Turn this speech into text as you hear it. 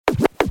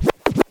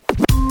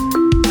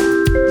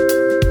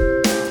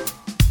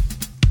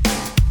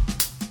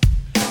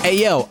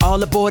Ayo,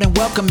 all aboard and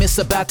welcome, it's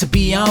about to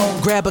be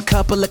on. Grab a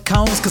couple of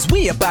cones, cause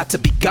we about to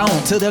be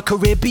gone to the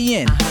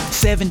Caribbean.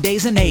 7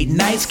 days and 8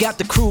 nights, got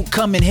the crew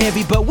coming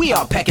heavy, but we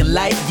all packing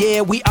light.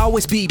 Yeah, we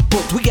always be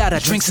booked, we got our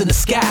drinks in the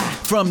sky.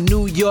 From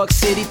New York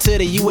City to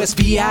the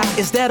USVI.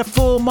 Is that a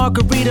full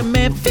margarita,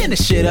 man?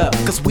 Finish it up,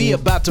 cause we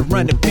about to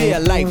run the beer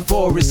like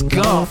Forrest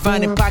Gump.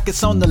 Finding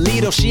pockets on the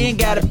Lido, she ain't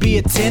gotta be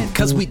a 10,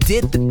 cause we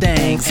did the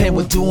things and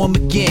we'll do them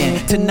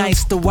again.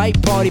 Tonight's the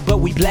white party, but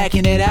we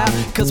blacking it out,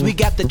 cause we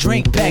got the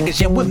drink package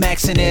and we're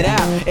maxing it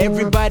out.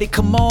 Everybody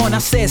come on, I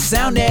said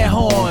sound that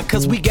horn,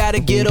 cause we gotta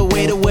get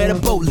away to where the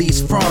boat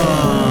leaves from. Yeah.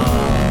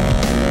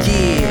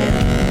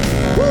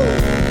 Woo.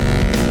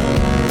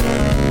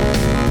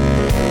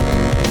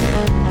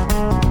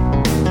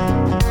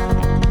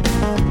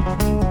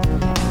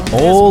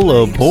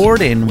 All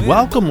aboard and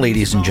welcome,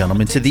 ladies and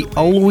gentlemen, to the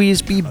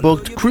Always Be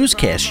Booked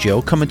Cruisecast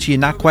show, coming to you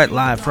not quite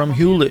live from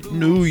Hewlett,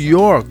 New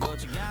York.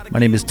 My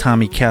name is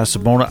Tommy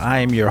Casabona. I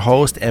am your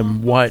host,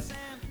 and what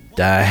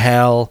the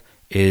hell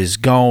is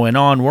going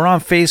on? We're on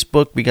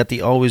Facebook. We got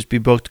the Always Be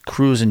Booked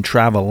Cruise and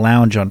Travel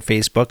Lounge on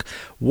Facebook.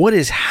 What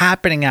is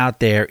happening out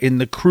there in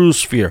the cruise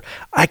sphere?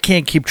 I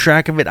can't keep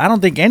track of it. I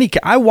don't think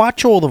I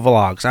watch all the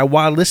vlogs.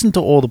 I listen to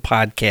all the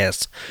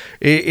podcasts.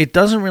 It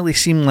doesn't really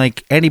seem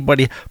like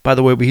anybody. By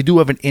the way, we do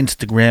have an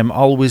Instagram,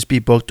 Always Be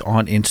Booked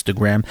on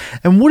Instagram.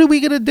 And what are we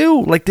going to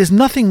do? Like, there's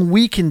nothing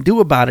we can do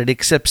about it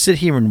except sit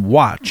here and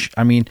watch.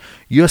 I mean,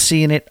 you're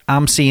seeing it.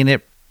 I'm seeing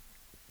it.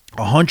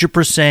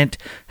 100%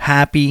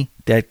 happy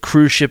that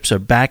cruise ships are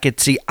back at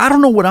sea. I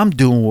don't know what I'm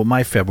doing with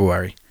my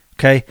February.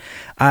 Okay,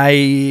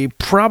 I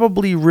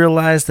probably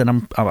realize that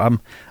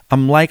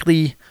I'm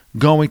likely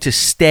going to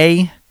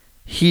stay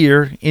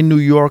here in New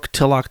York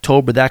till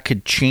October. That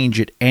could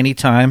change at any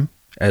time,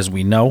 as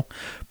we know.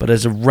 But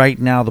as of right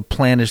now, the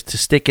plan is to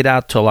stick it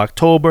out till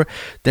October,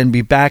 then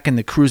be back in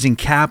the cruising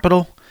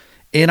capital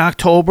in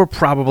October,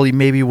 probably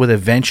maybe with a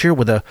venture,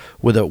 with a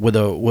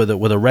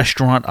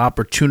restaurant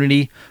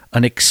opportunity,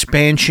 an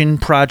expansion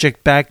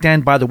project back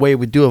then. By the way,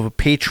 we do have a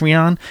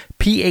Patreon,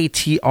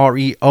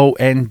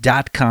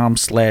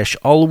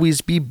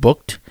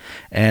 patreon.com/alwaysbebooked.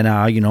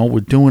 And, we're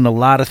doing a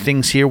lot of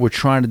things here. We're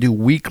trying to do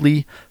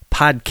weekly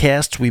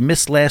podcasts. We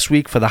missed last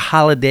week for the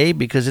holiday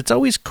because it's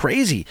always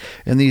crazy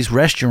in these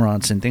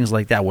restaurants and things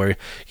like that where,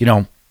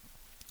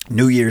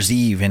 New Year's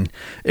Eve, and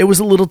it was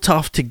a little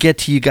tough to get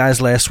to you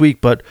guys last week,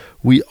 but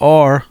we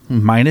are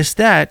minus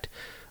that,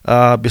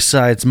 and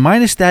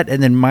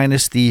then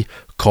minus the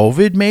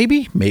COVID,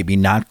 maybe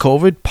not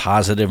COVID,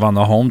 positive on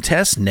the home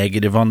test,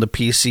 negative on the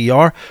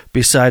PCR,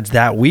 besides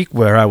that week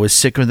where I was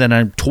sicker than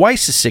I'm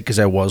twice as sick as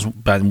I was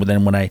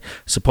then when I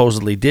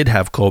supposedly did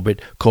have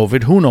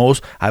COVID, who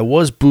knows, I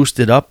was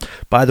boosted up.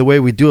 By the way,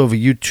 we do have a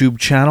YouTube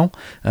channel.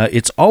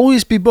 It's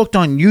Always Be Booked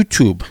on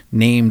YouTube,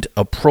 named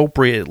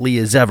appropriately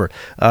as ever.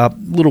 A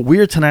little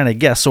weird tonight, I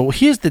guess. So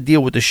here's the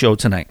deal with the show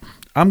tonight.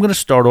 I'm going to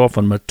start off,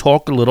 I'm going to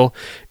talk a little.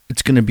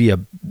 It's going to be a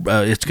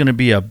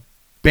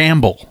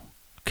bamble,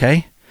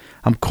 okay?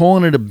 I'm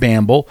calling it a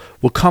bamble.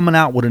 We're coming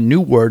out with a new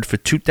word for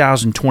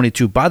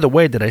 2022. By the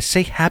way, did I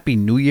say Happy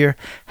New Year?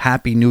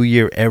 Happy New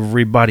Year,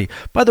 everybody.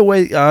 By the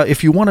way,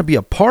 if you want to be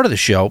a part of the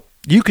show,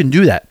 you can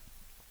do that.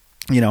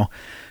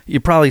 You're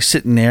probably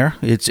sitting there.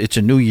 It's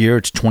a new year.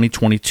 It's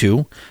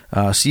 2022.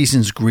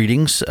 Season's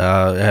greetings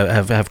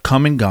have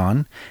come and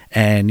gone.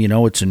 And,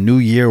 it's a new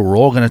year. We're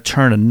all going to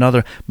turn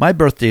another. My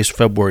birthday is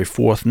February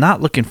 4th.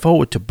 Not looking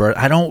forward to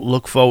I don't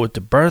look forward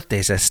to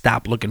birthdays. I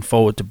stopped looking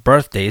forward to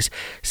birthdays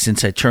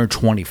since I turned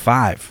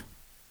 25.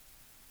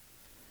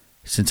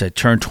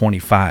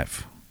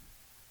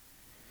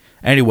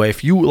 Anyway,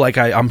 if you, like,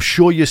 I'm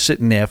sure you're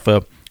sitting there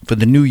for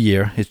the new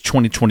year. It's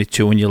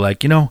 2022. And you're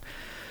like,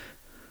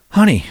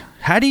 honey,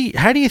 how do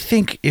you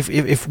think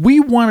if we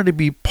wanted to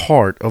be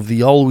part of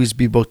the Always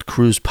Be Booked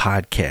Cruise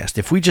podcast,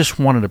 if we just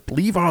wanted to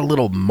leave our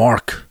little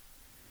mark,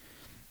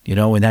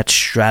 in that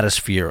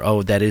stratosphere,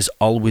 that is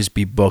Always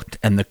Be Booked,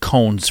 and the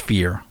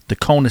conosphere,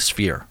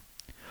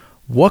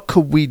 what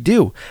could we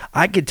do?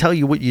 I could tell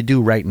you what you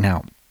do right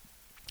now.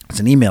 It's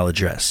an email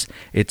address.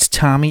 It's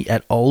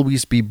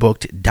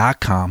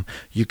tommy@alwaysbebooked.com.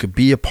 You could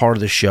be a part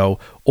of the show.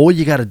 All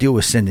you got to do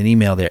is send an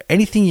email there.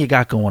 Anything you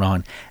got going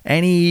on,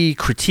 any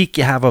critique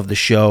you have of the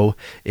show.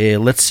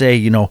 Let's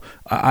say,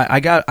 I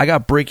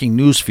got breaking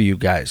news for you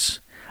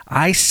guys.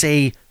 I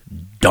say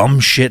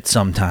dumb shit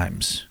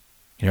sometimes.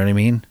 You know what I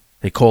mean?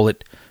 They call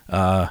it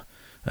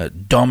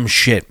dumb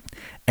shit.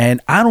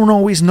 And I don't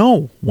always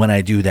know when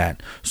I do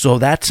that. So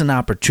that's an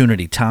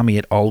opportunity,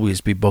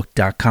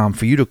 tommy@alwaysbebooked.com,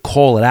 for you to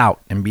call it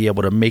out and be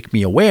able to make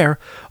me aware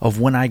of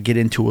when I get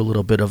into a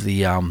little bit of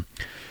the,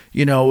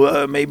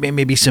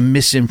 maybe some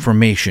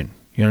misinformation.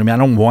 You know what I mean? I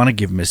don't want to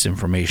give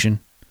misinformation.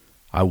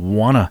 I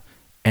want to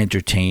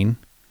entertain.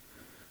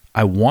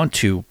 I want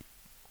to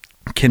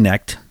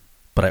connect,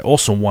 but I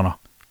also want to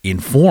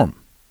inform.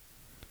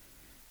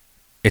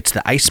 It's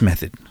the ICE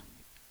method.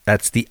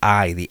 That's the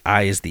I. The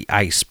I is the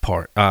ice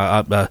part.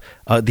 The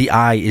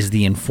I is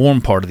the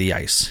informed part of the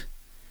ice.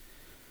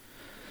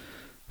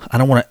 I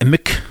don't want to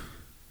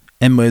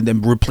and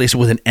then replace it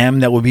with an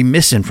M, that would be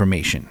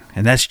misinformation.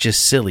 And that's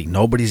just silly.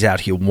 Nobody's out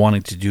here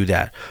wanting to do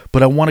that.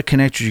 But I want to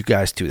connect with you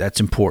guys too. That's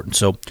important.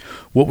 So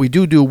what we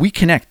do, we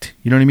connect.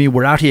 You know what I mean?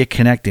 We're out here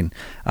connecting.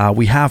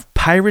 We have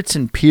Pirates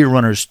and Pier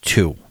Runners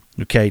 2.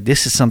 Okay,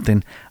 this is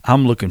something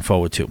I'm looking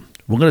forward to.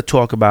 We're going to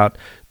talk about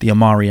the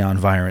Omarion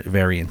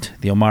variant,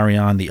 the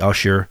Omarion, the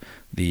Usher,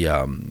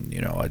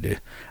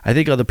 I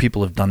think other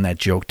people have done that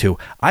joke too.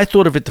 I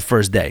thought of it the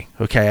first day.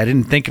 Okay, I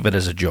didn't think of it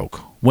as a joke.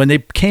 When they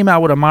came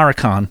out with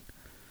Amaricon,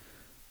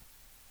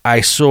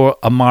 I saw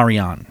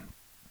Omarion,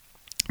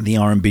 the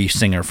R&B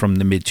singer from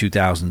the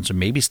mid-2000s, or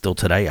maybe still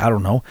today. I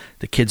don't know.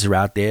 The kids are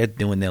out there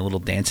doing their little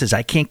dances.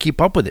 I can't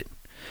keep up with it.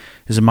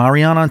 Is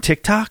Omarion on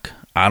TikTok?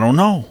 I don't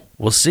know.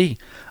 We'll see.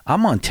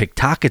 I'm on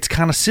TikTok. It's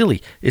kind of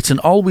silly. It's an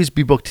Always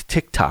Be Booked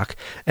TikTok,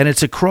 and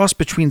it's a cross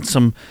between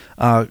some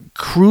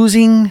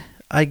cruising,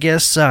 I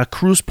guess,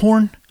 cruise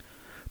porn,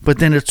 but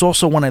then it's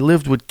also when I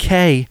lived with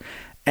Kay,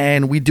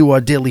 and we do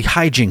our daily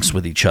hijinks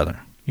with each other.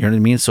 You know what I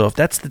mean? So if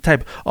that's the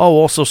type,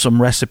 also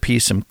some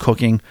recipes, some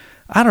cooking.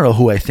 I don't know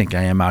who I think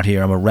I am out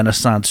here. I'm a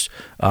Renaissance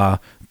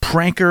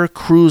pranker,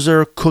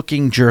 cruiser,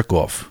 cooking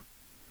jerk-off.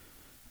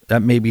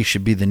 That maybe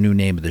should be the new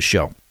name of the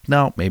show.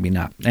 No, maybe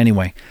not.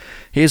 Anyway,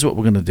 here's what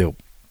we're going to do.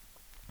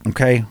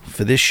 Okay,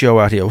 for this show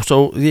out here.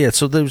 So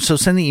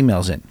send the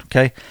emails in,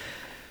 okay?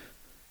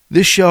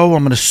 This show,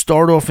 I'm going to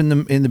start off in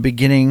the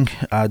beginning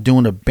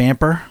doing a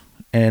bamper,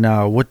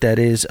 and what that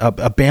is,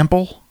 a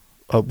bamble.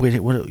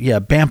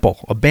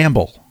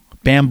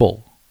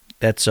 Bamble.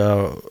 That's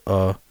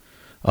a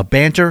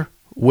banter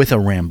with a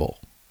ramble.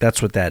 That's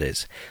what that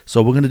is.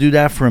 So we're going to do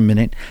that for a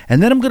minute,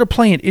 and then I'm going to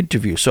play an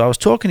interview. So I was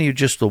talking to you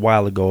just a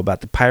while ago about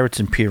the Pirates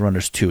and Pier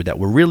Runners 2 that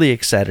we're really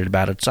excited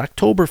about. It's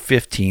October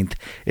 15th.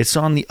 It's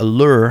on the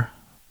Allure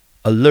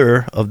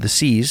of the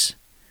Seas,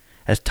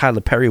 as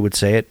Tyler Perry would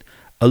say it.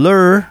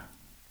 Allure.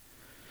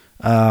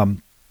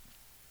 And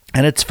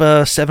it's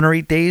for 7 or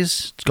 8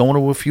 days. It's going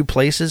to a few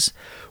places.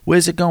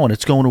 Where's it going?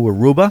 It's going to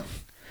Aruba.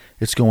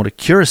 It's going to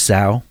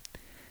Curacao.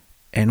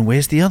 And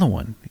where's the other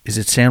one? Is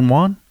it San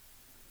Juan?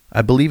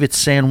 I believe it's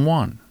San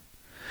Juan.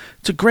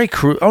 It's a great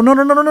cruise. Oh,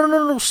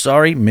 no.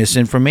 Sorry,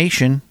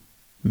 misinformation.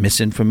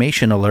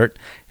 Misinformation alert.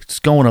 It's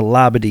going to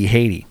Labadee,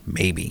 Haiti.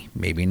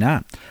 Maybe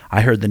not.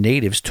 I heard the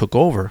natives took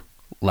over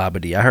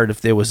Labadee. I heard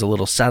if there was a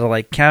little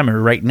satellite camera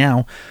right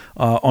now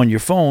on your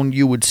phone,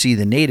 you would see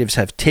the natives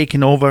have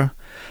taken over.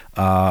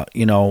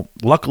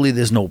 Luckily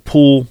there's no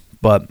pool,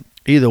 but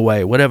either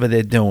way, whatever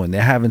they're doing,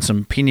 they're having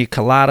some pina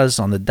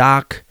coladas on the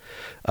dock.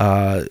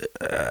 I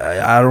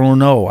don't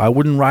know. I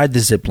wouldn't ride the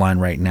zip line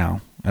right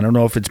now. I don't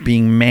know if it's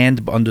being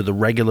manned under the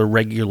regular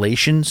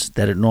regulations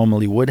that it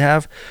normally would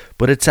have,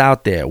 but it's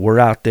out there. We're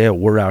out there.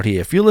 We're out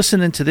here. If you're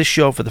listening to this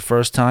show for the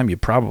first time, you're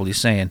probably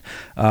saying,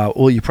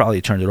 you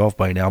probably turned it off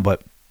by now,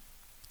 but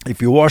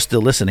if you are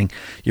still listening,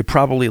 you're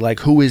probably like,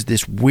 who is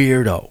this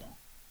weirdo?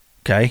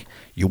 Okay?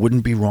 You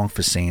wouldn't be wrong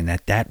for saying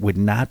that. That would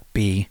not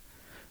be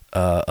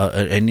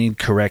an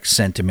incorrect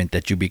sentiment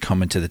that you'd be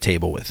coming to the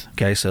table with.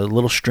 Okay, so a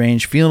little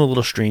strange, feeling a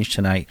little strange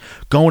tonight,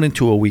 going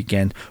into a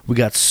weekend. We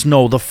got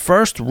snow. The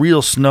first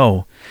real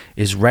snow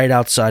is right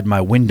outside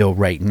my window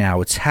right now.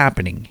 It's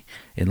happening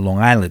in Long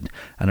Island.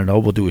 I don't know,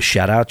 we'll do a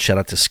shout out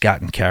to Scott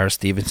and Kara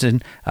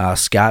Stevenson.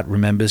 Scott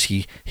remembers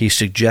he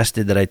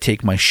suggested that I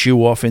take my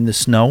shoe off in the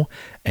snow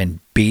and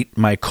beat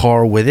my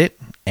car with it,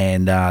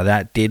 and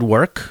that did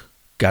work.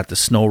 Got the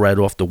snow right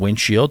off the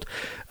windshield.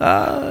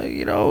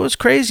 It was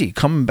crazy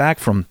coming back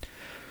from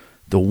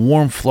the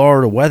warm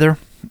Florida weather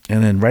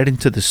and then right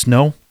into the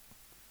snow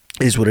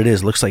is what it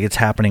is. Looks like it's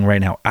happening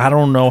right now. I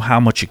don't know how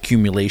much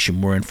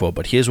accumulation we're in for,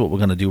 but here's what we're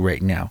going to do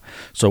right now.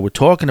 So we're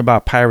talking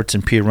about Pirates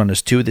and Pier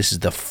Runners 2. This is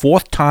the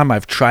 4th time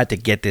I've tried to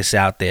get this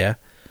out there,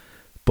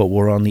 but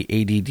we're on the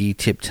ADD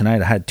tip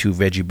tonight. I had 2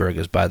 veggie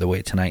burgers, by the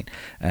way, tonight,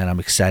 and I'm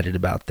excited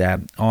about that.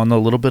 On a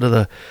little bit of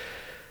the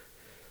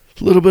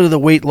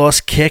weight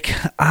loss kick.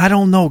 I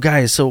don't know,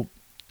 guys. So,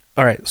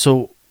 all right.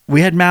 So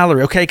we had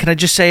Mallory. Okay, can I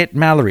just say it?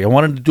 Mallory. I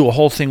wanted to do a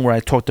whole thing where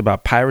I talked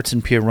about Pirates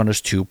and Pier Runners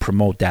 2,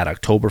 promote that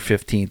October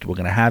 15th. We're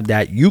going to have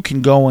that. You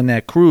can go on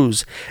that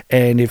cruise.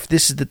 And if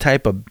this is the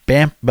type of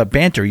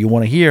banter you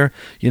want to hear,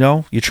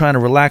 you're trying to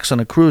relax on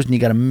a cruise and you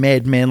got a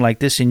madman like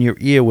this in your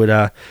ear with,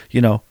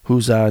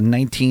 who's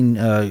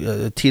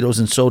 19 Tito's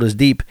and sodas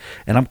deep,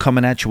 and I'm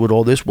coming at you with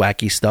all this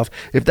wacky stuff.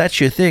 If that's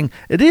your thing,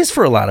 it is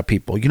for a lot of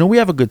people. We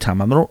have a good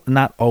time. I'm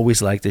not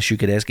always like this. You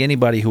could ask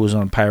anybody who was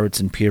on Pirates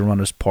and Pier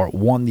Runners Part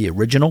 1, the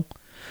original.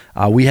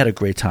 We had a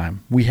great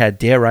time. We had,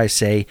 dare I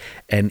say,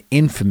 an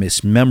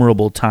infamous,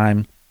 memorable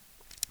time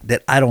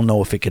that I don't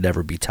know if it could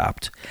ever be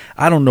topped.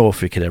 I don't know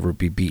if it could ever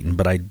be beaten,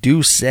 but I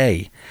do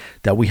say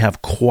that we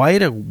have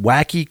quite a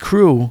wacky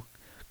crew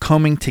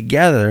coming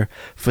together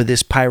for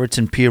this Pirates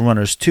and Pier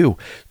Runners 2.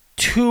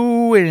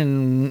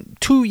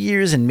 2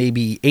 years and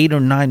maybe 8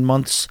 or 9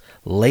 months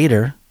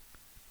later,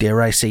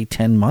 dare I say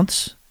 10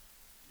 months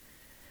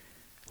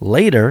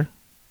later,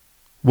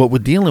 what we're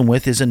dealing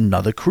with is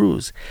another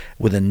cruise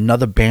with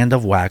another band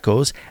of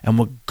wackos, and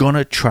we're going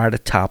to try to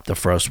top the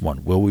first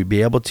one. Will we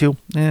be able to?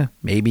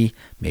 Maybe,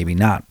 maybe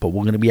not. But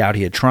we're going to be out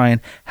here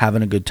trying,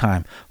 having a good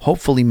time.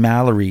 Hopefully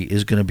Mallory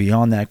is going to be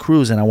on that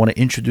cruise, and I want to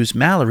introduce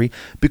Mallory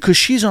because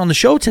she's on the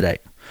show today.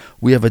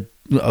 We have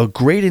a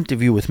great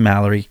interview with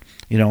Mallory.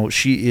 You know,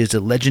 she is a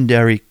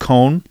legendary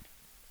cone.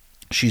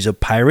 She's a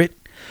pirate.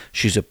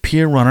 She's a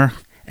pier runner.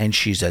 And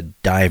she's a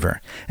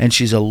diver. And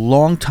she's a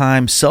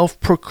longtime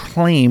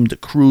self-proclaimed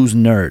cruise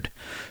nerd.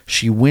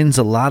 She wins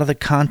a lot of the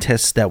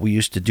contests that we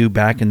used to do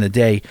back in the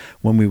day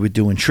when we were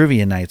doing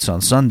trivia nights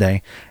on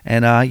Sunday.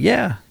 And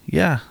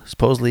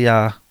supposedly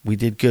we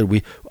did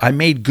good. I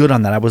made good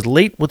on that. I was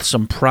late with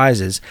some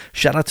prizes.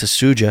 Shout out to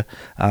Suja.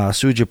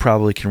 Suja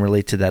probably can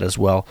relate to that as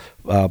well.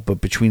 But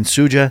between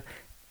Suja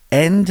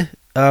and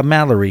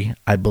Mallory,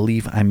 I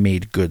believe I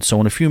made good.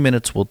 So in a few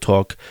minutes, we'll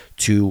talk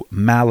to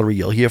Mallory.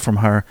 You'll hear from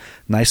her.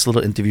 Nice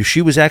little interview.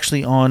 She was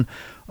actually on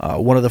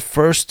one of the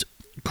first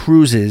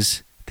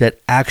cruises that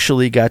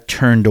actually got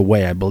turned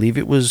away. I believe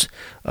it was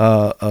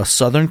a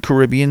Southern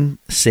Caribbean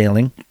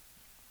sailing,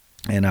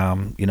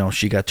 and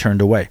she got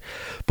turned away.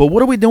 But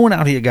what are we doing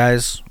out here,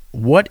 guys?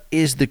 What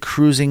is the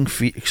cruising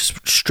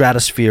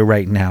stratosphere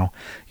right now?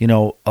 You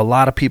know, a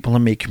lot of people are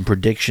making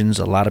predictions.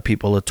 A lot of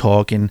people are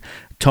talking.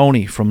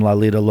 Tony from La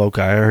Lita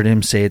Loca, I heard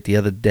him say it the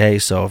other day.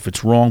 So if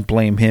it's wrong,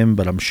 blame him.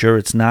 But I'm sure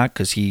it's not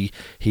because he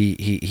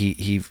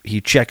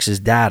checks his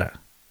data.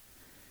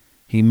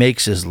 He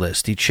makes his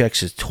list. He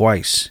checks it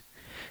twice.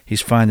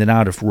 He's finding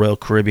out if Royal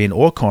Caribbean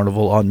or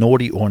Carnival are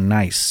naughty or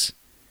nice.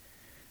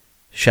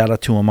 Shout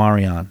out to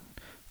Amarian.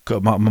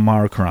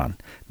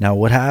 Now,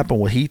 what happened?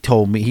 What he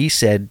told me, he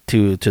said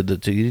he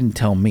didn't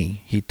tell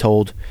me. He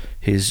told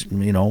his,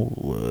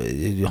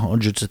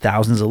 hundreds of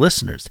thousands of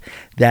listeners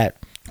that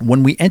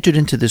when we entered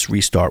into this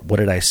restart, what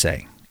did I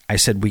say? I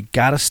said we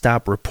got to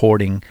stop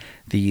reporting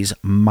these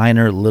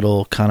minor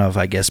little kind of,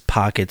 I guess,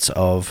 pockets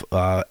of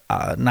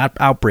not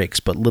outbreaks,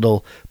 but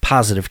little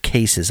positive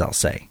cases, I'll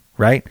say.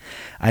 Right?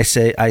 I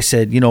said,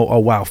 oh,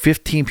 wow,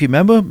 15 people.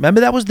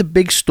 Remember that was the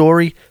big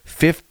story?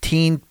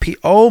 15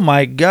 people. Oh,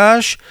 my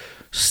gosh.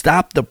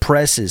 Stop the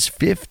presses.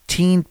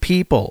 15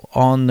 people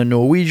on the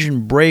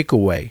Norwegian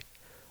breakaway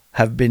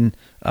have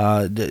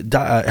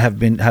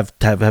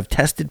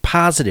tested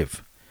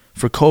positive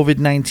for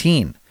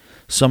COVID-19.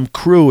 Some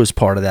crew is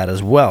part of that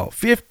as well.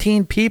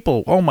 15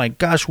 people. Oh my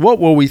gosh, what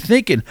were we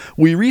thinking?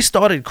 We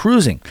restarted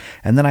cruising.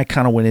 And then I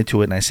kind of went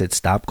into it and I said,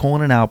 stop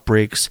calling it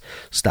outbreaks.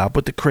 Stop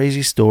with the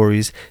crazy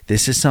stories.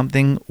 This is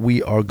something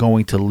we are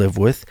going to live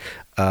with.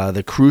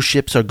 The cruise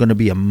ships are going to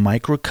be a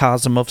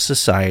microcosm of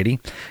society.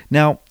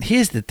 Now,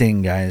 here's the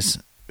thing, guys.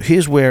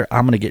 Here's where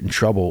I'm going to get in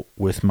trouble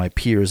with my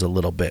peers a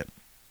little bit.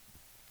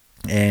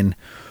 And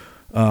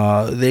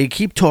they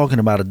keep talking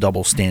about a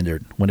double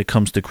standard when it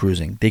comes to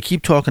cruising. They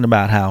keep talking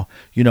about how,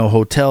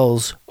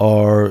 hotels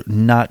are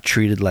not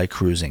treated like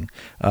cruising.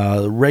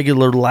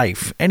 Regular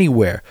life,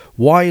 anywhere.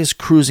 Why is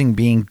cruising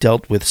being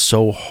dealt with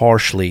so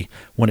harshly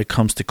when it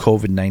comes to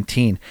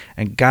COVID-19?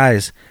 And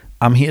guys,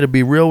 I'm here to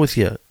be real with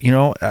you.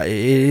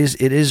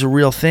 It is a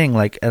real thing.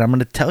 And I'm going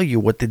to tell you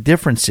what the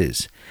difference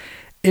is.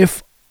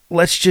 If,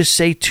 let's just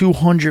say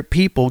 200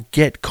 people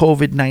get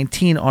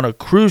COVID-19 on a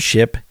cruise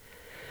ship,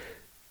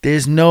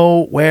 there's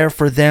nowhere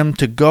for them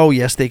to go.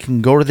 Yes, they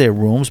can go to their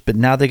rooms, but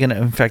now they're going to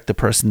infect the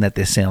person that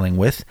they're sailing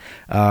with.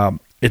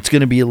 It's going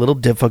to be a little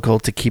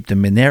difficult to keep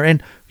them in there.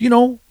 And,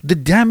 the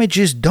damage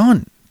is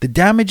done. The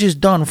damage is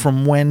done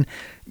from when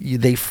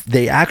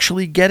they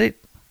actually get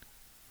it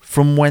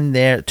from when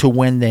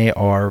they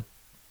are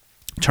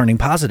turning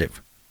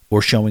positive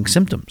or showing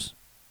symptoms.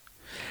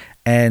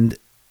 And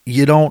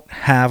you don't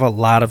have a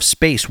lot of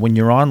space when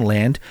you're on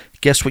land.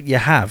 Guess what you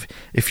have?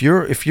 If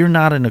you're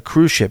not in a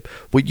cruise ship,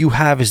 what you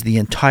have is the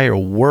entire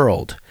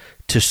world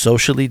to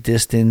socially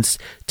distance,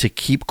 to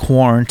keep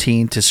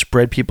quarantine, to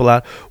spread people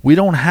out. We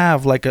don't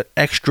have like an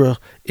extra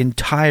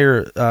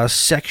entire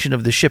section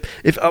of the ship.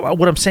 If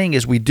what I'm saying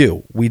is we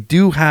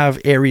do have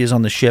areas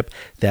on the ship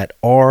that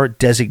are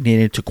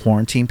designated to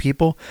quarantine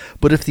people.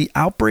 But if the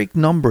outbreak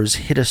numbers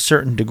hit a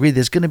certain degree,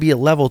 there's going to be a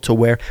level to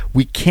where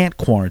we can't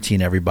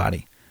quarantine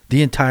everybody.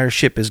 The entire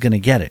ship is going to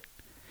get it.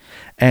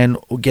 And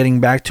getting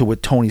back to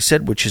what Tony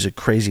said, which is a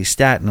crazy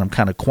stat, and I'm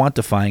kind of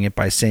quantifying it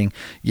by saying,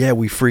 yeah,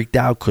 we freaked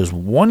out because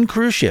one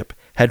cruise ship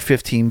had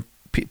 15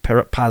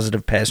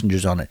 positive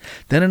passengers on it.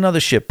 Then another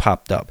ship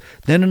popped up.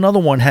 Then another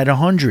one had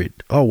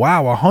 100. Oh,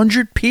 wow,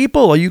 100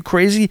 people? Are you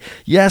crazy?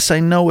 Yes,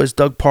 I know, as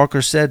Doug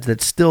Parker said,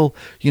 that's still,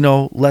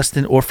 less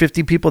than, or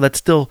 50 people, that's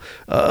still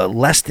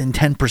less than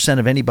 10%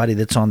 of anybody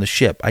that's on the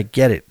ship. I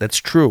get it. That's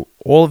true.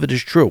 All of it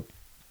is true.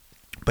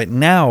 But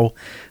now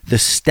the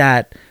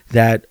stat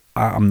that,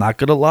 I'm not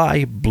going to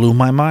lie, blew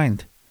my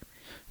mind.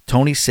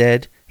 Tony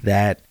said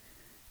that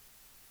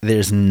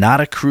there's not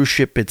a cruise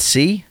ship at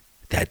sea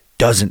that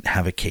doesn't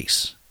have a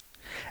case.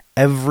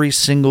 Every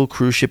single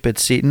cruise ship at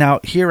sea. Now,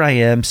 here I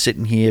am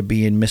sitting here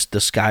being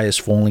Mr. Sky is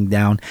falling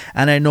down,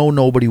 and I know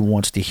nobody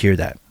wants to hear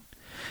that.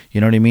 You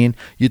know what I mean?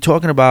 You're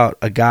talking about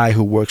a guy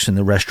who works in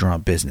the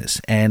restaurant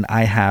business, and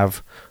I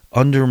have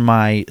under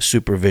my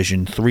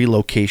supervision 3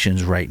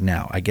 locations right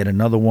now. I get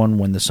another one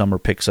when the summer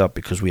picks up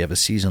because we have a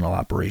seasonal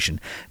operation.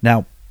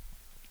 Now,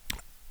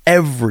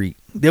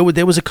 there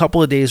was a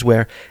couple of days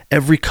where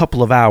every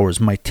couple of hours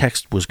my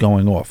text was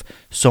going off.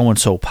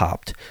 So-and-so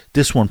popped.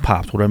 This one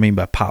popped. What do I mean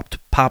by popped?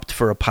 Popped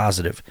for a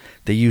positive.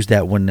 They use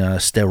that when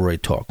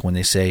steroid talk. When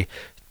they say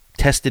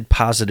tested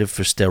positive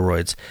for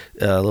steroids,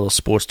 a little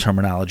sports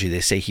terminology,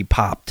 they say he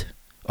popped.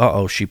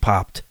 Uh-oh, she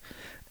popped.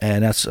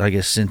 And that's, I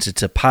guess, since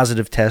it's a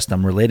positive test,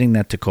 I'm relating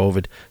that to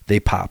COVID, they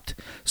popped.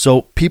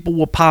 So people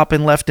were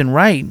popping left and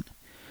right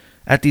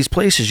at these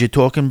places. You're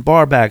talking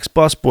barbacks,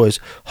 busboys,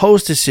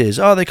 hostesses.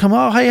 Oh, they come,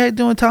 hey, how you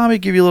doing, Tommy?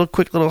 Give you a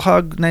quick little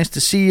hug. Nice to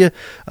see you.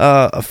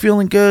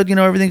 Feeling good.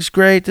 Everything's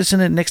great. This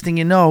and that. Next thing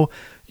you know,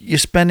 you're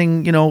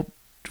spending,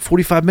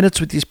 45 minutes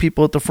with these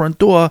people at the front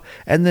door.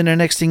 And then the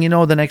next thing you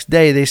know, the next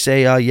day, they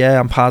say, yeah,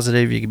 I'm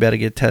positive. You better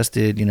get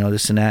tested,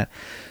 this and that.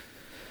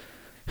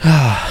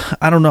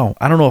 I don't know.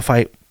 I don't know if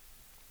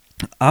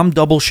I'm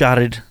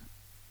double-shotted,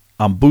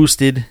 I'm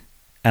boosted,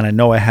 and I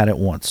know I had it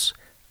once.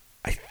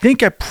 I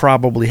think I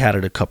probably had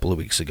it a couple of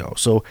weeks ago.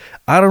 So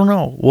I don't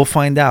know. We'll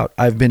find out.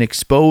 I've been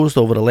exposed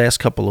over the last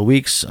couple of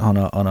weeks on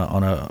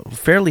a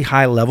fairly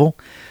high level.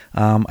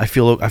 I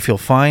feel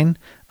fine.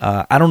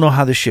 I don't know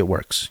how this shit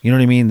works. You know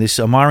what I mean? This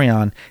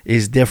Omicron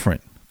is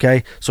different.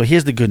 Okay, so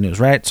here's the good news,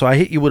 right? So I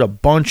hit you with a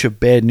bunch of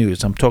bad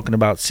news. I'm talking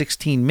about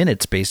 16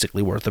 minutes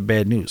basically worth of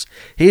bad news.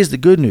 Here's the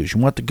good news.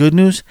 You want the good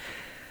news?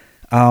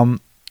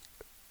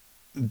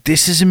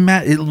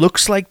 It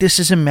looks like this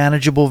is a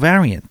manageable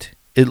variant.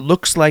 It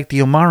looks like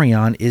the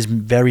Omicron is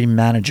very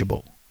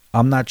manageable.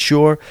 I'm not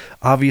sure.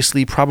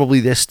 Obviously, probably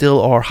there still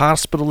are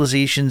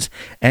hospitalizations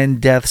and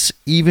deaths,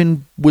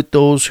 even with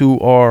those who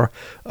are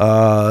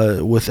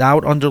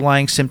without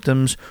underlying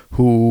symptoms,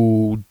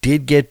 who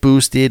did get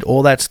boosted,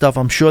 all that stuff.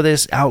 I'm sure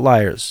there's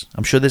outliers.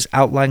 I'm sure there's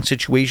outlying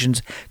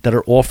situations that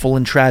are awful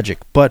and tragic.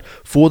 But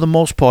for the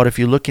most part, if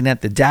you're looking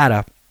at the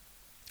data,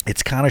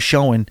 it's kind of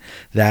showing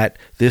that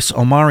this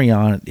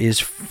Omicron is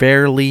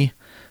fairly,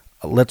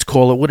 let's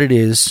call it what it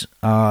is,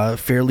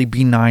 fairly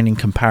benign in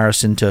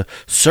comparison to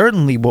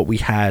certainly what we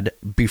had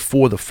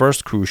before the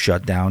first cruise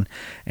shutdown,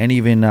 and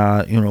even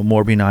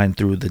more benign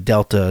through the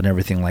Delta and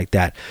everything like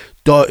that.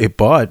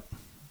 But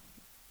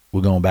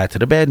we're going back to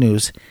the bad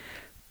news.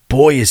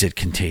 Boy, is it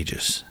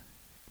contagious.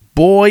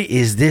 Boy,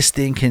 is this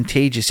thing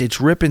contagious. It's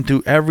ripping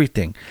through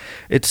everything.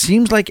 It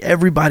seems like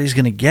everybody's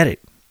going to get it.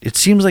 It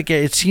seems like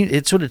it's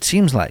what it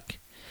seems like.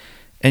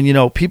 And,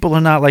 people are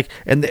not like,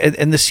 and the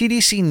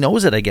CDC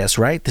knows it, I guess,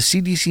 right? The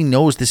CDC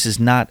knows this is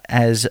not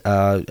as,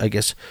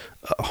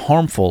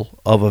 harmful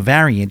of a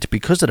variant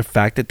because of the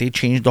fact that they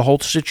changed the whole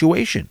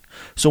situation.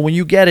 So when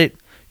you get it,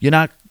 you're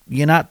not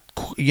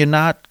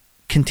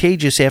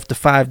contagious after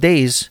 5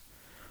 days.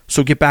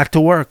 So get back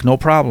to work, no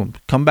problem.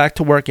 Come back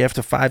to work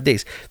after 5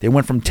 days. They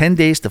went from 10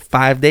 days to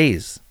 5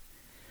 days.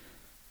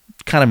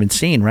 Kind of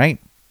insane, right?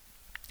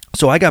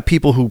 So I got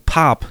people who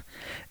pop,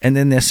 and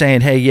then they're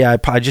saying, hey, yeah,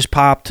 I just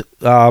popped.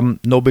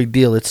 No big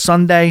deal. It's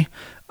Sunday.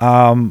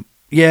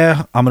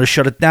 Yeah, I'm going to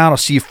shut it down. I'll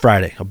see you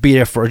Friday. I'll be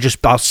there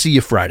I'll see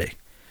you Friday.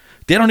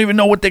 They don't even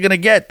know what they're going to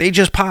get. They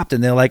just popped,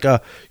 and they're like,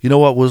 you know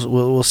what?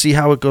 We'll see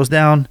how it goes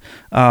down.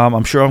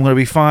 I'm sure I'm going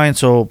to be fine.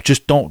 So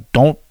just don't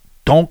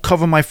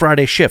cover my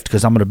Friday shift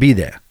because I'm going to be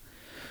there.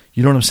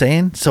 You know what I'm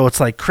saying? So it's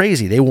like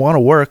crazy. They want to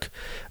work.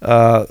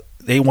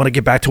 They want to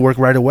get back to work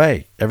right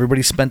away.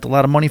 Everybody spent a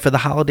lot of money for the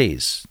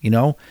holidays.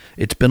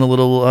 It's been a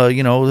little,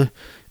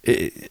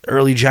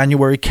 early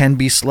January can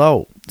be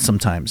slow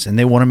sometimes, and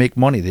they want to make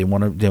money. They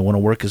want to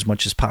work as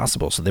much as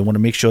possible. So they want to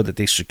make sure that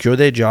they secure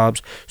their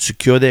jobs,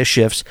 secure their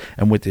shifts.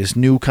 And with this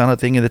new kind of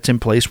thing that's in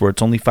place where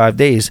it's only 5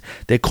 days,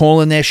 they're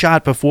calling their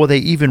shot before they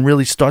even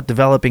really start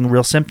developing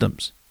real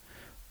symptoms.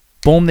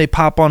 Boom, they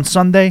pop on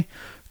Sunday,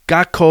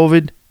 got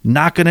COVID.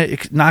 Not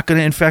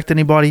gonna infect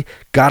anybody.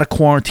 Got to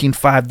quarantine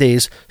 5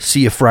 days.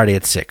 See you Friday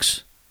at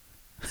 6.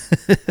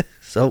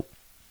 So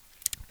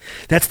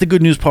that's the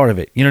good news part of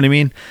it. You know what I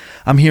mean?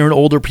 I'm hearing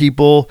older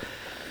people.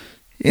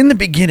 In the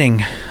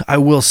beginning, I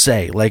will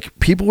say,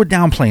 people were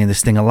downplaying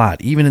this thing a lot,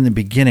 even in the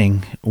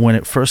beginning when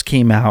it first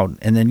came out.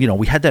 And then,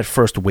 we had that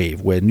first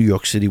wave where New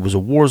York City was a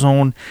war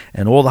zone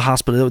and all the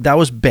hospitals. That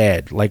was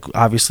bad.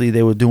 Obviously,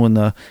 they were doing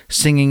the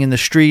singing in the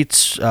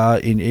streets.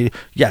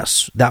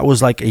 Yes, that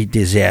was like a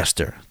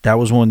disaster. That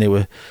was when they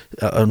were,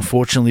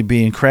 unfortunately,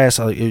 being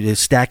crass,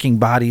 stacking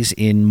bodies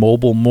in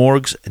mobile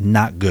morgues.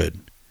 Not good.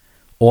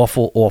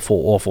 Awful, awful,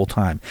 awful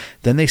time.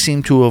 Then they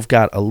seem to have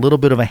got a little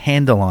bit of a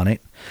handle on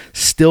it.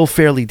 Still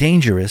fairly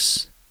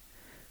dangerous,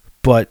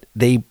 but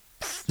it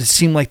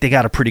seemed like they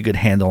got a pretty good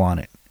handle on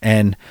it.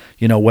 And,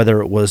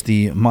 whether it was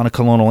the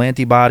monoclonal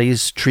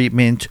antibodies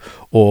treatment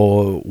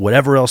or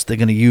whatever else they're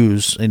going to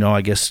use,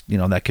 I guess,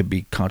 that could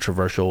be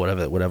controversial,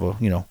 whatever, I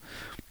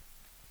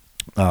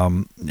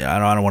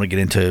don't want to get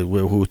into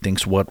who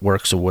thinks what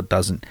works or what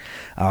doesn't.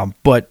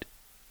 But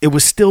it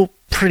was still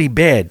pretty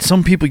bad.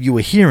 Some people you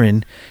were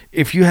hearing,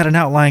 if you had an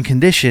underlying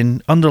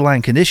condition,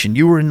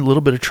 you were in a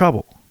little bit of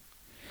trouble.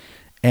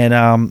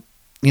 And,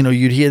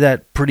 you'd hear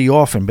that pretty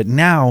often. But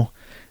now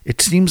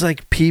it seems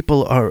like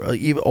people are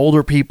even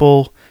older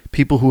people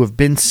who have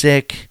been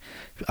sick,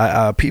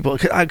 people.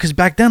 Because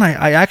back then,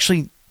 I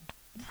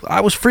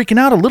was freaking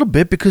out a little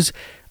bit because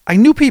I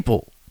knew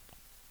people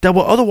that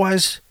were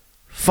otherwise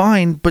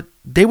fine, but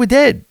they were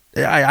dead.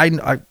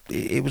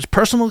 It was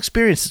personal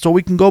experience. That's all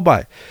we can go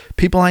by.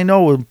 People I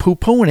know are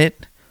poo-pooing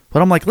it,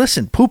 but I'm like,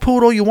 listen, poo-poo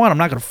it all you want. I'm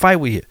not going to fight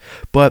with you.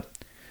 But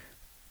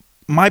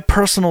my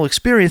personal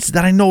experience is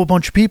that I know a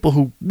bunch of people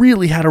who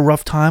really had a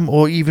rough time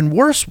or even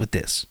worse with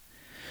this.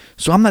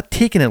 So I'm not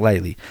taking it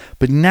lightly.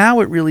 But now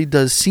it really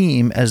does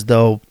seem as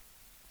though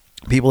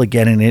people are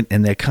getting it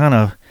and they're kind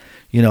of,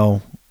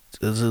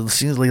 it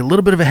seems like a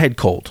little bit of a head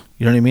cold.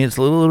 You know what I mean? It's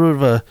a little bit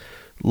of a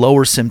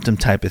lower symptom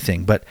type of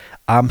thing. But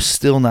I'm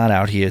still not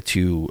out here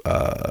to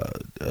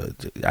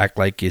act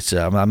like it's,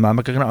 I'm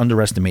not going to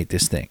underestimate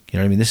this thing. You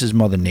know what I mean? This is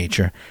Mother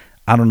Nature.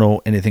 I don't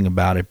know anything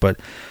about it, but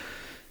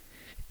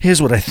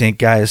here's what I think,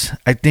 guys.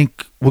 I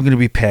think we're going to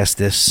be past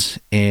this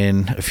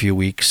in a few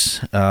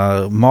weeks.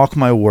 Mark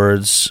my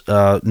words,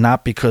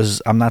 not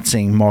because I'm not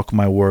saying mark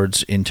my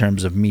words in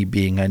terms of me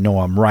being, I know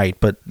I'm right,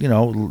 but,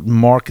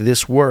 mark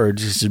this word.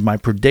 This is my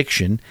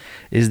prediction,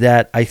 is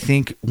that I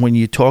think when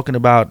you're talking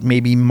about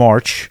maybe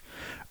March,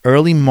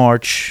 early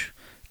March,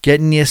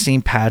 getting near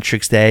St.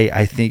 Patrick's Day,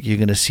 I think you're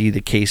going to see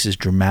the cases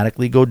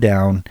dramatically go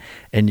down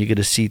and you're going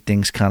to see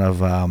things kind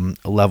of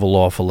level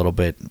off a little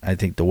bit. I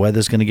think the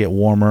weather's going to get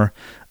warmer.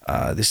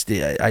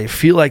 I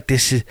feel like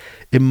this is,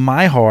 in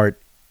my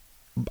heart,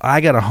 I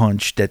got a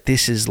hunch that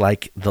this is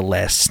like the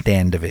last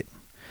stand of it.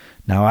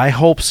 Now, I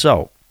hope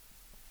so.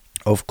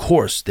 Of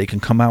course, they can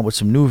come out with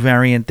some new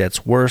variant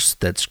that's worse,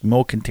 that's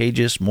more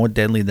contagious, more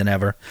deadly than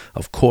ever.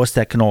 Of course,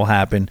 that can all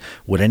happen.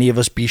 Would any of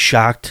us be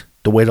shocked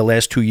the way the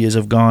last 2 years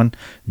have gone?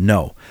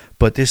 No.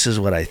 But this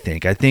is what I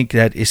think. I think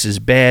that this is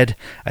bad.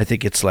 I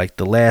think it's like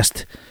the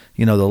last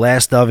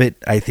of it.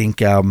 I think,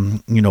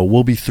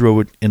 we'll be through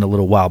it in a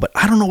little while. But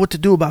I don't know what to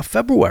do about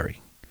February.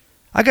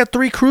 I got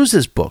 3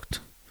 cruises booked.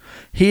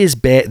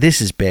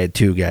 This is bad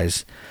too,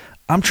 guys.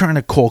 I'm trying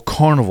to call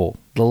Carnival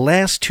the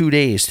last 2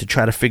 days to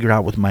try to figure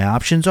out what my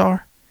options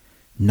are.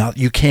 No,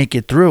 you can't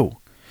get through.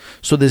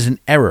 So there's an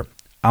error.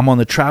 I'm on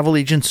the travel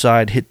agent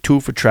side, hit 2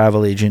 for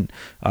travel agent,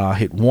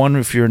 hit 1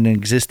 if you're in an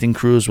existing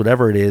cruise,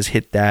 whatever it is,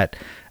 hit that.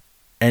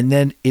 And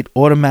then it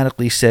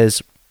automatically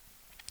says,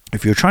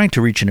 if you're trying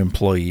to reach an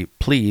employee,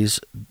 please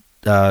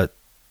dial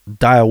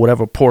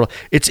whatever portal.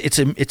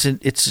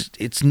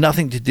 It's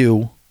nothing to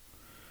do.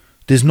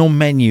 There's no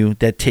menu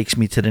that takes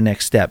me to the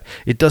next step.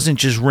 It doesn't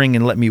just ring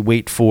and let me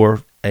wait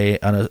for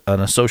an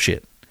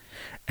associate.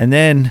 And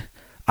then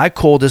I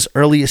called as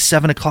early as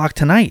 7 o'clock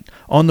tonight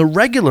on the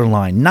regular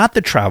line, not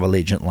the travel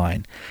agent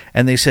line.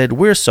 And they said,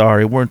 we're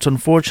sorry.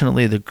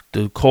 Unfortunately,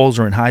 the calls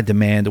are in high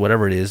demand, or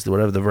whatever it is,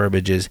 whatever the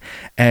verbiage is,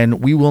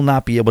 and we will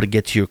not be able to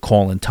get to your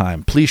call in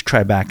time. Please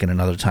try back in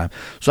another time.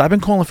 So I've been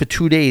calling for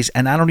 2 days,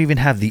 and I don't even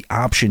have the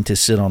option to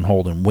sit on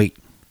hold and wait.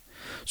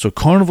 So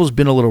Carnival's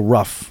been a little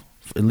rough,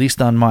 at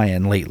least on my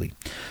end lately.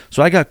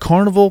 So I got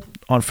Carnival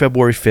on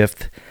February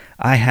 5th.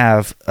 I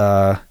have...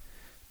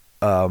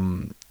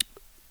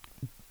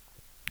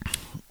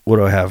 what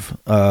do I have?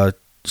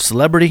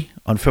 Celebrity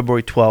on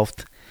February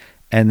 12th.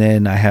 And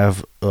then I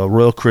have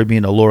Royal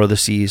Caribbean Allure of the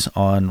Seas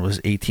on, was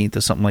 18th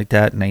or something like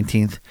that,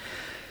 19th.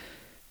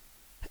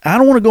 I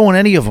don't want to go on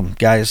any of them,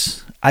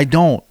 guys. I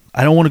don't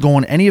want to go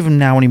on any of them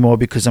now anymore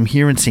because I'm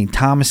hearing St.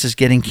 Thomas is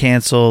getting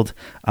canceled.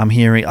 I'm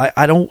hearing,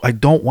 I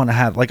don't want to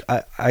have, like,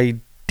 I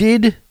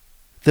did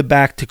the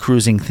back to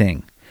cruising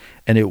thing.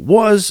 And it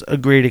was a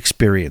great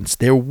experience.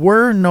 There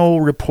were no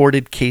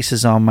reported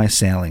cases on my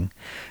sailing.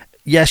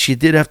 Yes, you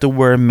did have to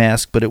wear a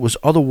mask, but it was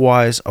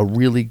otherwise a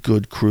really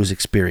good cruise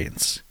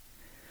experience.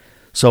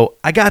 So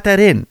I got that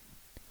in.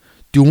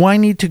 Do I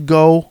need to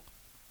go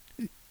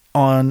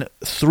on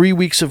 3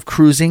 weeks of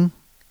cruising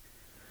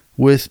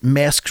with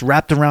masks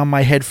wrapped around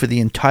my head for the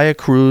entire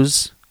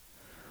cruise,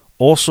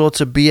 all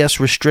sorts of BS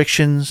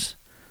restrictions,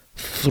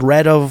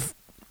 threat of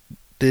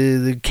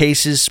the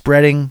cases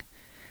spreading,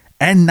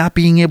 and not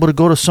being able to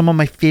go to some of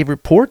my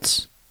favorite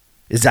ports?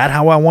 Is that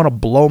how I want to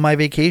blow my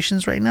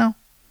vacations right now?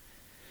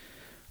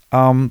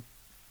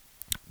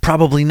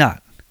 Probably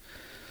not.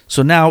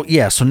 So now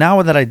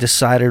that I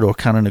decided or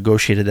kind of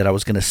negotiated that I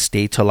was going to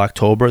stay till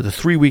October, the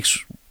 3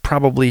 weeks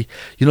probably,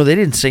 they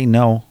didn't say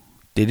no.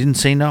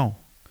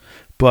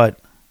 But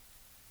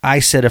I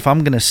said, if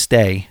I'm going to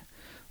stay,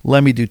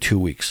 let me do 2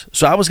 weeks.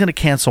 So I was going to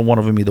cancel one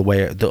of them either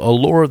way. The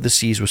Allure of the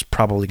Seas was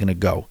probably going to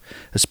go,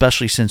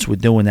 especially since we're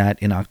doing that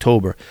in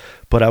October.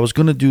 But I was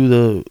going to do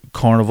the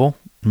Carnival,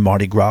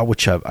 Mardi Gras,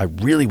 which I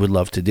really would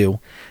love to do.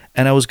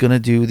 And I was going to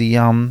do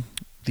the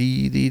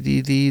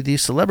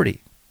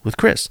Celebrity with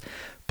Chris.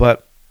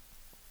 But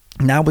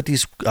now with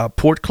these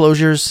port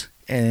closures,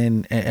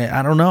 and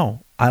I don't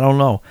know.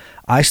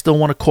 I still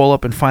want to call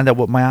up and find out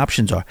what my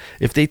options are.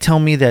 If they tell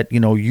me that,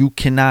 you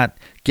cannot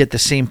get the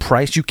same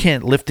price, you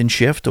can't lift and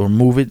shift or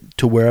move it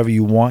to wherever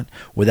you want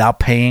without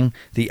paying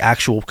the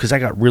actual, because I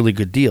got really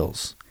good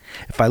deals.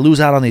 If I lose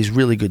out on these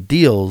really good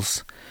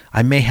deals,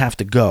 I may have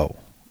to go.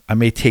 I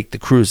may take the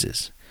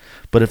cruises.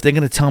 But if they're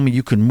going to tell me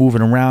you can move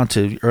it around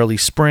to early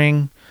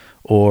spring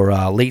or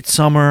late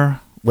summer,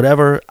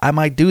 whatever, I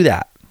might do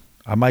that.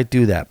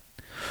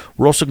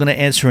 We're also going to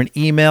answer an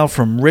email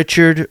from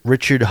Richard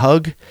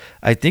Hug.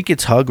 I think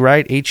it's Hug,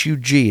 right?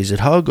 H-U-G. Is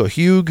it Hug or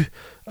Hugh?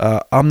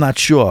 I'm not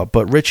sure,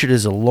 but Richard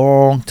is a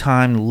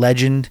long-time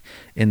legend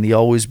in the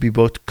Always Be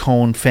Booked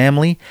Cone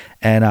family,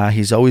 and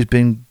he's always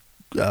been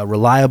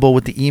reliable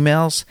with the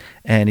emails,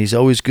 and he's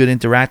always good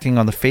interacting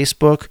on the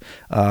Facebook.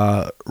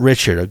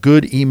 Richard, a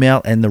good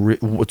email, and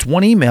it's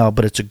one email,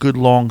 but it's a good,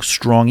 long,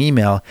 strong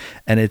email,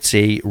 and it's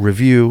a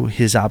review,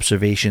 his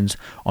observations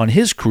on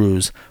his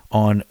cruise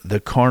on the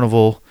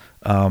Carnival.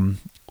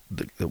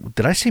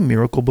 Did I say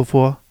Miracle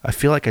before? I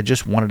feel like I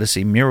just wanted to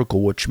say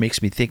Miracle, which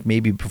makes me think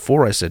maybe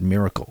before I said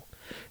Miracle.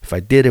 If I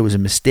did, it was a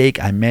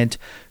mistake. I meant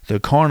the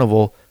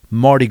Carnival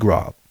Mardi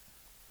Gras.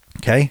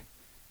 Okay?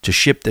 It's a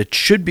ship that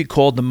should be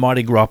called the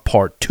Mardi Gras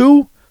Part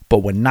 2, but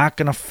we're not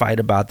going to fight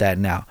about that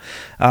now.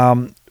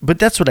 But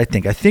that's what I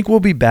think. I think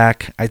we'll be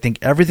back. I think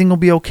everything will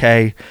be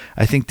okay.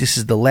 I think this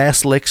is the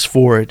last licks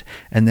for it,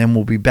 and then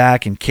we'll be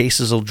back and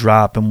cases will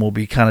drop, and we'll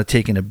be kind of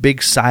taking a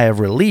big sigh of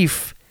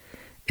relief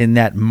in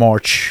that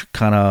March,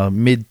 kind of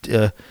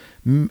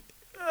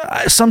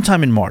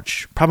sometime in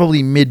March.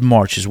 Probably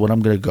mid-March is what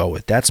I'm going to go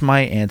with. That's my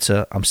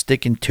answer. I'm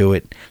sticking to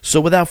it. So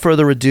without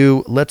further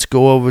ado, let's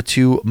go over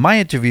to my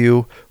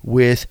interview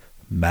with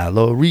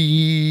Mallory.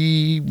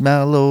 You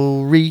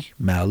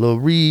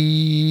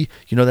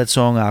know that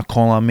song,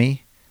 Call on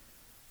Me?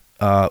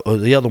 Or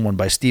the other one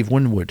by Steve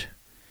Winwood.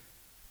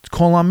 It's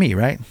Call on Me,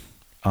 right?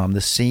 I'm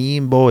the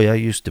same boy I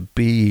used to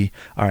be.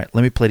 All right,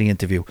 let me play the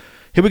interview.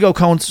 Here we go,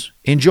 Cones.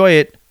 Enjoy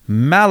it.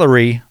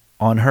 Mallory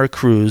on her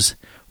cruise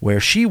where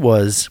she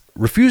was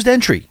refused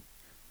entry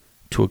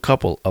to a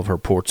couple of her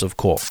ports of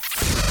call.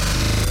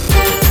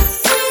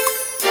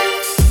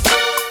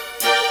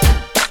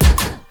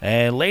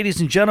 And ladies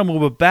and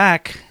gentlemen, we're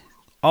back.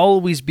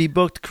 Always Be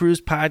Booked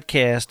Cruise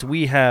Podcast.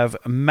 We have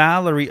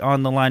Mallory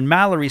on the line.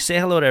 Mallory, say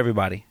hello to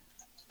everybody.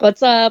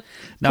 What's up,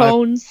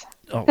 Cones?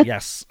 Oh,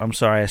 yes. I'm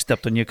sorry. I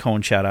stepped on your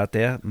cone shout out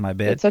there. My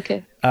bad. It's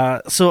okay.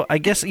 So I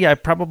guess, I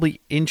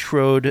probably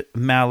introed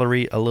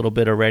Mallory a little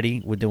bit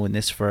already. We're doing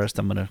this first.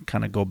 I'm going to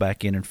kind of go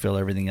back in and fill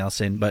everything else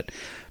in. But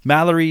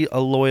Mallory, a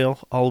loyal,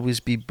 Always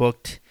Be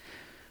Booked.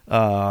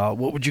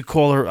 What would you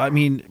call her? I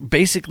mean,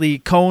 basically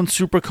cone,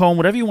 super cone,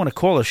 whatever you want to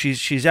call her.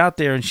 She's out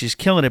there and she's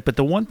killing it. But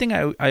the one thing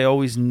I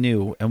always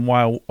knew and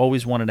why I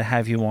always wanted to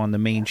have you on the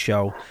main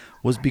show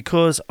was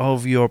because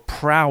of your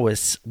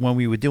prowess when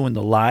we were doing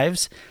the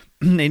lives.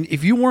 And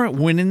if you weren't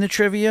winning the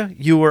trivia,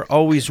 you were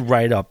always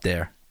right up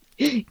there.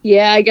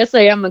 Yeah, I guess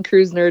I am a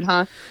cruise nerd,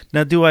 huh?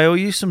 Now, do I owe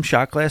you some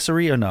shot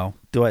glassery or no?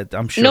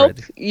 I'm sure. Nope,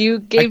 you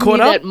gave me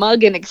that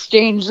mug in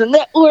exchange, and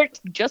that worked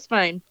just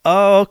fine.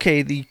 Oh,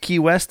 okay, the Key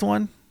West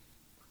one?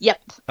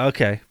 Yep.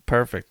 Okay,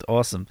 perfect,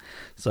 awesome.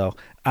 So,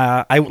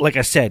 like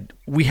I said,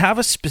 we have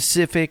a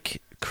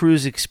specific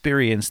cruise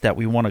experience that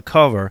we want to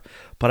cover,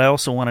 but I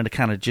also wanted to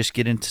kind of just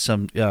get into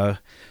some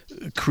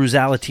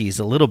cruisalities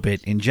a little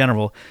bit in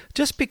general,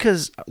 just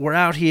because we're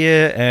out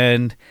here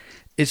and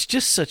it's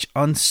just such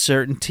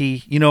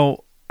uncertainty. You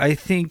know, I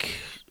think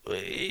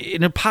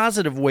in a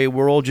positive way,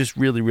 we're all just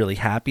really, really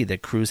happy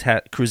that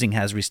cruising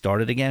has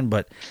restarted again,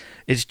 but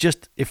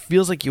it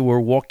feels like you were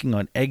walking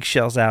on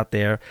eggshells out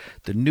there.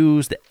 The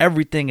news,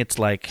 everything, it's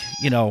like,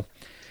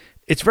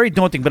 it's very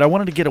daunting, but I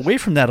wanted to get away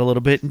from that a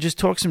little bit and just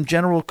talk some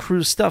general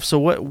cruise stuff.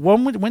 So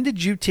when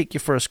did you take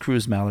your first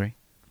cruise, Mallory?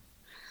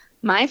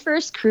 My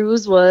first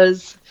cruise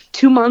was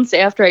 2 months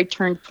after I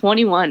turned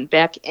 21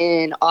 back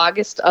in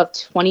August of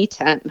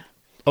 2010.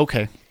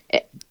 Okay.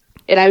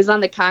 And I was on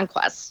the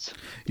Conquest.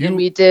 And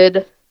we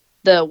did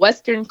the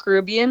Western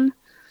Caribbean,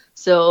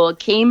 so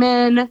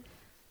Cayman,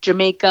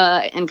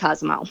 Jamaica, and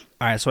Cozumel. All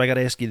right, so I got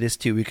to ask you this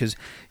too, because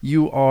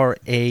you are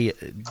a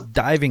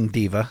diving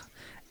diva,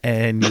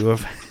 and you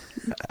have...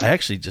 I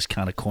actually just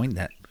kind of coined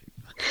that.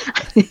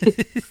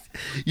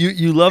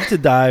 You love to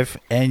dive,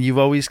 and you've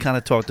always kind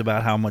of talked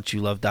about how much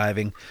you love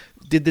diving.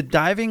 Did the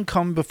diving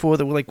come before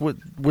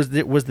was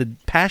the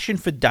passion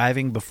for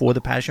diving before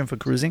the passion for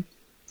cruising?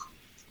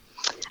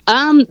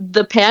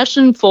 The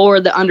passion for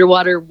the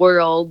underwater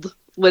world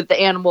with the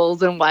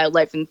animals and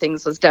wildlife and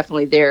things was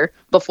definitely there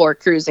before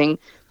cruising.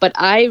 But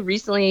I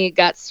recently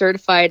got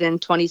certified in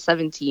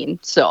 2017,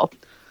 so.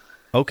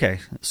 Okay,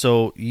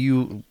 so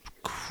you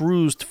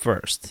cruised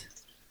first.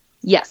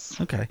 Yes.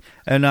 Okay.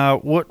 And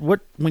what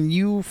when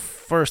you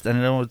first, and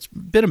I know it's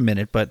been a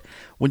minute, but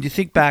when you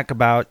think back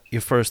about your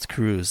first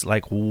cruise,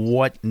 like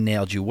what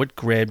nailed you, what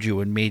grabbed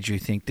you and made you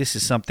think this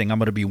is something I'm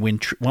going to be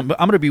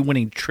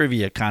winning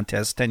trivia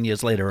contests 10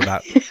 years later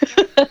about?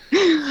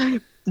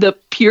 The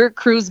pure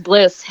cruise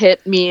bliss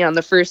hit me on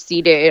the first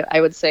sea day,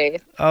 I would say.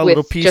 A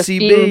little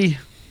PCB.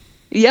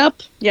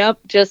 Yep.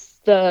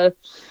 Just the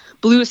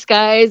blue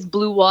skies,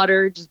 blue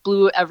water, just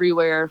blue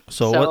everywhere.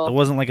 So it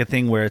wasn't like a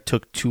thing where it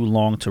took too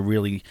long to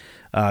really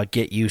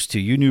get used to.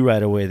 You knew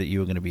right away that you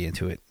were going to be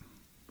into it.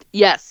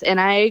 Yes,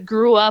 and I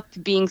grew up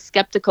being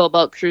skeptical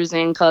about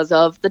cruising because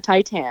of the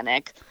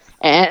Titanic,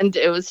 and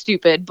it was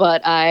stupid,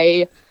 but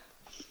I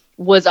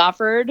was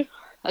offered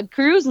a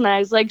cruise, and I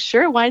was like,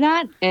 sure, why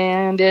not?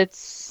 And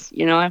it's,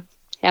 I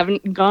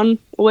haven't gone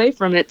away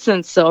from it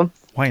since. So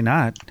why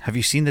not? Have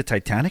you seen the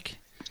Titanic?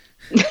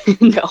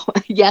 No.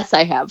 Yes,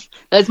 I have.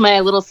 That's my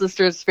little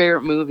sister's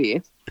favorite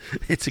movie.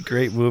 It's a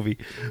great movie,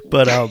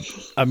 but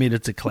I mean,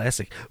 it's a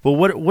classic. But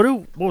what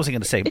was I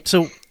going to say?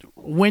 So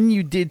when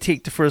you did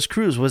take the first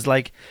cruise, was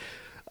like,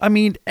 I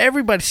mean,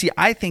 everybody. See,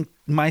 I think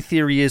my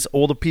theory is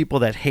all the people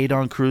that hate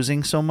on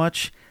cruising so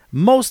much.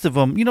 Most of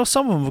them,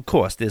 some of them, of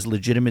course, there's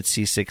legitimate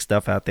seasick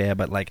stuff out there,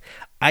 but like,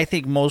 I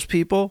think most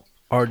people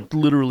are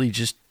literally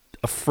just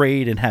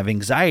afraid and have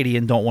anxiety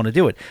and don't want to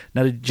do it.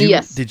 Now,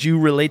 did you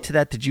relate to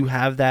that? Did you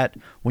have that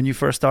when you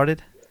first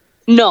started?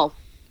 No.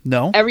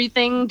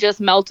 Everything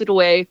just melted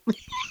away,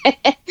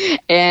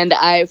 and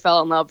I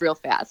fell in love real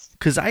fast.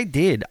 Because I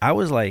did. I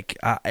was like,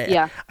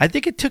 yeah. I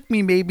think it took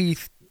me maybe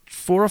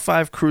 4 or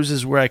 5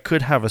 cruises where I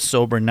could have a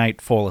sober night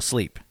fall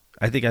asleep.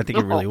 I think it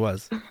really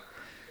was.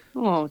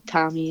 Oh,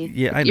 Tommy.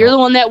 Yeah, I know. You're the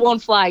one that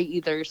won't fly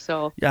either,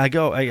 so. Yeah, I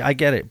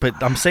get it.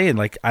 But I'm saying,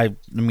 like, I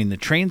mean, the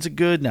trains are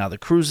good. Now the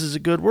cruises are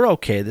good. We're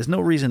okay. There's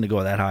no reason to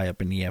go that high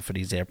up in the air for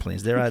these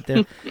airplanes. They're out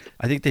there.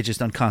 I think they're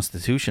just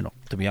unconstitutional,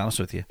 to be honest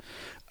with you.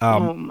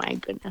 Oh, my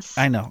goodness.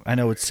 I know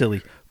it's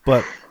silly.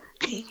 But,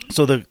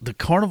 so the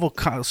Carnival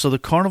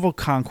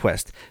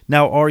Conquest.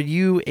 Now, are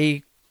you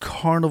a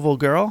Carnival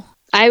girl?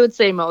 I would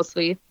say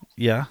mostly.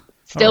 Yeah.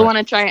 Still want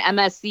to try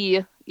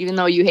MSC, even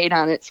though you hate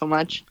on it so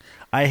much.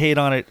 I hate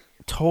on it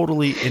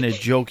totally in a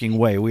joking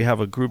way. We have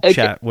a group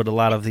chat with a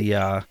lot of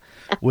the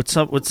with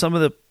some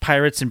of the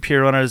pirates and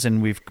pier runners, and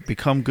we've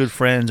become good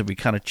friends, and we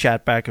kind of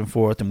chat back and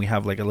forth, and we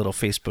have like a little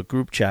Facebook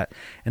group chat.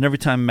 And every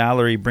time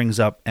Mallory brings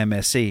up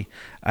MSC,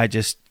 I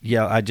just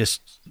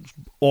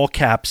all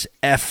caps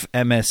F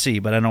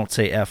MSC, but I don't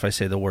say F. I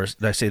say the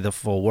worst. I say the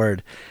full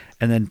word,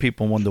 and then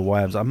people wonder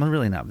why I'm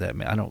really not that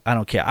man. I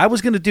don't care. I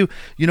was gonna do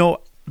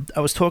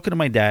I was talking to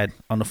my dad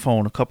on the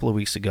phone not a couple of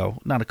weeks ago,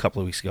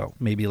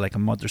 maybe like a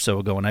month or so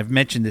ago, and I've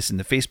mentioned this in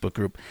the Facebook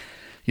group.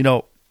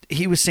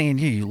 He was saying,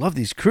 "Yeah, you love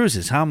these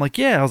cruises, huh?" I'm like,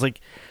 "Yeah." I was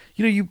like,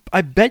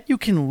 I bet you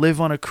can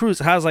live on a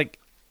cruise. I was like,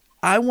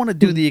 I want to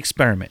do the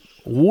experiment.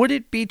 Would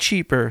it be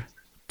cheaper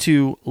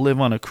to live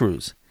on a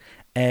cruise?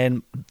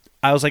 And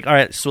I was like, all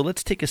right, so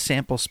let's take a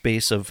sample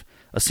size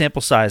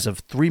of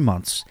 3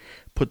 months,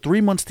 put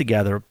 3 months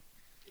together.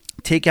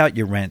 Take out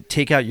your rent,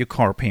 take out your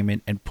car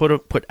payment, and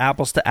put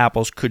apples to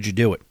apples. Could you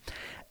do it?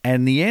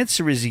 And the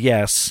answer is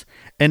yes,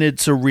 and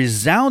it's a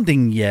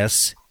resounding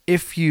yes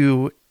if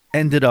you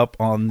ended up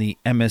on the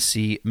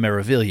MSC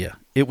Meraviglia.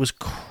 It was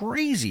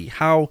crazy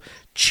how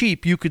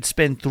cheap you could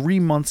spend 3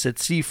 months at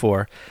sea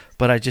for,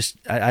 but I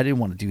didn't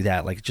want to do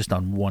that like just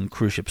on one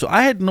cruise ship. So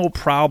I had no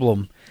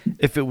problem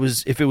if it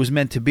was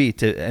meant to be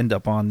to end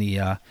up on the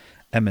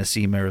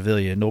MSC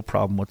Meraviglia, no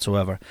problem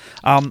whatsoever.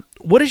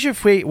 What's your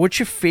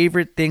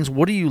favorite things?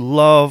 What do you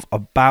love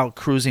about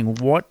cruising?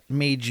 What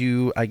made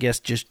you, I guess,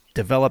 just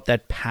develop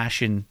that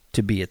passion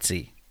to be at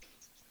sea?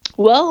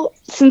 Well,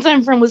 since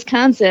I'm from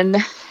Wisconsin,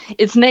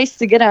 it's nice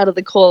to get out of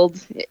the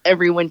cold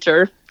every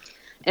winter.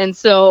 And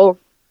so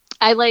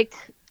I like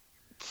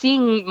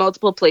seeing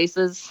multiple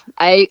places.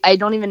 I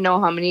don't even know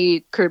how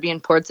many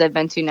Caribbean ports I've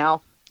been to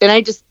now. And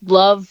I just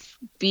love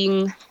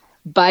being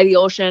by the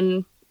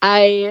ocean.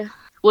 I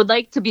would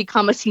like to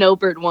become a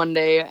snowbird one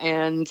day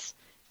and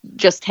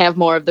just have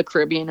more of the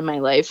Caribbean in my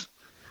life.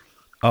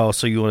 Oh,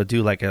 so you want to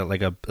do like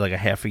a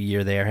half a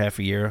year there, half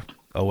a year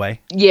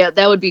away? Yeah,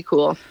 that would be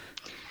cool.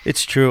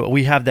 It's true.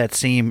 We have that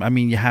same. I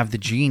mean, you have the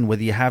gene,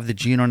 whether you have the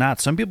gene or not.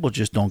 Some people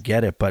just don't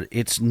get it, but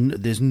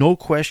there's no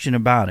question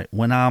about it.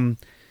 When I'm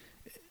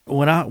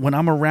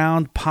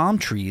around palm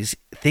trees,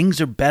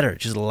 things are better.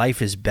 Just life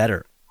is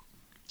better.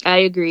 I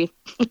agree.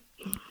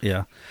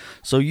 Yeah.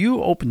 So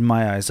you opened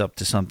my eyes up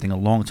to something a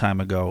long time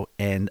ago,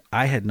 and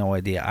I had no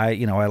idea.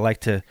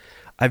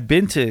 I've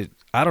been to,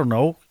 I don't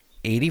know,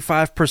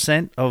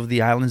 85% of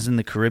the islands in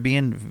the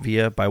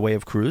Caribbean by way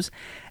of cruise,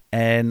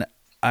 and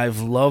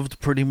I've loved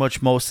pretty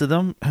much most of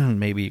them.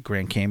 Maybe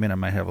Grand Cayman I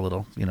might have a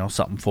little,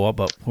 something for,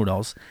 but who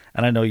knows?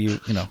 And I know you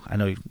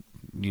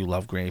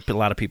love Grand, but a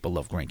lot of people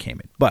love Grand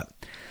Cayman. But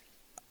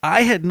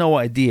I had no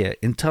idea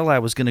until I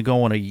was going to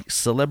go on a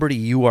Celebrity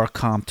You Are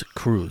Comped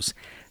cruise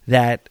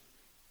that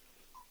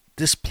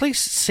this place,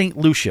 St.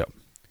 Lucia,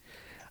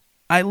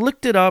 I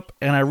looked it up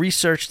and I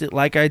researched it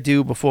like I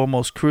do before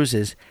most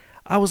cruises.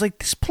 I was like,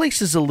 this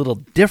place is a little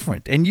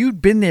different. And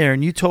you'd been there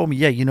and you told me,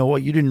 yeah, you know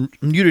what? You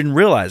didn't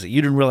realize it.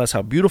 You didn't realize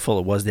how beautiful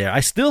it was there.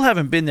 I still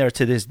haven't been there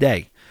to this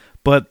day.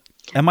 But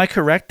am I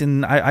correct?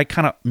 And I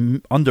kind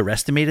of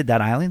underestimated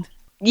that island?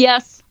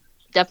 Yes,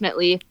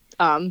 definitely.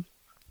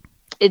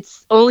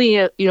 It's only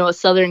a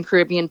Southern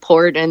Caribbean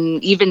port,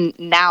 and even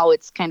now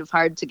it's kind of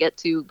hard to get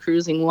to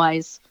cruising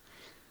wise.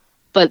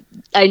 But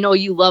I know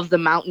you love the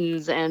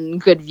mountains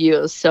and good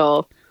views,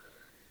 so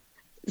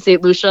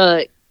St.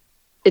 Lucia,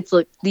 it's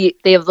like they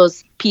have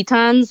those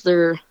pitons.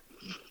 They're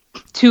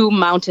 2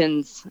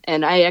 mountains,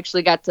 and I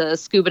actually got to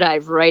scuba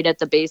dive right at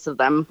the base of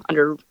them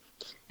and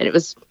there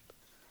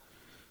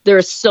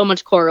was so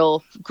much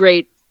coral,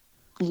 great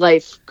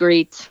life,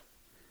 great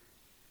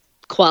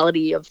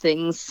quality of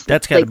things.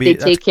 That's got to like be. they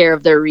take care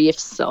of their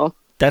reefs. So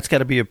that's got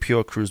to be a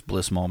pure cruise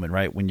bliss moment,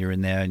 right? When you're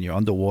in there and you're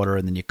underwater,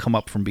 and then you come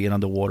up from being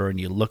underwater and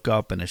you look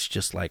up, and it's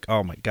just like,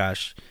 oh my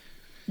gosh.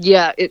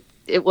 Yeah,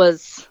 it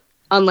was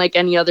unlike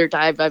any other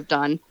dive I've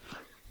done.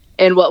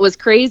 And what was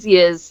crazy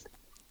is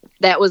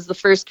that was the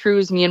first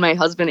cruise me and my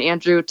husband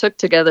Andrew took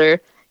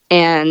together.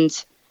 And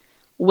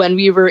when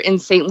we were in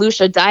St.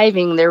 Lucia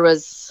diving, there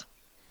was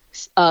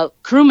a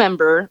crew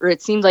member, or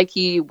it seemed like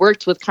he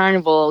worked with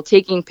Carnival,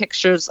 taking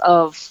pictures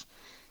of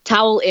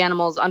towel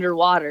animals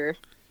underwater.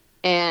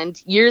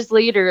 And years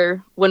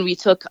later, when we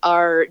took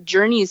our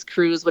Journeys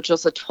cruise, which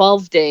was a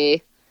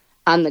 12-day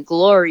on the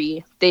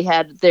Glory, they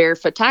had their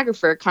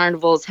photographer,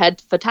 Carnival's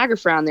head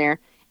photographer, on there.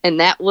 And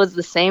that was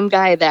the same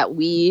guy that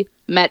we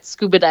met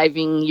scuba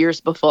diving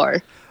years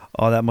before.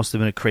 Oh, that must have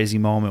been a crazy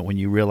moment when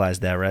you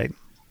realized that, right?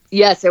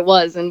 Yes, it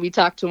was. And we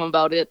talked to him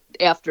about it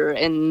after.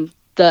 And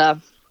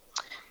the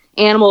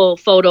animal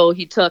photo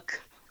he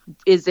took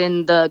is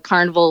in the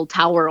Carnival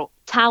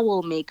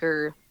towel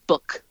maker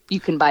book you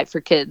can buy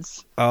for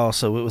kids. Oh,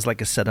 so it was like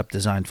a set-up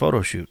design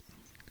photo shoot.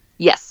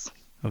 Yes.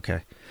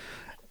 Okay.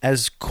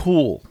 As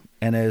cool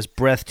and as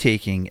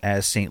breathtaking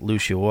as St.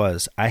 Lucia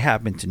was, I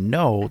happen to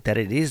know that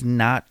it is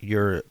not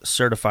your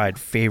certified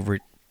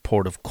favorite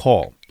port of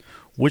call.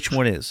 Which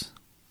one is?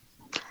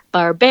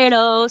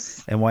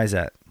 Barbados. And why is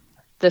that?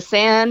 The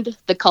sand,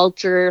 the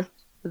culture,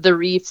 the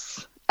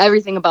reefs,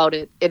 everything about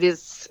it.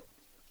 It's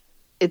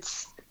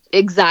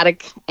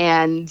exotic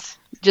and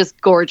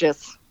just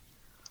gorgeous.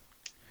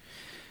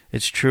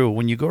 It's true.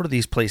 When you go to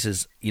these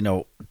places, you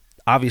know,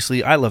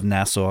 obviously I love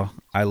Nassau.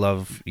 I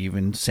love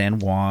even San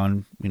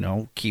Juan, you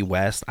know, Key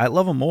West. I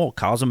love them all.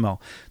 Cozumel.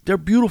 They're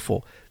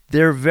beautiful.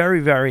 They're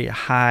very, very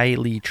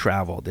highly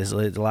traveled. There's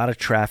a lot of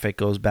traffic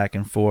goes back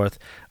and forth.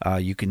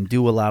 You can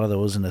do a lot of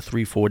those in a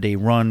 3-4 day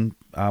run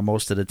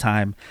most of the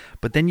time.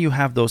 But then you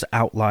have those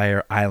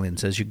outlier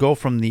islands. As you go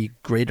from the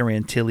Greater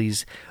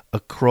Antilles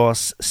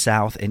across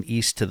south and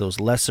east to those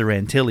Lesser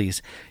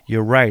Antilles,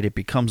 you're right, it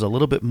becomes a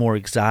little bit more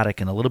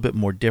exotic and a little bit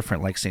more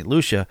different, like St.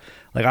 Lucia.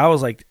 Like I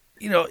was like,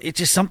 you know, it's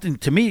just something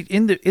to me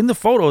in the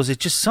photos.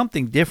 It's just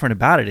something different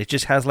about it. It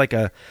just has like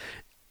a.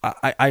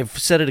 I've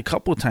said it a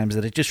couple of times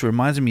that it just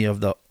reminds me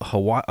of the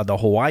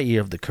Hawaii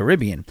of the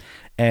Caribbean,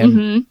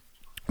 and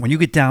when you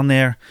get down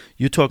there,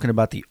 you're talking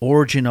about the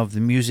origin of the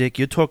music.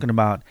 You're talking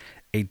about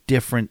a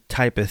different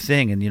type of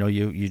thing, and you know,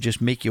 you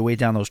just make your way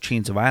down those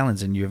chains of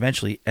islands, and you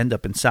eventually end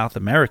up in South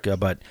America.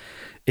 But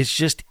it's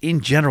just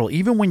in general,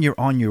 even when you're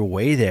on your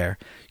way there,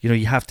 you know,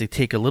 you have to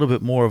take a little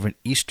bit more of an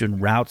eastern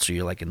route, so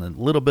you're like in a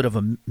little bit of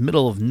a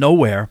middle of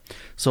nowhere.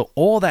 So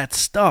all that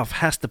stuff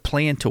has to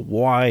play into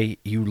why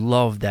you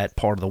love that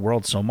part of the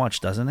world so much,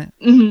 doesn't it?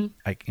 Mm-hmm.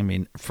 I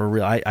mean, for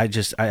real, I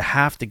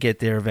have to get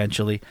there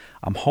eventually.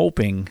 I'm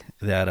hoping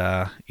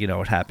that you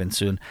know, it happens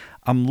soon.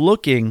 I'm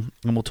looking,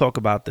 and we'll talk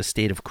about the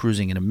state of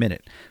cruising in a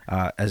minute,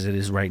 as it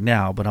is right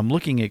now, but I'm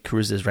looking at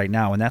cruises right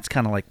now, and that's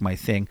kind of like my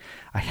thing.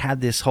 I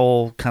had this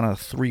whole kind of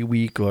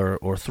 3-week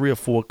or 3 or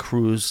 4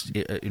 cruise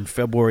in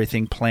February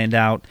thing planned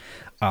out.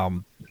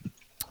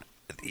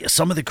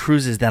 Some of the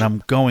cruises that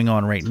I'm going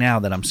on right now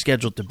that I'm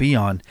scheduled to be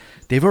on,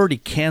 they've already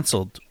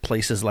canceled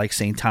places like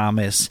St.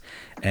 Thomas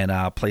and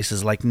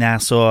places like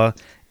Nassau.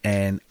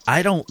 And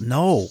I don't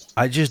know.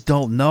 I just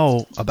don't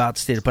know about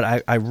the state.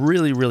 But I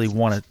really, really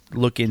want to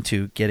look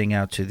into getting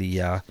out to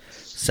the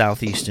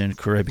southeastern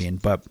Caribbean.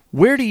 But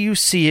where do you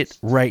see it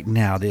right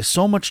now? There's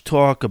so much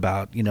talk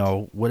about, you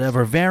know,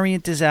 whatever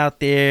variant is out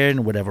there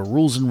and whatever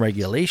rules and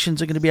regulations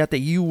are going to be out there.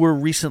 You were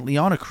recently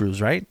on a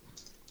cruise, right?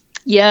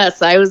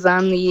 Yes, I was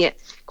on the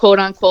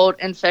quote-unquote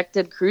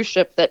infected cruise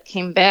ship that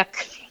came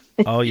back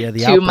oh, yeah, the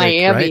to outbreak,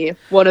 Miami. Right?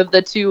 One of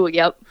the two,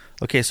 yep.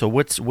 Okay, so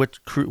what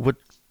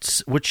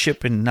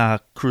ship and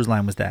cruise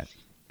line was that?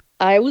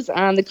 I was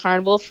on the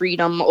Carnival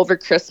Freedom over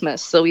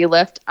Christmas. So we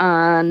left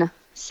on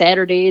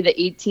Saturday the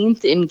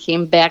 18th and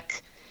came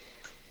back.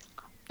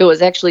 It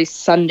was actually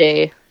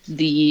Sunday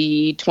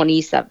the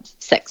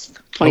 26th.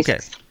 Okay.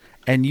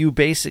 And you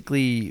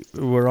basically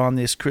were on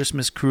this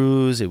Christmas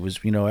cruise. It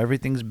was, you know,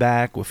 everything's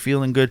back. We're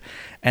feeling good.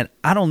 And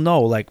I don't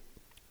know, like,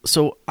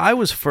 so I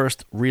was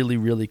first really,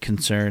 really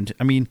concerned.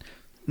 I mean,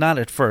 not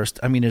at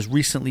first. I mean, as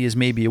recently as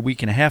maybe a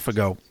week and a half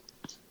ago,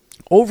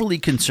 overly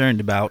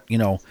concerned about, you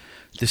know,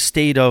 the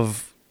state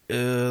of,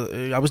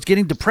 I was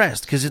getting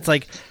depressed because it's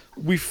like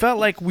we felt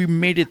like we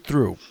made it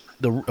through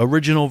the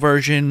original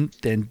version,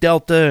 then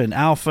Delta and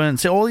Alpha and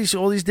so all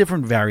these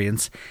different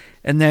variants.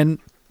 And then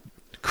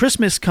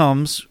Christmas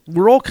comes,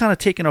 we're all kind of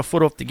taking our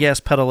foot off the gas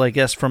pedal, I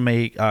guess, from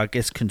a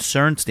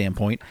concern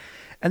standpoint.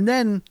 And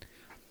then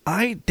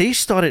they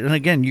started, and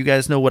again, you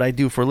guys know what I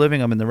do for a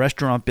living. I'm in the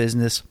restaurant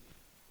business.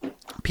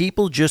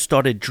 People just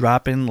started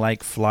dropping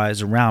like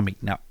flies around me.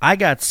 Now, I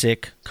got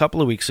sick a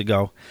couple of weeks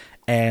ago,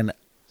 and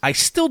I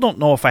still don't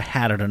know if I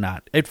had it or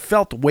not. It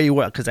felt way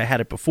worse because I had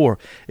it before.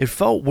 It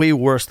felt way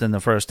worse than the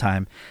first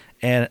time,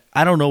 and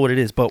I don't know what it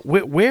is. But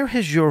where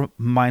has your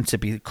mindset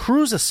been?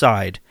 Cruise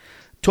aside,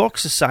 talk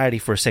society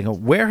for a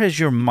second. Where has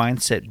your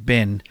mindset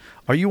been?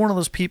 Are you one of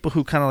those people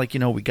who kind of like,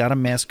 we got to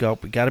mask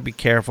up, we got to be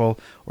careful?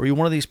 Or are you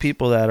one of these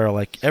people that are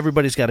like,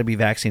 everybody's got to be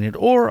vaccinated?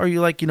 Or are you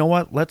like, you know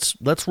what, let's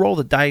roll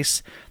the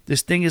dice.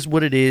 This thing is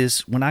what it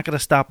is. We're not going to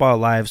stop our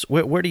lives.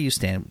 Where do you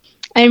stand?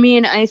 I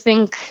mean, I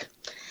think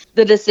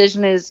the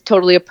decision is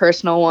totally a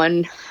personal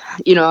one.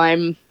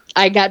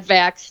 I got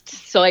vaxxed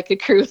so I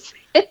could cruise.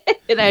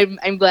 And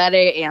I'm glad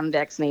I am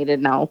vaccinated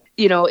now.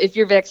 If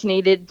you're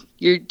vaccinated,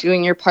 you're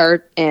doing your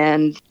part.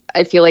 And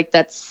I feel like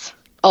that's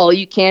all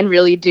you can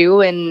really do,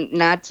 and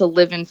not to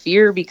live in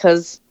fear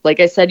because, like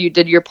I said, you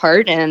did your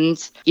part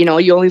and, you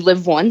only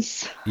live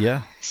once.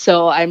 Yeah.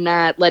 So I'm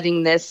not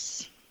letting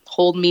this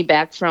hold me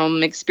back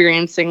from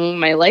experiencing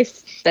my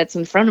life that's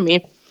in front of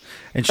me.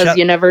 Because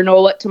you never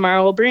know what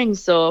tomorrow will bring.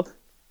 So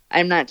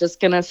I'm not just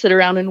going to sit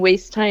around and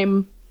waste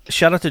time.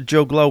 Shout out to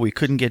Joe Glow. We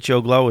couldn't get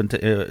Joe Glow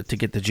to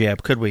get the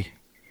jab, could we?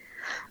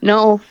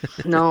 No.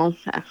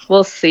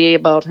 We'll see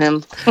about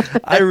him.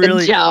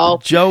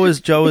 Joe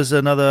is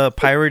another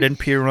pirate and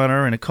pier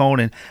runner and a cone.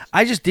 And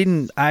I just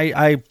didn't,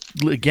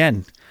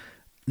 again,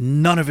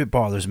 none of it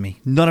bothers me.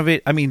 None of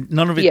it.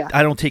 Yeah.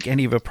 I don't take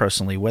any of it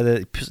personally,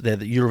 whether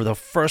you're the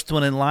first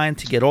one in line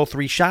to get all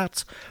 3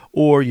 shots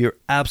or you're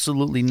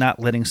absolutely not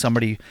letting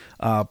somebody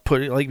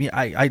put it like me.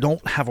 I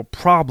don't have a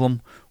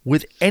problem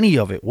with any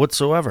of it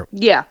whatsoever.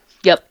 Yeah.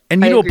 Yep.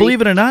 And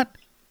believe it or not,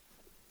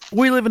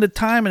 we live in a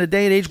time and a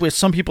day and age where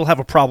some people have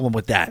a problem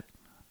with that.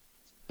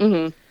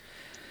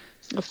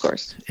 Mm-hmm. Of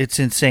course. It's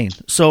insane.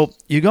 So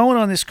you're going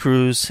on this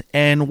cruise,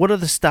 and what are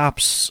the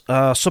stops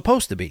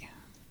supposed to be?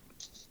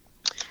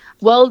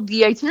 Well,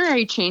 the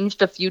itinerary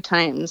changed a few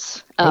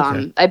times.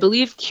 Okay. I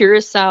believe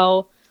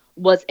Curacao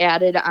was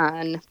added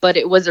on, but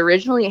it was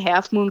originally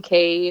Half Moon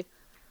Cay,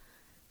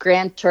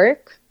 Grand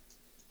Turk,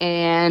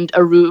 and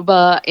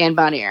Aruba and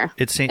Bonaire.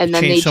 It's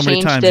changed so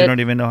many times, you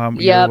don't even know how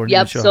many.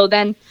 Yep. So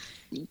then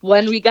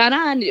when we got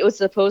on, it was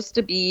supposed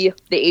to be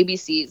the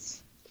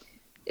ABCs,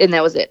 and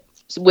that was it,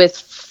 with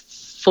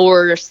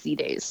 4 sea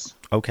days.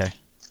 Okay.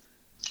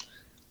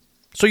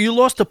 So you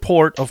lost the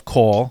port of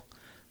call,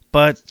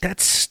 but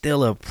that's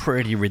still a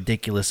pretty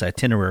ridiculous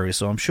itinerary,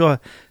 so I'm sure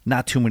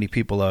not too many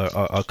people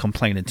are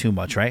complaining too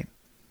much, right?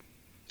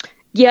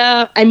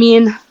 Yeah, I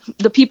mean,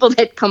 the people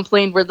that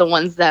complained were the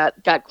ones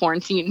that got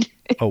quarantined.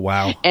 Oh,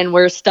 wow. And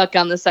we're stuck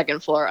on the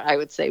second floor, I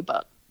would say.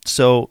 But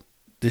so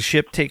the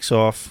ship takes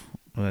off.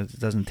 Well, it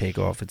doesn't take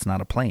off. It's not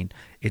a plane.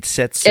 It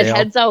sets sail. It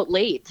heads out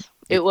late.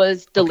 It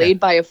was delayed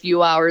by a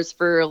few hours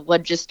for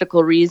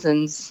logistical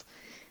reasons.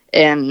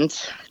 And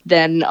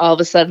then all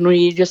of a sudden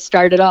we just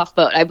started off.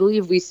 But I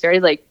believe we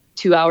started like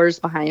 2 hours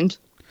behind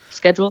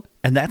schedule.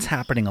 And that's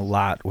happening a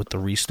lot with the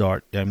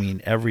restart. I mean,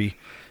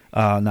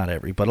 not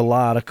every, but a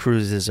lot of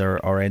cruises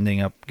are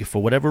ending up,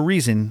 for whatever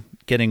reason,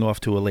 getting off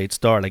to a late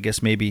start. I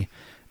guess maybe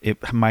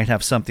it might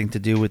have something to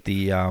do with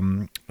the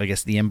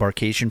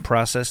embarkation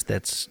process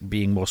that's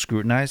being more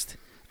scrutinized.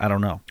 I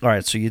don't know. All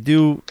right, so you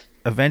do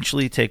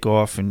eventually take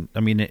off, and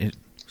it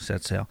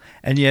set sail,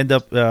 and you end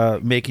up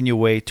making your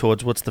way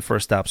towards, what's the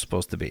first stop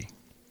supposed to be?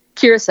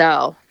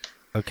 Curacao.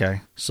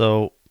 Okay,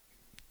 so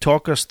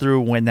talk us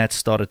through when that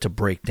started to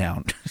break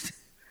down.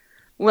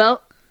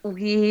 Well,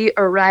 we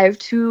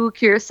arrived to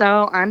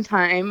Curacao on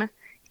time,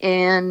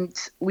 and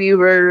we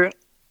were,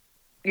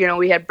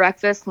 we had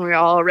breakfast, and we were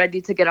all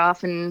ready to get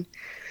off and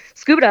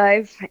scuba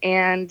dive,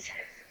 and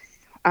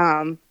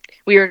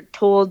we were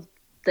told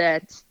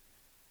that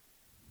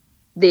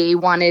they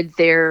wanted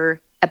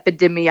their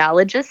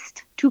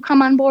epidemiologist to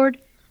come on board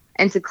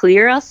and to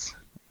clear us.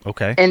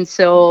 Okay. And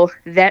so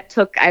that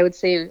took, I would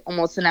say,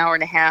 almost an hour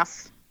and a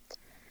half.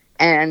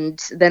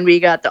 And then we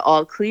got the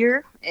all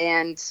clear,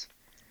 and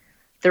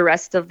the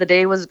rest of the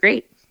day was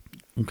great.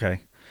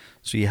 Okay.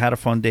 So you had a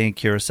fun day in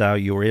Curacao.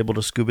 You were able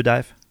to scuba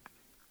dive?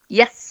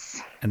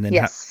 Yes. And then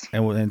yes.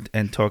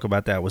 And talk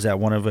about that. Was that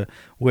one of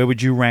where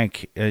would you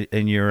rank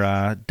in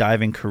your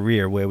diving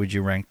career? Where would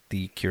you rank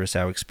the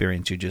Curacao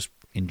experience you just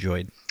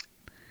enjoyed?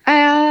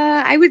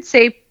 I would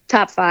say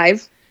top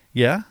 5.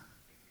 Yeah?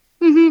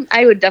 Mm-hmm.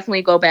 I would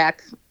definitely go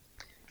back.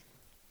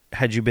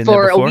 Had you been there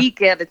before? For a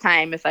week at a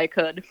time, if I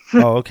could.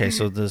 Oh, okay.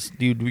 So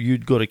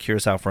you'd go to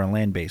Curacao for a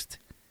land-based.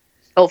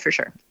 Oh, for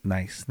sure.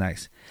 Nice.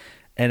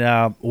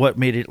 And what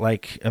made it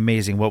like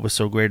amazing? What was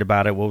so great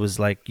about it? What was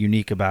like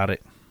unique about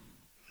it?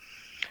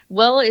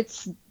 Well,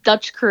 it's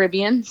Dutch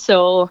Caribbean,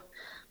 so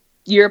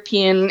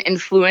European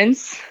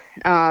influence.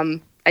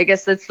 I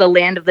guess it's the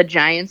land of the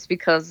giants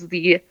because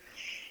the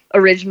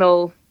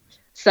original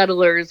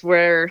settlers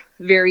were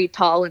very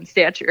tall in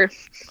stature.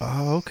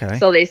 Oh, okay.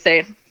 So they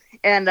say.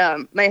 And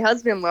my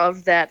husband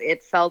loved that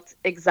it felt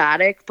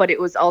exotic, but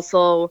it was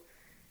also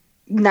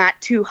not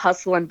too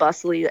hustle and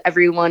bustly.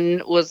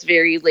 Everyone was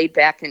very laid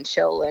back and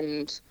chill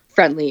and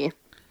friendly.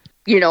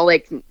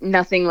 Like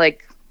nothing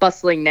like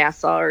bustling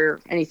Nassau or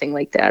anything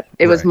like that.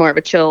 It was more of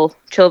a chill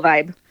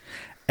vibe.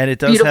 And it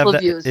does Beautiful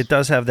have that. Views. It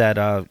does have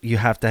that. You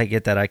have to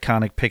get that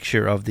iconic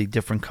picture of the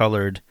different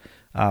colored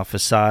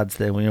facades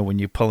that when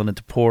you're pulling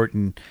into port.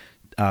 And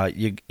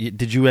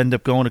did you end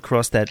up going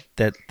across that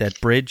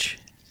bridge?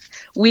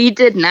 We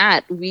did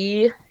not.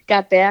 We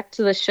got back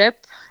to the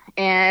ship,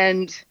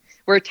 and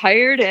were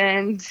tired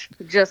and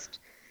just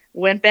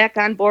went back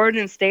on board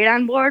and stayed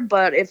on board.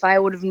 But if I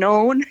would have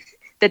known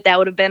that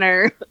would have been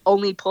our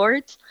only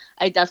port,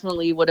 I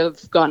definitely would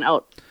have gone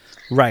out.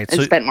 Right.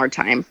 And spent more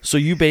time. So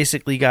you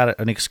basically got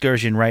an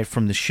excursion right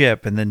from the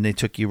ship, and then they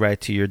took you right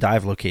to your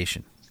dive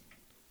location.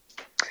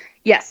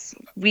 Yes.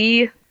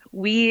 We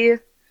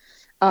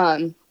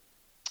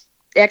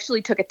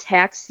actually took a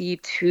taxi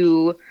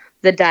to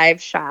the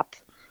dive shop,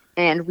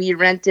 and we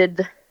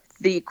rented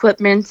the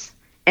equipment,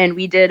 and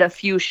we did a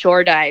few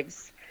shore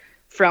dives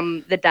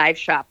from the dive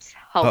shop's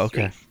house. Oh,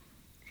 okay. Reef.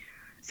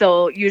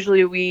 So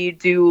usually we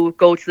do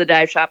go to the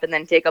dive shop and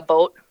then take a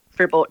boat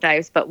for boat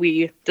dives, but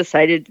we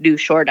decided to do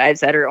shore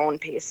dives at our own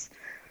pace.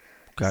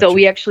 Gotcha. So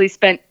we actually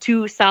spent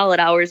 2 solid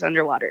hours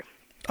underwater.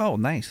 Oh,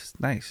 nice.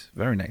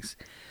 Very nice.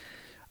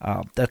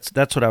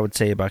 That's what I would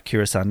say about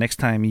Curacao. Next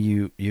time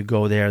you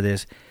go there,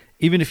 there's,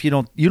 even if you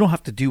don't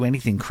have to do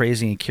anything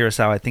crazy in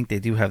Curacao. I think they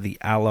do have the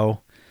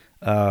aloe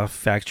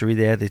factory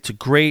there. It's a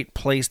great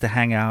place to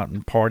hang out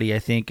and party, I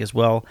think, as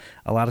well.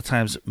 A lot of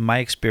times, my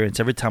experience,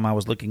 every time I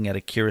was looking at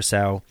a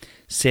Curacao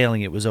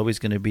sailing, it was always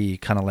going to be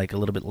kind of like a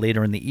little bit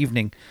later in the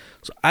evening.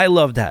 So I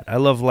love that. I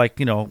love like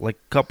a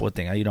couple of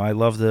things. I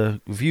love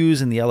the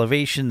views and the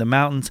elevation, the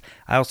mountains.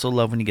 I also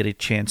love when you get a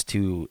chance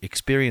to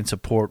experience a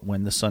port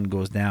when the sun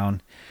goes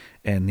down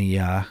and the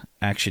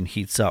action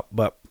heats up.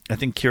 But I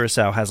think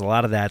Curacao has a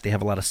lot of that. They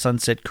have a lot of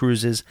sunset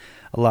cruises,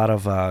 a lot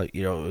of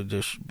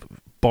there's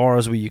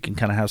bars where you can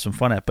kind of have some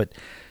fun at. But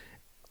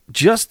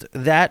just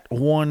that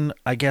one,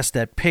 I guess,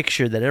 that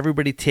picture that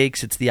everybody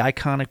takes, it's the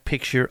iconic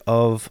picture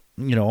of,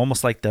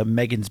 almost like the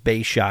Megan's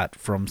Bay shot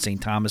from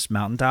St. Thomas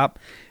Mountaintop.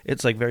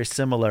 It's like very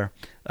similar.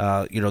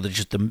 They're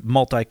just the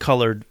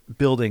multicolored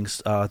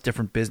buildings,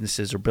 different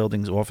businesses or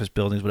buildings, office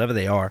buildings, whatever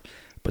they are,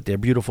 but they're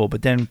beautiful.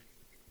 But then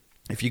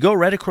if you go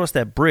right across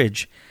that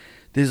bridge,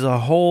 there's a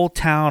whole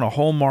town, a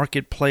whole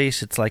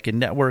marketplace. It's like a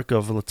network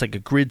it's like a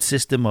grid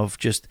system of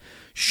just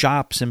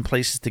shops and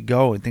places to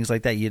go and things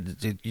like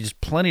that. There's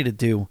plenty to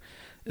do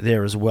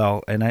there as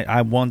well. And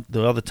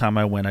the other time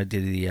I went, I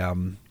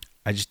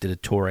just did a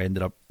tour. I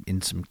ended up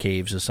in some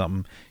caves or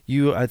something.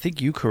 I think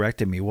you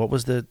corrected me. What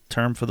was the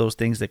term for those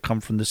things that come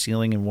from the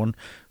ceiling and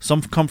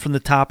some come from the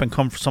top and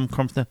some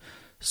come from the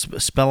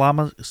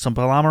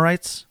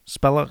spellamerites?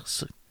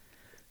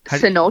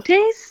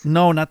 Cenotes?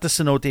 No, not the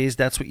cenotes.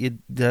 That's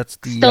the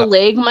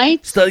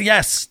stalagmites.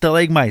 Yes,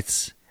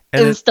 stalagmites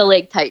and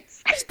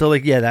stalactites.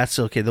 Yeah, that's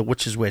okay.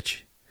 Which is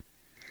which?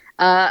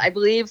 I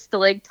believe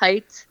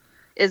stalactite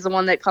is the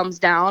one that comes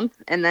down,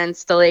 and then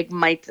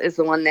stalagmite is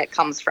the one that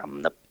comes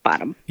from the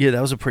bottom. Yeah,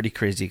 that was a pretty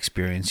crazy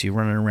experience. You're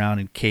running around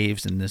in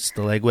caves, and the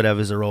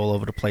whatevers are all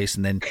over the place,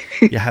 and then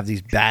you have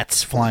these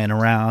bats flying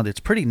around. It's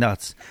pretty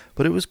nuts,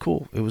 but it was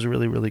cool. It was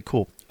really, really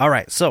cool. All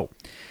right, so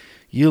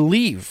you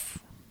leave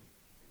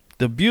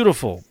the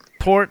beautiful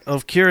port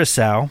of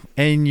Curacao,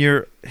 and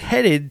you're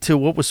headed to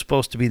what was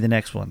supposed to be the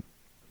next one.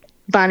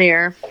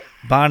 Bonaire.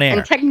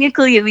 And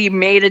technically, we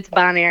made it to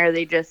Bonaire.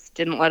 They just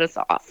didn't let us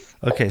off.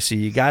 Okay, so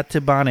you got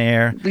to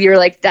Bonaire. We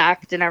were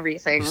docked and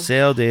everything. You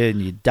sailed in,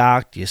 you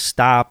docked, you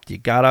stopped, you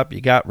got up, you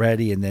got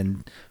ready, and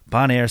then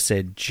Bonaire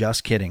said,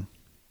 "Just kidding."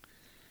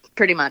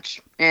 Pretty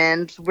much.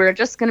 And we're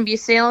just going to be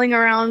sailing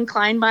around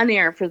Klein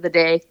Bonaire for the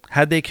day.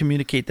 How'd they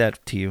communicate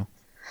that to you?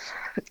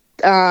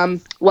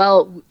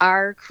 Well,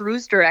 our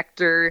cruise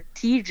director,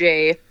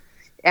 TJ,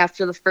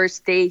 after the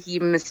first day, he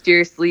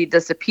mysteriously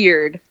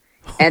disappeared.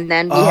 And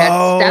then we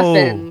had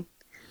Stefan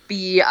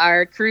be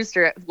our cruise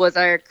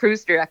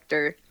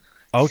director.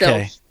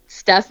 Okay. So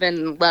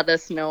Stefan let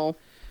us know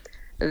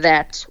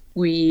that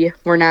we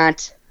were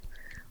not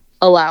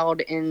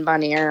allowed in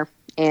Bonaire.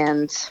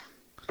 And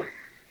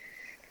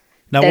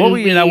now,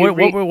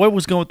 what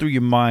was going through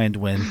your mind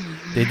when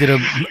they did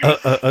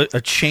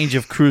a change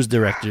of cruise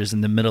directors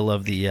in the middle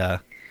of the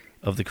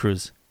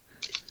cruise?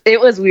 It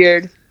was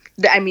weird.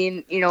 I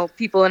mean,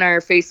 people in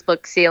our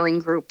Facebook sailing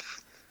group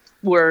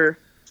were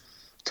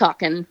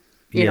talking.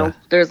 You know,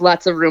 there's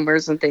lots of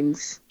rumors and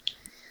things.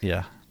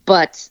 Yeah.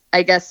 But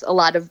I guess a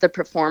lot of the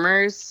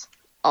performers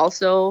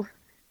also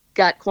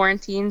got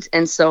quarantined,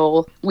 and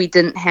so we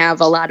didn't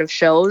have a lot of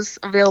shows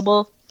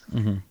available.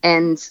 Mm-hmm.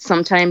 And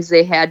sometimes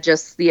they had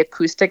just the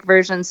acoustic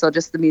version, so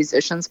just the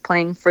musicians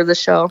playing for the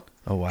show.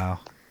 Oh, wow.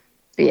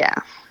 Yeah.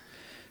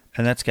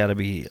 And that's got to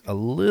be a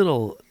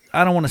little,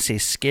 I don't want to say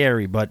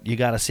scary, but you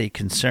got to say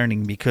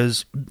concerning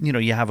because,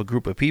 you have a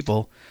group of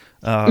people.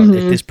 At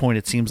this point,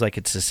 it seems like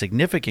it's a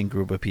significant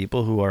group of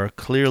people who are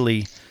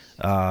clearly,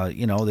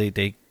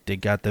 they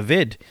got the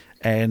vid.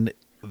 And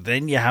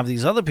then you have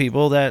these other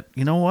people that,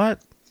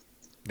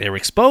 they're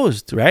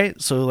exposed,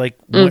 right? So,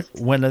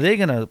 when are they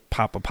going to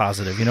pop a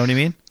positive? You know what I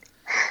mean?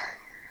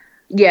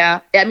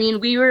 Yeah. I mean,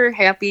 we were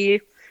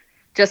happy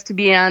just to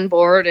be on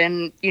board.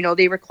 And,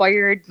 they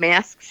required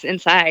masks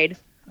inside.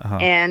 Uh-huh.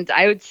 And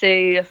I would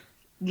say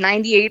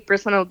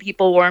 98% of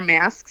people wore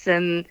masks.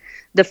 And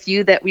the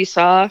few that we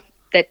saw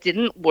that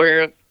didn't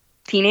were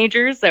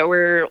teenagers that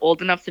were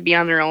old enough to be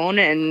on their own.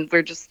 And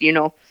were just,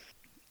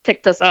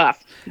 ticked us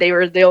off. They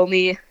were the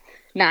only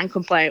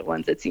non-compliant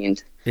ones, it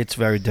seemed. It's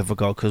very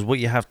difficult because what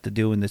you have to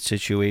do in this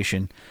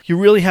situation, you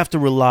really have to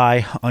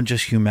rely on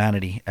just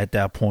humanity at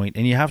that point,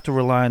 and you have to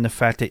rely on the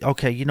fact that,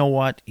 okay, you know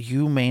what,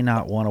 you may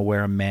not want to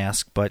wear a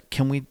mask, but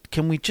can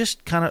we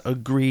just kind of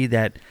agree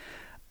that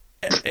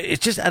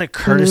it's just out of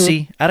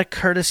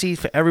courtesy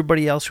for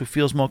everybody else who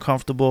feels more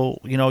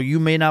comfortable. You know, you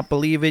may not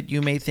believe it,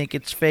 you may think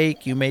it's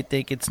fake, you may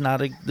think it's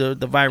not the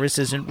virus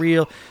isn't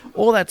real,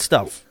 all that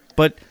stuff.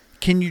 But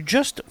can you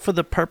just, for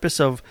the purpose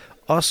of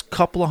us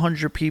couple of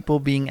hundred people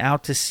being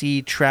out to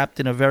sea, trapped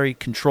in a very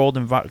controlled,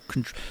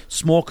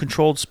 small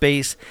controlled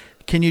space,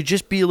 can you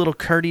just be a little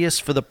courteous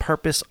for the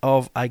purpose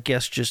of, I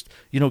guess, just,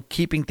 you know,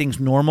 keeping things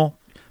normal?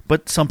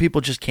 But some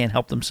people just can't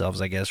help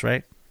themselves, I guess,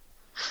 right?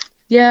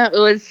 Yeah, it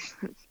was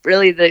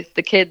really the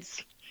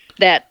kids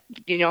that,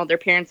 you know, their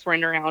parents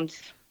weren't around.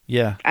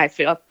 Yeah. I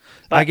feel.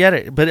 But I get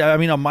it. But, I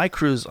mean, on my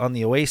cruise on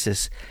the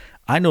Oasis,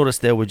 I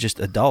noticed there were just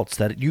adults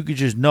that you could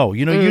just know.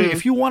 You know,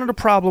 if you wanted a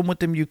problem with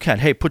them, you can.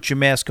 Hey, put your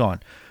mask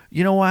on.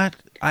 You know what?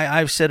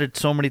 I've said it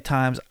so many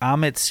times.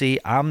 I'm at sea.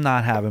 I'm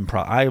not having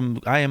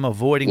problems. I am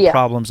avoiding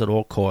problems at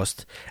all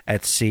costs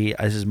at sea.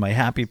 This is my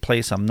happy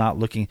place. I'm not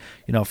looking.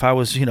 You know, if I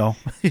was, you know,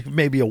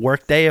 maybe a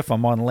work day, if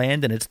I'm on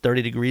land and it's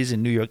 30 degrees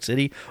in New York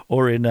City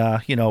or in,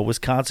 you know,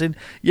 Wisconsin,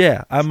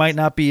 yeah, I might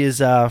not be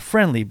as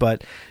friendly.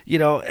 But, you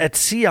know, at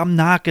sea, I'm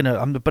not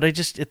gonna. But I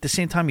just, at the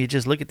same time, you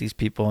just look at these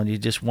people and you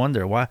just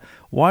wonder what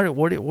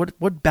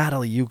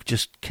battle are you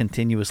just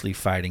continuously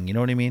fighting? You know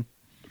what I mean?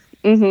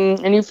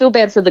 Mm-hmm. And you feel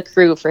bad for the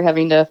crew for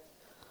having to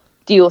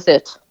deal with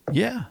it.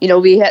 Yeah. You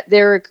know,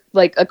 there were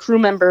like a crew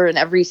member in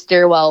every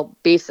stairwell,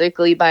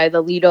 basically by the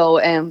Lido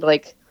and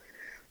like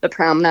the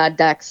promenade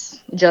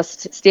decks,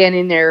 just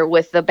standing there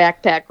with the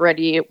backpack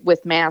ready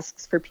with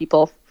masks for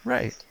people.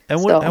 Right.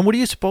 And what are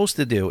you supposed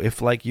to do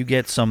if, like, you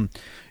get some,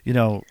 you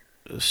know,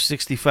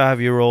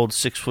 65-year-old,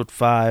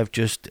 6'5",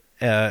 just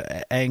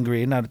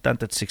angry? Not that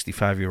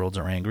 65-year-olds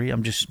are angry.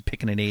 I'm just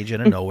picking an age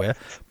out of nowhere.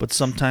 But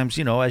sometimes,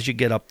 you know, as you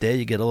get up there,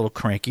 you get a little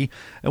cranky.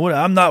 And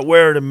I'm not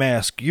wearing a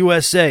mask,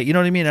 USA. You know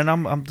what I mean? And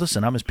I'm I'm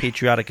as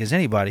patriotic as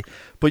anybody.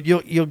 But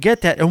you'll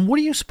get that. And what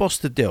are you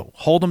supposed to do?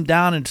 Hold them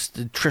down and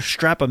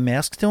strap a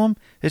mask to them?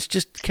 It's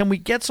just, can we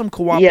get some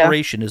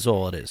cooperation? Is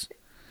all it is.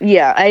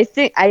 Yeah,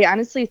 I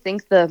honestly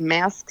think the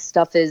mask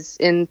stuff is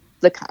in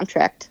the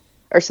contract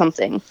or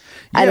something. Yeah.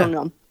 I don't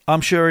know.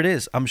 I'm sure it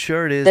is. That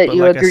but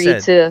you like agree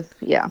to,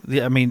 yeah.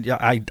 I mean,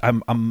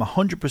 I'm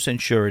 100%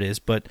 sure it is,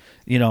 but,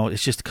 you know, it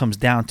just comes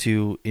down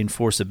to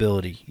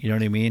enforceability. You know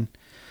what I mean?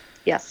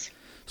 Yes.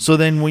 So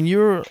then when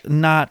you're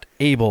not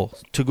able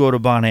to go to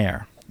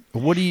Bonaire,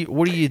 what do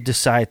you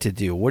decide to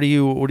do? What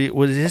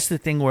is this the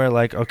thing where,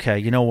 like, okay,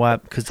 you know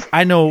what? Because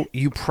I know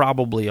you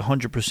probably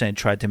 100%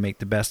 tried to make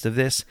the best of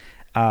this.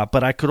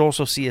 But I could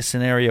also see a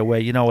scenario where,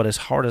 you know what, as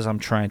hard as I'm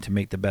trying to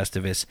make the best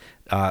of this,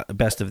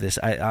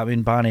 I'm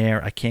in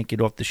Bonaire. I can't get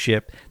off the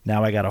ship.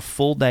 Now I got a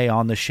full day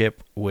on the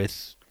ship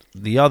with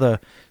the other,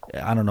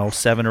 I don't know,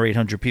 700 or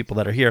 800 people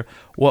that are here.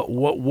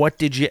 What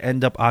did you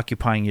end up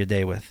occupying your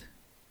day with?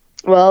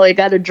 Well, I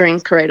got a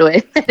drink right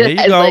away. There you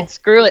I go. was like,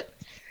 screw it.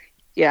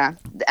 Yeah,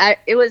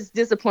 it was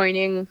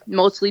disappointing,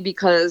 mostly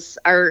because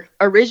our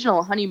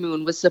original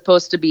honeymoon was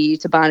supposed to be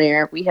to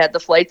Bonaire. We had the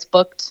flights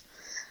booked.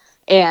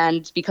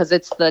 And because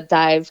it's the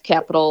dive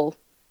capital,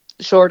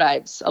 shore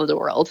dives of the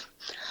world.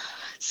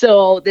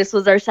 So this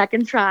was our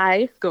second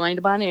try going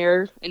to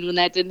Bonaire. And when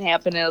that didn't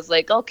happen, I was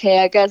like, okay,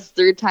 I guess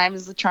third time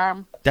is the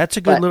charm. That's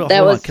a good hold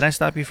on. Can I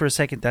stop you for a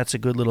second? That's a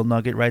good little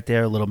nugget right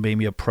there,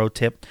 maybe a pro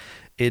tip.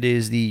 It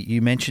is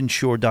you mentioned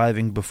shore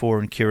diving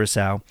before in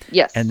Curacao.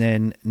 Yes. And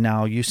then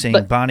now you're saying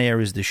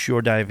Bonaire is the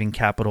shore diving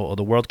capital of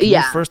the world. Can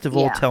you first of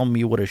all tell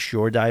me what a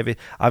shore dive is?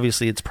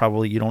 Obviously, it's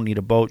probably, you don't need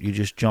a boat. You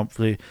just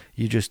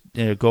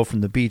go from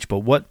the beach. But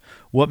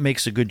what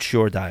makes a good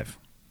shore dive?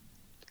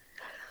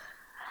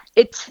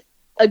 It's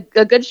a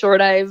good shore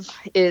dive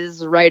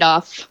is right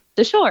off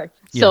the shore.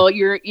 Yeah.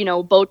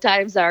 So boat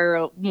dives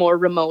are more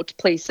remote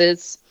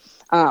places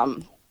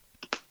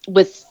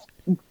with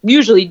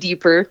usually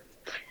deeper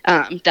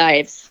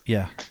dives.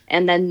 Yeah.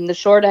 And then the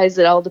shore dives,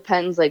 it all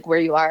depends like where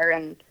you are.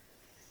 And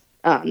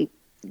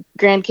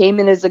Grand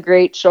Cayman is a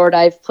great shore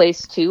dive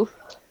place too.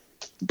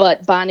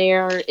 But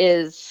Bonaire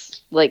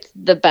is like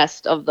the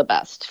best of the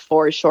best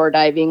for shore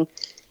diving.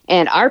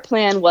 And our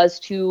plan was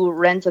to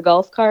rent a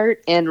golf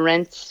cart and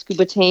rent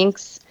scuba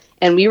tanks.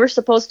 And we were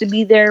supposed to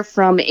be there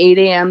from 8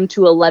 a.m.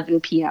 to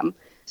 11 p.m.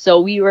 So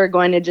we were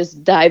going to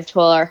just dive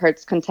to our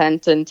heart's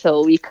content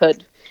until we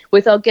could,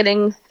 without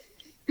getting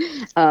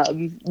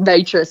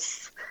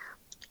nitrous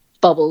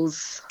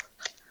bubbles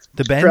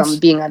the bends? From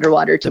being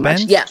underwater too much.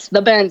 Bends? Yes,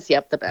 the bends.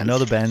 Yep, the bends. I know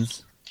the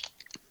bends.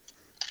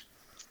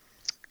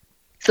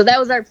 So that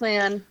was our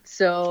plan.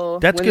 So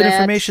that's good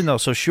information, though.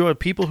 So sure,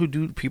 people who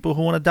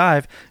want to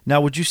dive. Now,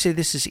 would you say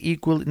this is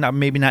equal?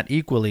 Maybe not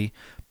equally,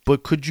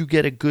 but could you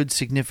get a good,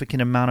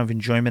 significant amount of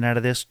enjoyment out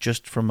of this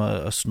just from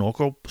a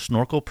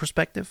snorkel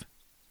perspective?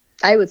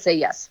 I would say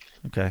yes.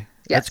 Okay.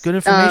 Yes. That's good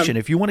information.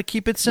 If you want to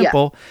keep it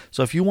simple,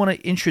 so if you want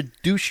to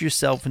introduce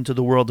yourself into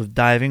the world of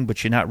diving,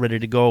 but you're not ready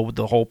to go with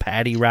the whole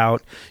PADI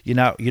route, you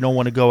don't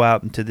want to go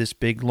out into this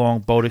big long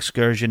boat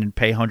excursion and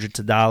pay hundreds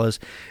of dollars.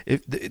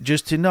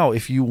 Just to know,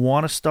 if you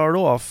want to start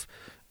off,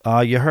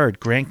 you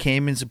heard Grand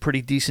Cayman's a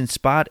pretty decent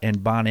spot, and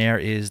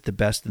Bonaire is the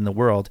best in the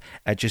world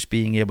at just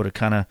being able to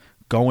kind of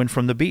go in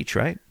from the beach,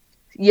 right?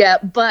 Yeah,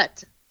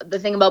 but the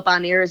thing about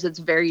Bonaire is it's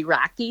very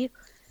rocky.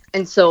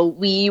 And so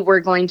we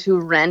were going to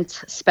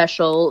rent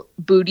special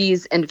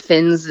booties and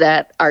fins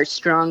that are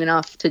strong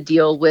enough to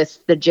deal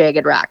with the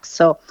jagged rocks.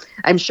 So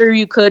I'm sure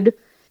you could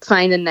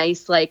find a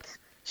nice like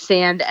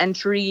sand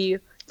entry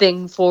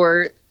thing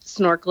for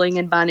snorkeling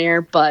in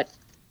Bonaire, but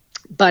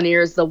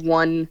Bonaire is the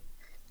one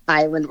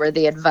island where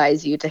they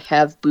advise you to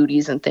have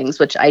booties and things,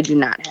 which I do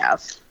not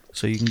have.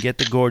 So you can get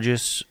the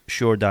gorgeous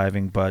shore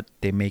diving, but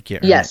they make you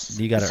earn yes.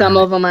 it. You gotta some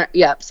earn of them are.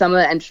 Yeah, some of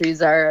the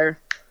entries are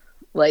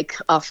like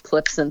off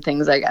cliffs and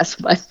things, I guess,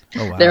 but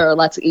there are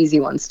lots of easy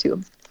ones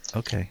too.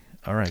 Okay.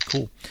 All right,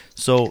 cool.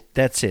 So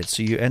that's it.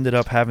 So you ended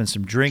up having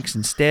some drinks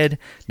instead.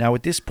 Now,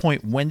 at this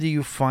point, when do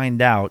you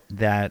find out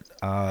that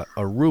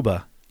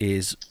Aruba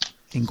is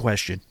in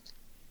question?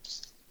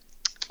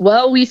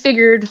 Well, we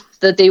figured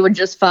that they would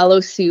just follow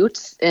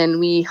suit, and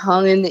we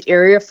hung in the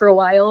area for a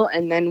while,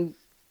 and then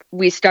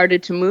we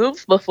started to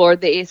move before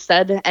they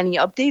said any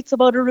updates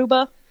about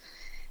Aruba.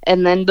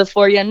 And then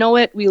before you know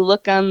it, we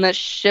look on the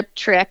ship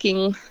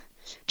tracking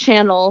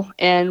channel,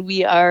 and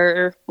we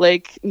are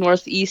like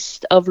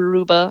northeast of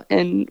Aruba,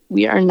 and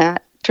we are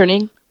not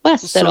turning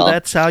west at all. So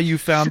that's how you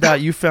found out.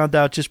 You found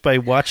out just by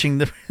watching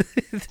the.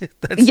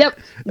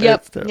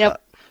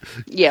 Yep.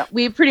 Yeah,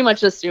 we pretty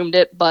much assumed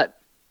it, but.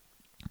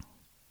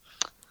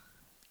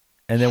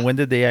 And then when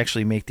did they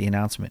actually make the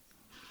announcement?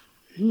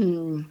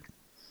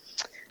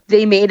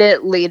 They made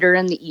it later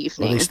in the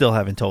evening. Well, they still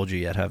haven't told you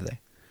yet, have they?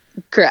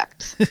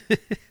 Correct.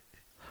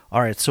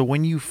 All right. So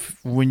when you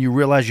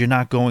realize you're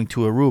not going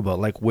to Aruba,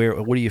 like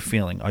what are you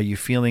feeling? Are you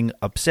feeling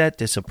upset,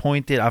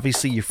 disappointed?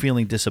 Obviously, you're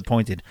feeling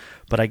disappointed.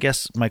 But I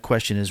guess my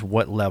question is,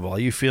 what level are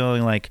you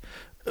feeling? Like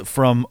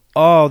from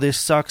this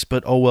sucks,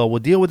 but oh well, we'll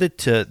deal with it,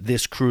 to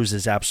this cruise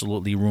is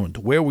absolutely ruined.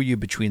 Where were you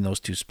between those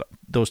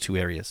two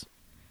areas?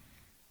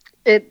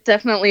 It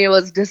definitely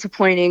was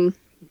disappointing.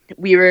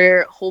 We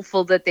were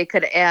hopeful that they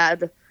could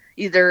add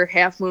either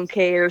Half Moon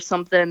Cay or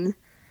something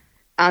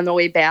on the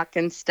way back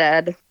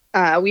instead.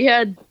 We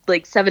had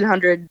like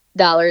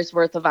 $700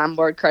 worth of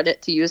onboard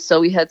credit to use,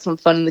 so we had some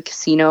fun in the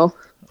casino.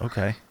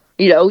 Okay.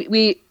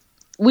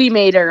 We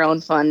made our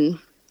own fun.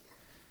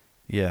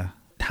 Yeah.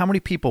 How many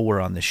people were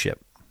on the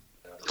ship?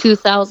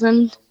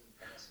 2,000.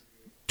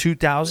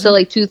 2,000? So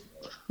like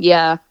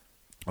yeah.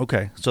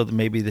 Okay. So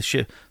maybe the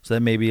ship, so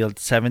that maybe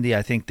 70.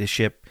 I think the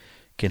ship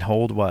can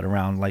hold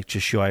around like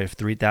just shy of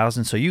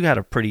 3,000. So you got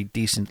a pretty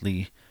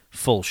decently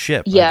full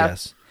ship, I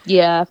guess.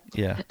 Yeah.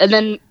 And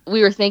then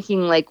we were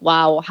thinking like,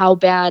 wow, how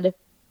bad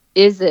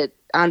is it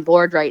on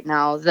board right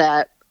now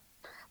that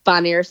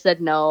Bonaire said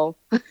no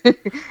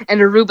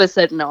and Aruba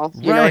said no?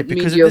 Right,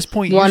 because at this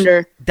point,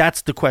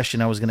 that's the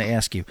question I was going to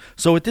ask you.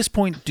 So at this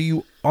point, do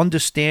you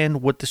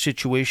understand what the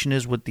situation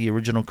is with the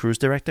original cruise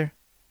director?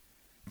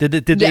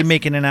 Did they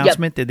make an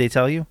announcement? Yep. Did they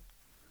tell you?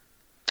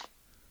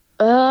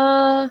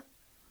 I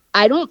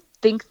don't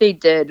think they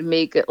did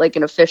make it like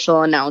an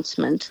official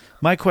announcement.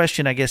 My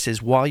question, I guess,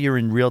 is while you're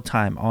in real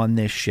time on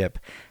this ship,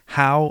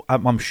 how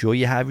I'm sure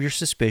you have your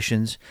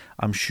suspicions.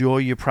 I'm sure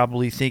you're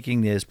probably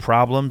thinking there's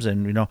problems,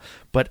 and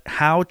but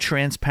how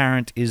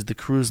transparent is the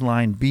cruise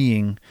line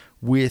being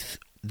with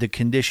the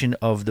condition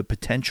of the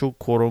potential,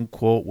 quote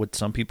unquote, what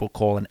some people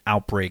call an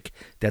outbreak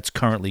that's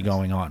currently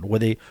going on? Were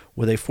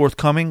they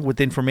forthcoming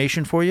with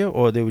information for you,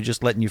 or they were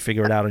just letting you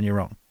figure it out on your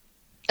own?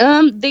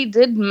 They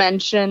did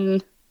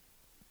mention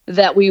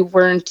that we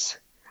weren't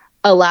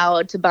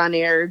allowed to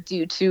Bonaire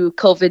due to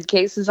COVID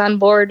cases on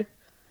board,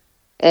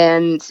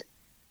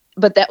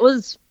 but that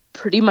was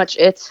pretty much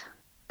it.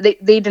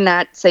 They did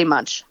not say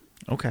much.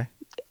 Okay.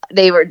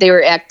 They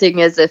were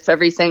acting as if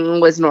everything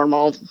was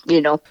normal,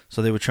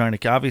 So they were trying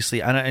to,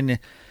 obviously, and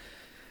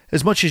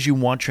as much as you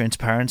want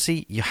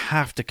transparency, you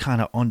have to kind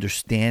of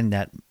understand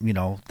that,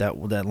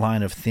 that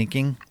line of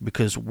thinking,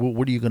 because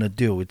what are you going to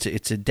do?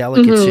 It's a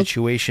delicate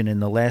situation,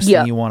 and the last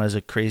thing you want is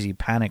a crazy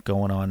panic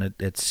going on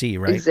at sea,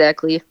 right?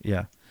 Exactly.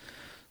 Yeah.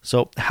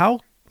 So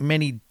how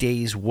many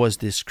days was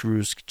this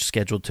cruise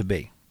scheduled to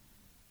be?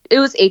 It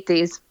was 8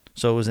 days.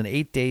 So it was an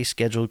 8-day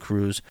scheduled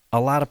cruise. A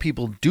lot of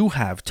people do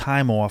have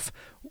time off.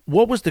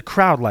 What was the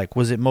crowd like?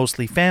 Was it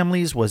mostly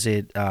families? Was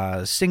it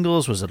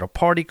singles? Was it a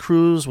party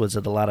cruise? Was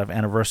it a lot of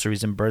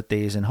anniversaries and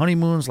birthdays and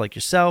honeymoons like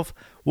yourself?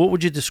 What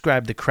would you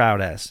describe the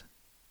crowd as?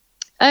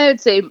 I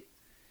would say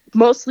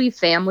mostly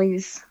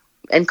families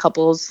and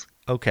couples.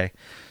 Okay.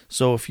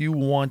 So if you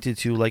wanted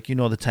to, like,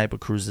 the type of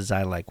cruises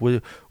I like.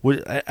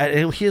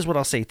 Here's what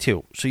I'll say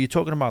too. So you're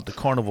talking about the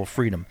Carnival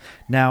Freedom.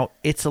 Now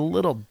it's a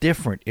little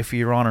different if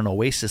you're on an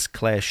Oasis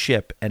class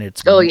ship and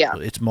it's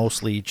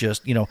mostly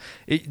just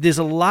there's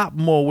a lot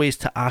more ways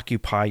to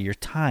occupy your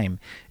time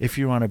if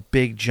you're on a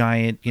big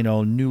giant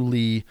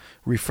newly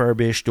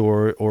refurbished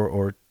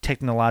or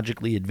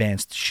technologically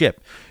advanced ship.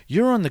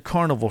 You're on the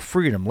Carnival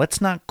Freedom. Let's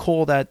not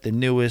call that the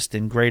newest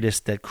and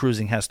greatest that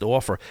cruising has to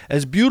offer.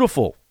 As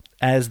beautiful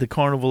as the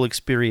Carnival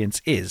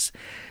experience is,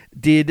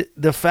 did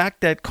the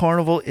fact that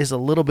Carnival is a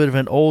little bit of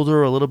an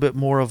older, a little bit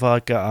more of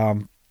like I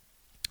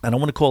don't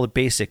want to call it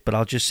basic, but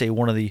I'll just say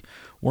one of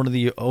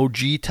the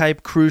OG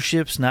type cruise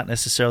ships, not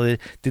necessarily,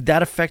 did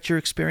that affect your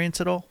experience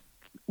at all?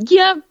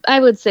 Yeah, I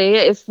would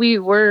say if we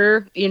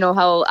were,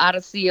 how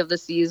Odyssey of the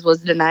Seas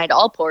was denied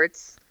all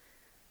ports,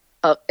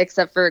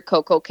 except for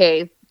Coco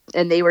Cay,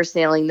 and they were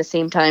sailing the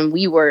same time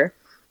we were,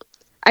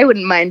 I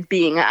wouldn't mind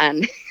being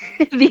on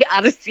the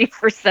Odyssey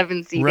for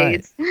 7 sea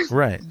days.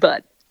 Right.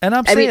 But and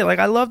I mean,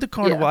 I love the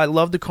Carnival. Yeah. I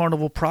love the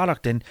Carnival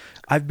product, and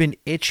I've been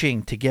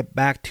itching to get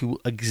back to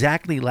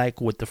exactly like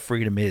what the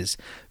Freedom is.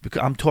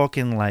 Because I'm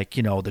talking like,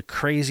 the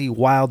crazy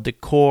wild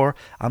decor.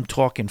 I'm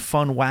talking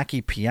fun,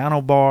 wacky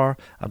piano bar.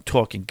 I'm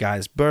talking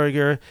Guy's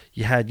Burger.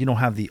 You don't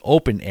have the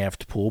open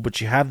aft pool,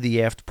 but you have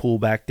the aft pool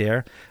back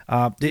there.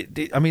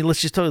 Let's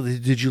just tell you,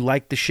 did you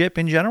like the ship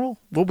in general?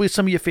 What were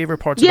some of your favorite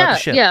parts about the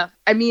ship? Yeah.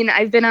 I mean,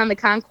 I've been on the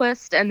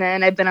Conquest, and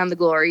then I've been on the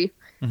Glory.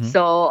 Mm-hmm.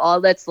 So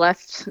all that's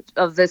left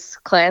of this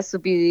class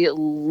would be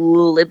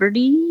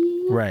Liberty,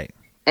 right,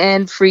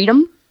 and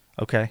Freedom.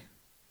 Okay.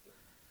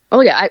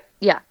 Oh yeah,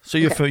 yeah. So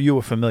you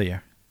were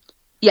familiar?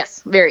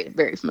 Yes, very,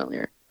 very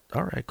familiar.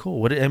 All right, cool.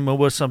 What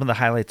were some of the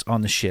highlights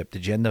on the ship?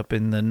 Did you end up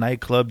in the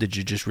nightclub? Did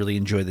you just really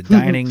enjoy the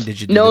dining?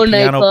 Did you do the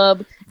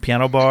nightclub,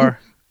 piano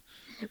bar?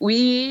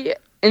 We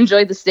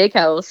enjoyed the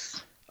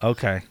steakhouse.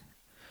 Okay.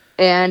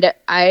 And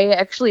I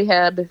actually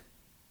had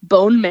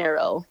bone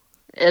marrow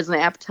as an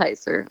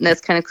appetizer, and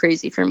that's kind of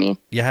crazy for me.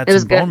 You had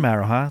some bone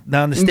marrow, huh?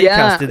 Now in the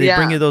steakhouse, did they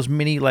bring you those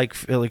mini like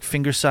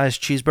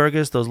finger-sized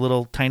cheeseburgers, those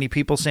little tiny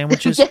people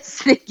sandwiches?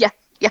 Yes, yeah.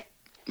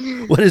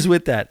 What is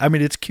with that? I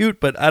mean, it's cute,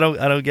 but I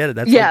don't get it.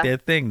 That's like their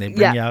thing. They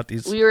bring you out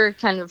these. We were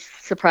kind of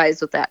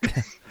surprised with that.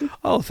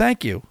 Oh,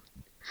 thank you.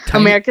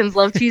 Americans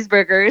love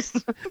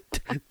cheeseburgers.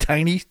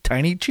 tiny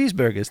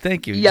cheeseburgers.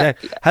 Thank you. Yeah.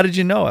 Exactly. How did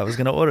you know I was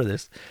going to order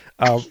this?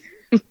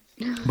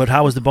 But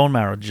how was the bone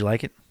marrow? Did you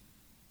like it?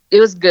 It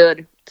was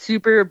good.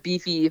 Super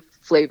beefy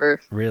flavor.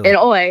 Really? And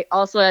I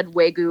also had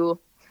Wagyu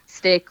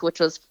steak, which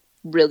was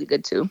really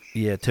good too.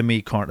 Yeah, to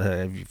me,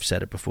 you've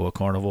said it before,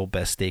 Carnival,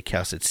 best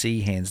steakhouse at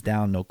sea, hands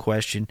down, no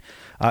question,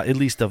 at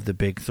least of the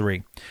big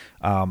three.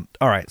 All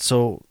right,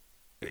 so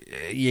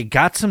you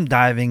got some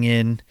diving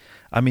in.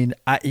 I mean,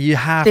 you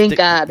have Thank to.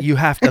 God. You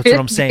have to. That's what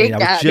I'm saying. I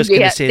was just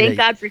going to say thank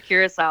God for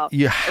Curacao.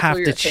 You have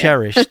to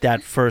cherish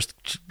that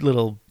first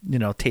little,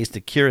 taste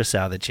of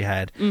Curacao that you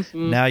had.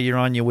 Mm-hmm. Now you're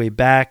on your way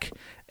back.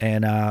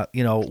 And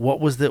what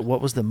was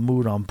the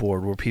mood on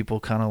board? Were people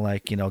kind of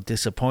like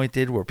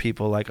disappointed? Were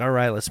people like, all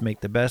right, let's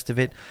make the best of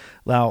it?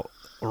 Now,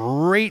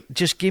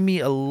 just give me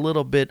a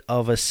little bit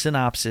of a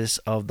synopsis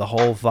of the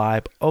whole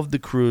vibe of the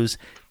cruise.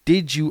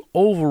 Did you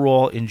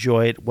overall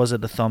enjoy it? Was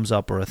it a thumbs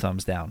up or a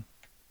thumbs down?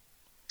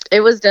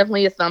 It was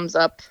definitely a thumbs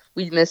up.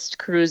 We missed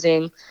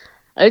cruising.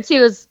 I would say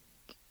it was,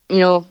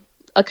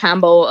 a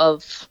combo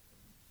of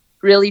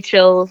really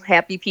chill,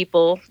 happy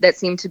people that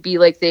seemed to be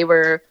like they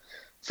were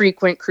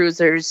frequent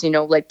cruisers,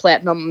 like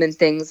platinum and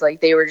things.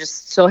 Like they were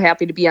just so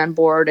happy to be on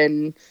board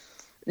and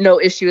no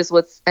issues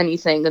with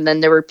anything. And then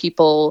there were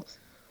people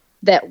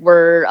that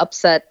were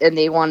upset and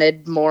they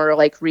wanted more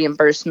like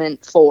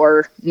reimbursement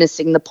for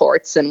missing the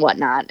ports and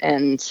whatnot.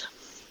 And,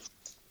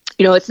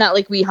 it's not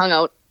like we hung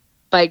out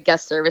by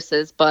guest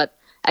services, but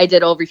I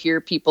did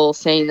overhear people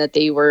saying that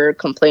they were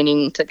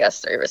complaining to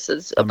guest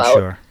services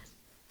about,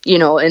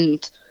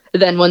 and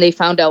then when they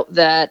found out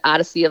that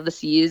Odyssey of the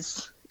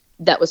Seas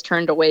that was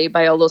turned away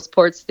by all those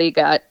ports, they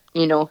got,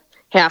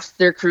 half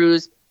their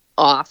cruise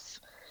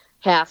off,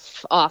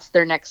 half off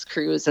their next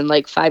cruise, and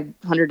like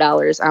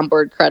 $500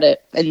 onboard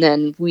credit. And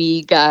then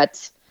we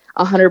got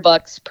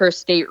 $100 per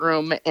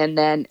stateroom, and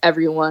then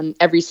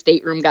every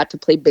stateroom got to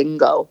play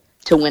bingo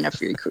to win a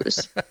free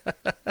cruise.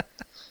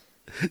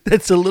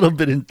 That's a little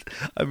bit.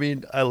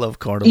 I love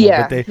Carnival,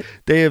 but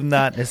they have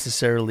not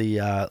necessarily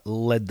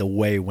led the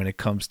way when it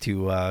comes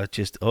to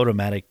just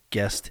automatic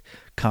guest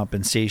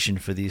compensation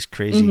for these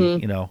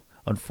crazy,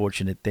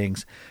 unfortunate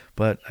things.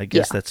 But I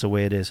guess that's the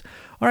way it is.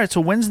 All right,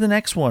 so when's the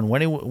next one?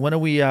 When are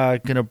we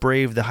gonna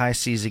brave the high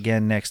seas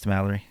again next,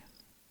 Mallory?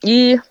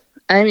 Yeah,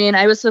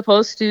 I was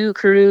supposed to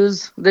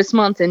cruise this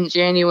month in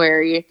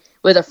January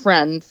with a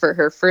friend for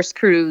her first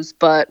cruise,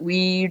 but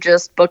we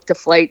just booked a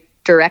flight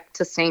direct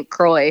to St.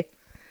 Croix.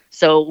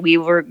 So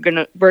we're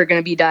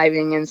gonna be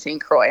diving in St.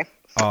 Croix.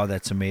 Oh,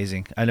 that's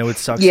amazing! I know it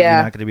sucks that you're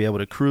not going to be able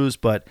to cruise,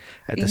 but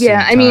at the same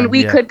time,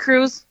 we could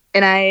cruise,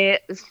 and I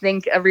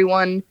think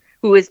everyone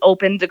who is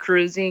open to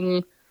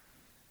cruising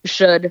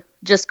should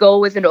just go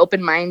with an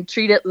open mind.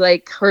 Treat it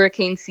like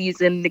hurricane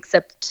season,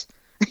 except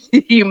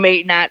you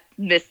may not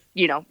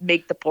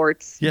make the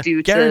ports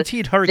due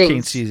guaranteed to hurricane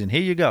things. season.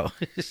 Here you go.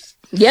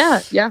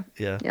 Yeah.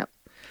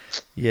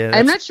 Yeah.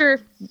 I'm not sure.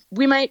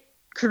 We might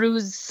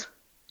cruise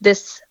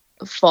this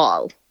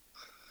fall,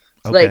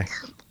 Okay. like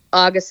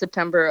August,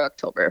 September,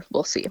 October.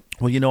 We'll see.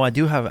 Well, I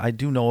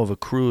do know of a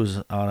cruise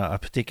on a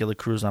particular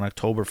cruise on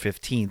October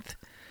 15th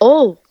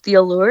Oh, the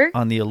Allure.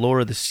 on the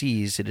Allure of the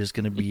Seas. It is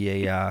going to be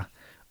a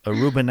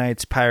Aruba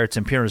Nights Pirates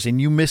and Pirates, and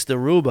you missed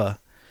Aruba.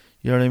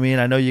 You know what I mean?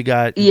 I know you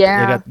got you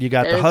got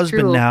the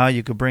husband true. now.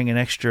 You could bring an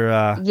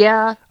extra.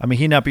 Yeah. I mean,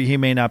 he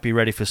may not be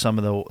ready for some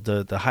of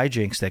the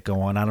hijinks that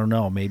go on. I don't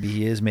know. Maybe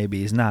he is.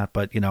 Maybe he's not.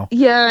 But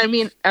Yeah. I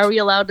mean, are we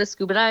allowed to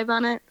scuba dive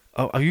on it?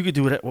 Oh, you could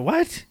do it.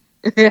 What?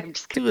 I'm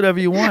just Do kidding. whatever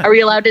you want. Are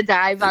we allowed to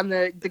dive on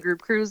the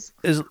group cruise,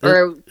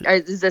 or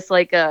is this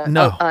like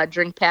No. a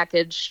drink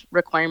package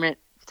requirement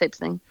type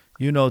thing?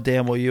 You know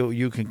damn well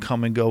you can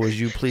come and go as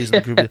you please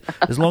in the group.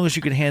 As long as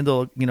you can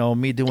handle,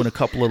 me doing a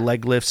couple of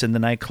leg lifts in the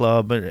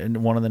nightclub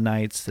and one of the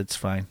nights, that's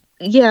fine.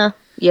 Yeah.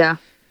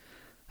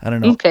 I don't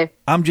know. Okay.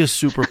 I'm just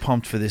super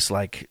pumped for this.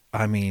 I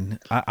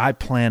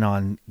plan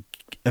on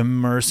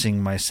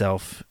immersing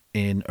myself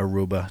in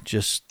Aruba.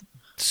 Just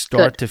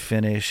start to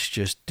finish.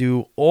 Just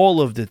do all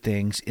of the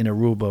things in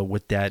Aruba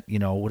with that,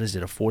 what is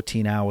it, a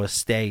 14-hour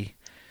stay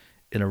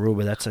in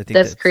Aruba. I think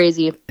that's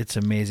crazy. It's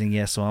amazing.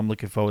 Yeah, so I'm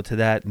looking forward to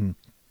that. And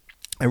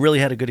I really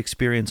had a good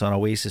experience on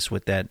Oasis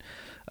with that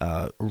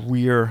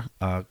rear,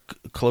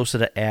 closer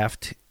to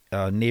aft,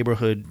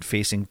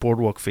 neighborhood-facing,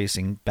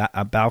 boardwalk-facing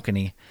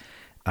balcony,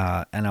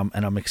 and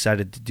I'm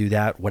excited to do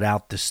that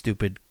without the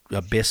stupid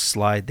abyss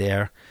slide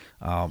there.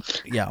 I'm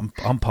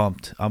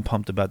pumped. I'm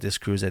pumped about this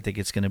cruise. I think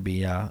it's going to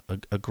be a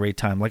great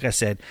time. Like I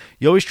said,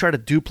 you always try to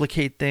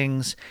duplicate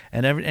things,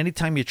 and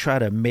anytime you try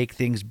to make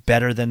things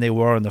better than they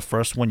were in the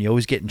first one, you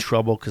always get in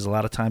trouble because a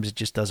lot of times it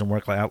just doesn't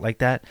work out like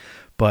that.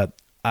 But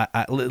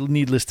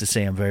needless to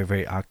say, I'm very,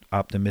 very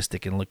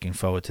optimistic and looking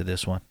forward to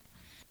this one.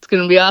 It's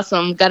gonna be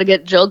awesome. Got to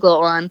get Joe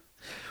Glow on.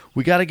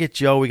 We got to get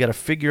Joe. We got to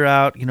figure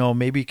out,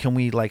 maybe can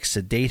we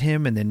sedate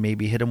him and then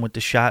maybe hit him with the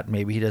shot?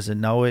 Maybe he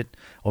doesn't know it,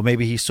 or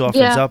maybe he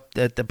softens up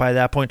by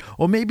that point,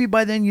 or maybe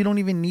by then you don't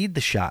even need the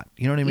shot.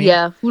 You know what I mean?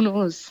 Yeah. Who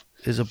knows?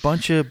 There's a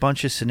bunch of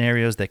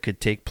scenarios that could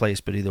take place,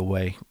 but either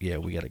way, yeah,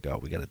 we got to go.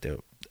 We got to do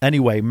it.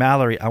 Anyway,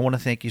 Mallory, I want to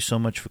thank you so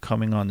much for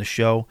coming on the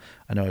show.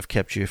 I know I've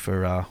kept you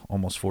for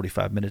almost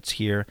 45 minutes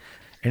here.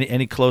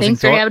 Any closing Thanks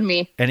for having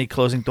me. Any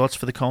closing thoughts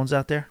for the cones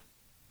out there?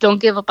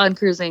 Don't give up on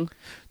cruising.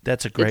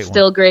 That's a great It's one.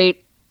 still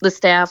great. The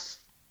staff,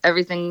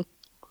 everything.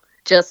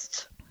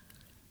 Just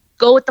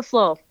go with the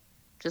flow.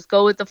 Just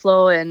go with the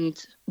flow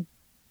and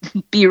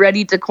be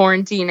ready to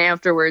quarantine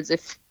afterwards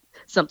if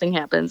something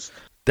happens.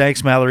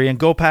 Thanks, Mallory, and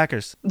go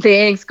Packers.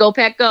 Thanks. Go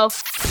Pack, go.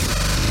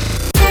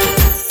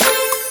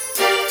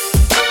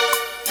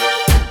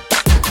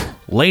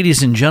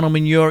 Ladies and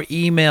gentlemen, your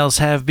emails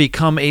have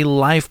become a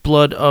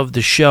lifeblood of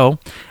the show.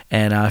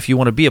 And if you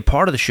want to be a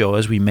part of the show,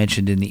 as we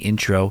mentioned in the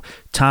intro,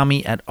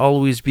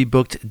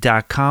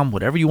 Tommy@alwaysbebooked.com.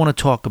 Whatever you want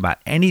to talk about,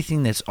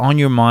 anything that's on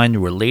your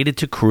mind related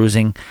to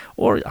cruising,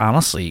 or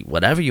honestly,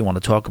 whatever you want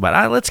to talk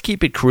about. Let's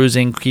keep it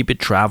cruising, keep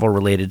it travel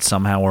related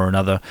somehow or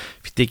another.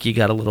 If you think you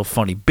got a little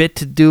funny bit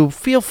to do,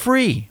 feel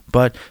free.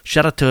 But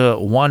shout out to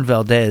Juan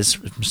Valdez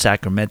from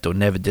Sacramento.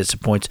 Never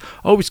disappoints.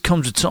 Always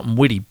comes with something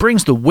witty.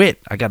 Brings the wit.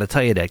 I got to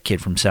tell you, that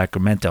kid from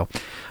Sacramento.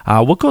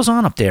 What goes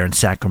on up there in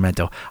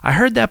Sacramento? I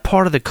heard that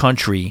part of the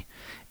country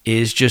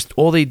is just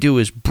all they do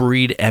is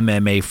breed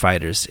MMA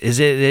fighters.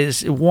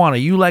 Juan, are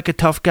you like a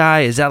tough guy?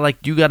 Is that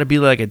like you got to be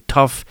like a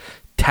tough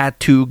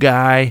tattoo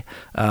guy?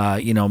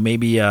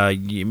 Maybe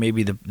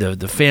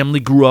the family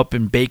grew up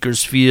in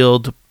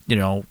Bakersfield.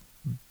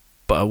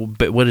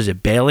 What is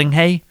it? Baling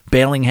hay,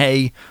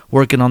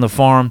 working on the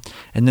farm,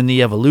 and then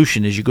the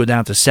evolution is you go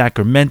down to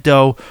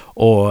Sacramento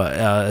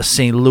or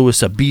St.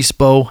 Louis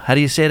Obispo. How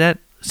do you say that?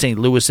 St.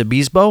 Louis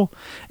Obispo,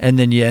 and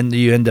then you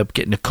end up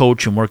getting a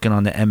coach and working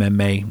on the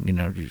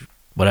MMA.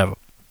 Whatever.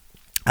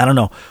 I don't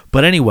know,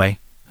 but anyway,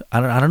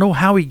 I don't know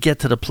how we get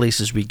to the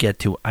places we get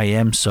to. I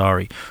am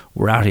sorry.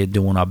 We're out here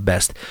doing our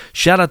best.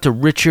 Shout out to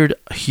Richard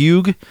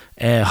Hug.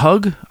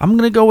 Hug? I'm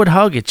going to go with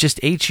Hug. It's just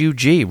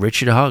H-U-G.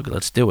 Richard Hug.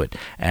 Let's do it.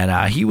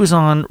 And he was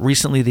on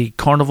recently the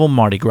Carnival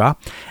Mardi Gras,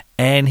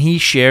 and he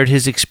shared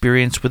his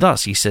experience with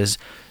us. He says,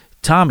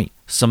 Tommy,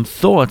 some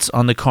thoughts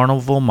on the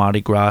Carnival Mardi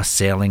Gras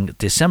sailing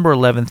December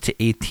 11th to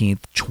 18th,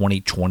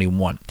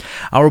 2021.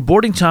 Our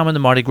boarding time on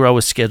the Mardi Gras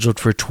was scheduled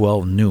for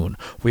 12 noon.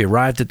 We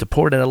arrived at the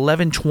port at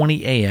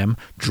 11:20 a.m.,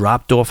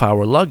 dropped off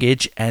our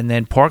luggage, and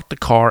then parked the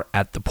car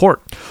at the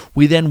port.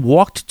 We then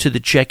walked to the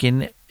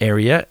check-in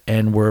area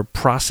and were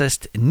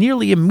processed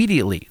nearly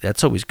immediately.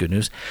 That's always good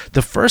news.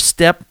 The first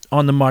step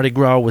on the Mardi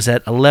Gras was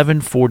at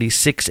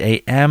 11:46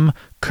 a.m.,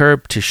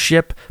 curb to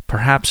ship,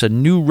 perhaps a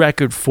new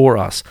record for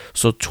us.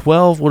 So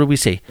 12, what do we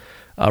say?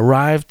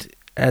 Arrived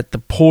at the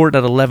port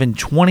at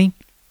 11:20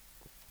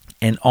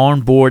 and on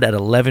board at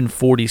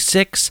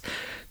 11:46.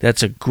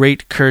 That's a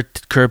great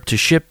curb to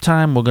ship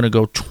time. We're going to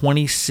go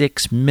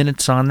 26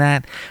 minutes on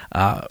that.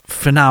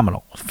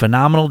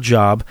 Phenomenal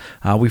job.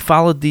 We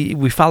followed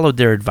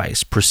their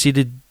advice.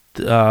 Proceeded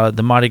to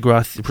the Mardi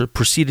Gras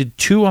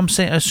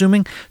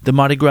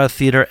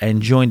Theater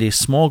and joined a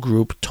small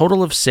group,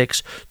 total of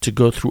 6, to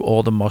go through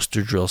all the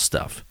muster drill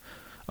stuff.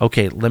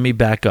 Okay, let me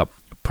back up.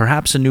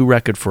 Perhaps a new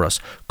record for us.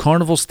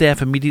 Carnival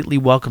staff immediately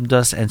welcomed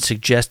us and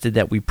suggested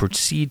that we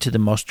proceed to the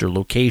muster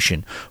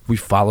location. We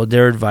followed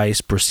their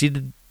advice,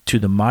 proceeded to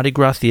the Mardi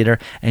Gras Theater,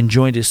 and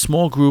joined a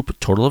small group,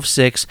 total of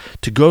 6,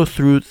 to go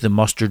through the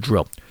muster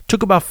drill.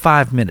 Took about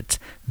 5 minutes.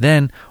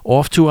 Then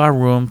off to our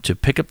room to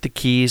pick up the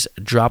keys,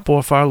 drop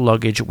off our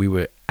luggage. We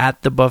were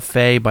at the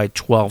buffet by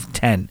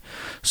 12:10.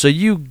 So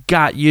you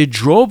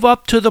drove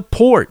up to the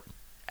port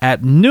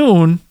at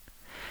noon,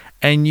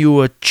 and you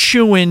were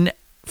chewing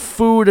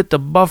food at the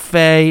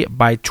buffet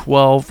by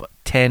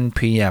 12:10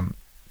 p.m.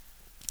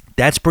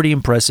 That's pretty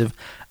impressive.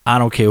 I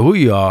don't care who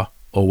you are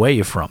or where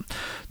you're from.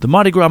 The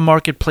Mardi Gras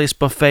Marketplace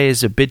Buffet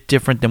is a bit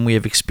different than we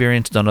have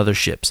experienced on other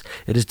ships.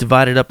 It is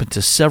divided up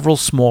into several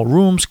small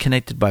rooms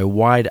connected by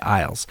wide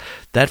aisles.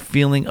 That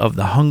feeling of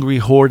the hungry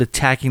horde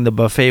attacking the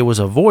buffet was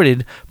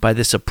avoided by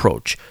this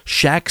approach.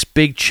 Shaq's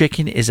Big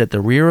Chicken is at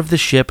the rear of the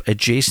ship,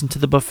 adjacent to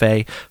the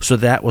buffet, so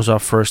that was our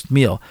first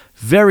meal.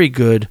 Very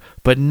good,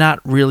 but not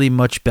really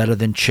much better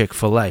than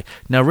Chick-fil-A.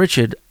 Now,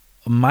 Richard,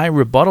 my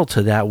rebuttal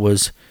to that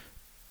was,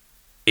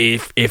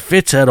 if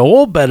it's at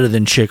all better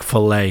than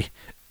Chick-fil-A,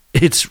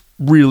 it's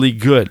really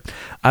good.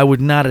 I would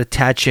not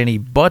attach any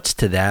buts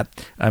to that.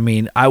 I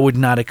mean, I would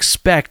not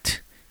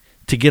expect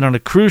to get on a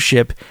cruise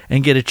ship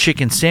and get a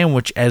chicken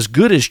sandwich as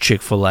good as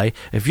Chick-fil-A.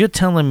 If you're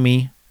telling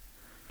me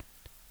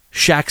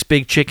Shaq's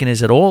Big Chicken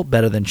is at all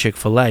better than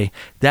Chick-fil-A,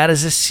 that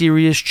is a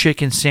serious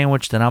chicken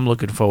sandwich that I'm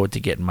looking forward to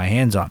getting my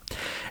hands on.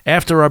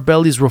 After our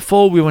bellies were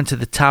full, we went to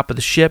the top of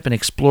the ship and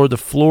explored the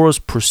floors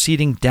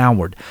proceeding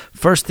downward.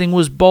 First thing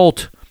was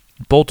Bolt.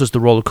 Bolt is the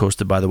roller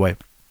coaster, by the way.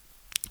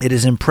 It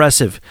is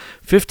impressive.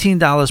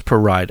 $15 per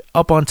ride.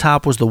 Up on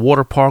top was the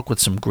water park with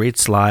some great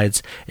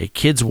slides, a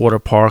kids' water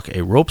park,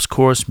 a ropes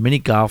course, mini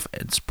golf,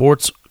 and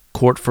sports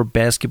court for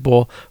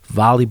basketball,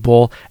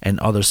 volleyball, and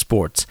other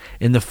sports.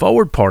 In the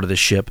forward part of the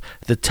ship,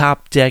 the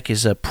top deck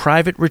is a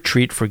private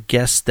retreat for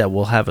guests that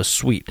will have a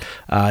suite.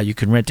 You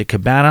can rent a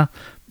cabana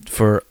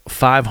for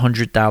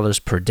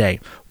 $500 per day.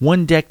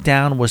 One deck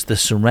down was the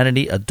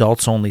Serenity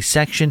adults-only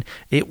section.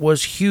 It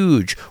was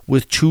huge,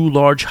 with 2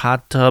 large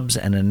hot tubs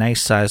and a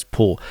nice-sized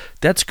pool.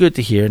 That's good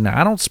to hear.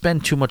 Now, I don't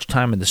spend too much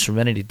time in the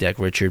Serenity deck,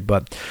 Richard,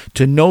 but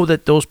to know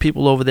that those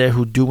people over there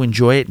who do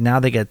enjoy it,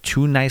 now they got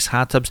 2 nice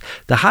hot tubs.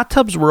 The hot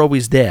tubs were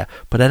always there,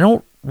 but I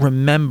don't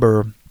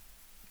remember.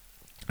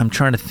 I'm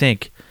trying to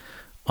think.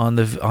 On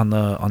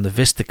the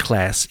Vista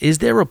class, is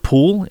there a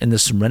pool in the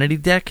Serenity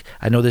deck?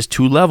 I know there's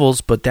 2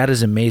 levels, but that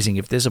is amazing.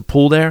 If there's a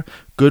pool there,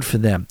 good for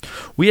them.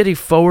 We had a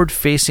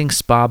forward-facing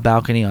spa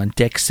balcony on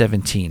deck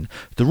 17.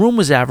 The room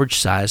was average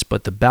size,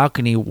 but the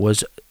balcony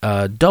was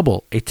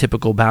double a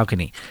typical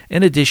balcony.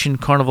 In addition,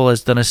 Carnival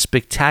has done a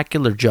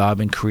spectacular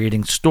job in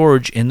creating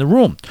storage in the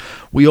room.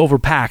 We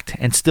overpacked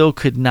and still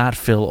could not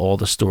fill all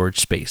the storage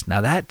space.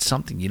 Now, that's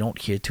something you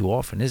don't hear too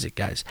often, is it,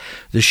 guys?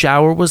 The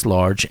shower was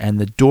large, and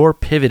the door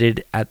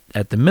pivoted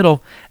at the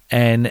middle,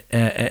 and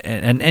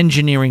an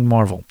engineering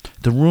marvel.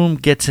 The room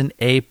gets an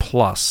A+.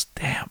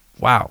 Damn,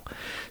 wow.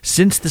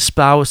 Since the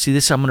spa, see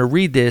this, I'm going to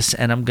read this,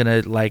 and I'm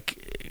going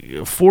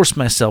to force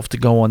myself to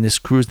go on this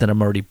cruise that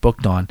I'm already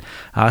booked on.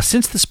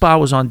 Since the spa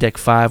was on deck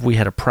 5, we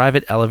had a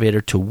private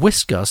elevator to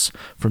whisk us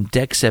from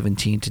deck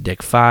 17 to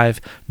deck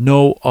 5.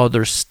 No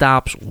other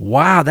stops.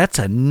 Wow, that's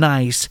a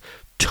nice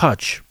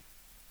touch.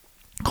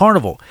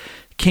 Carnival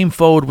came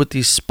forward with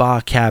these spa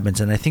cabins,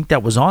 and I think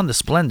that was on the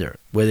Splendor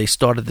where they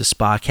started the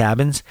spa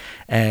cabins.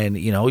 And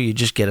you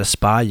just get a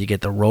spa, you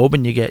get the robe,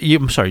 and you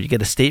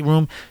get a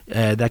stateroom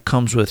that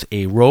comes with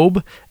a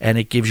robe, and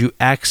it gives you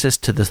access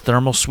to the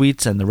thermal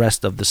suites and the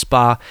rest of the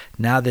spa.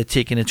 Now they're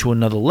taking it to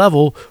another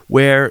level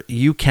where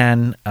you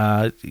can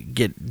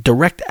get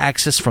direct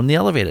access from the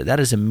elevator. That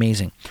is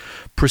amazing.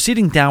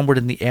 Proceeding downward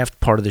in the aft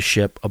part of the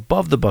ship,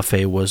 above the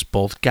buffet was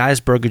both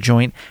Guy's Burger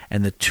Joint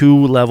and the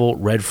 2-level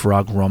Red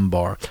Frog Rum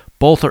Bar.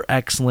 Both are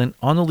excellent.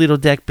 On the Lido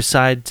deck,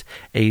 besides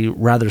a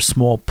rather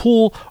small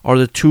pool, are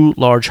the 2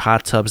 large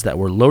hot tubs that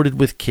were loaded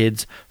with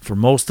kids for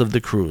most of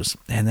the cruise.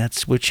 And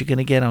that's what you're going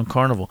to get on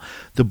Carnival.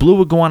 The Blue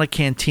Iguana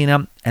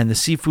Cantina and the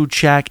Seafood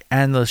Shack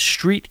and the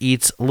Street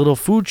Eats little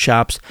food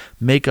shops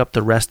make up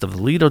the rest of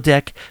the Lido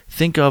deck.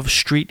 Think of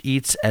Street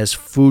Eats as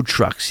food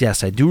trucks.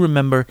 Yes, I do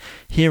remember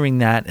hearing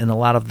that in a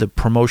lot of the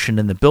promotion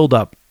and the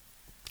build-up,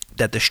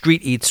 that the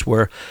Street Eats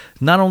were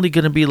not only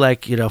going to be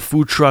like,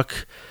 food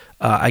truck,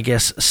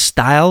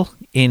 style,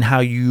 in how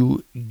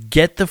you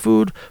get the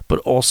food, but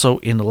also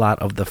in a lot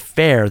of the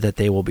fare that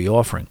they will be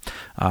offering.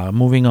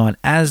 Moving on,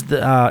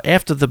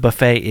 after the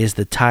buffet is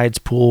the Tides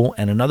pool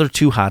and another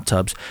 2 hot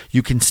tubs.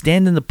 You can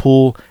stand in the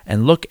pool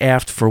and look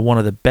aft for one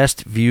of the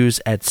best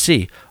views at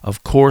sea.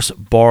 Of course,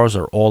 bars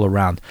are all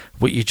around.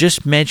 What you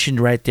just mentioned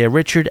right there,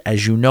 Richard,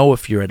 as you know,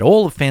 if you're at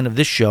all a fan of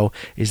this show,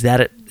 is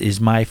that it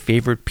is my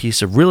favorite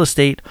piece of real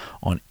estate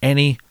on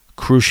any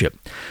cruise ship.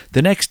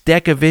 The next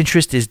deck of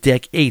interest is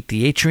Deck 8.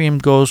 The atrium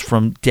goes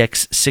from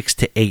decks 6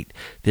 to 8.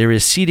 There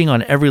is seating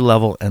on every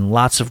level and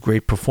lots of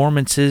great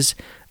performances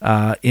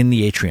in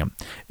the atrium.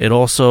 It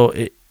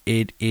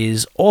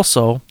is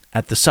also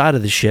at the side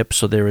of the ship,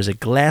 so there is a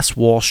glass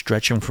wall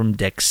stretching from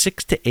deck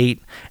 6 to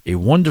 8, a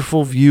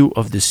wonderful view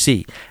of the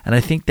sea. And I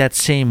think that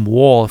same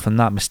wall, if I'm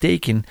not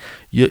mistaken,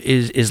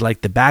 is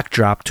like the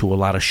backdrop to a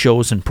lot of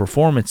shows and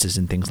performances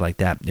and things like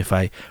that, if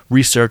I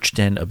researched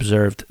and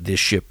observed this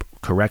ship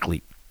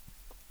correctly.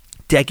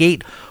 Deck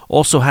 8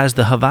 also has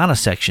the Havana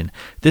section.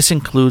 This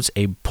includes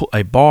a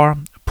bar,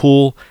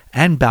 pool,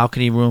 and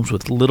balcony rooms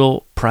with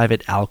little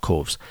private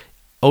alcoves.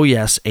 Oh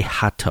yes, a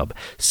hot tub.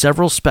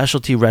 Several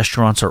specialty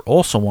restaurants are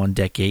also on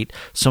Deck 8,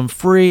 some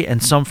free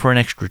and some for an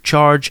extra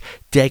charge.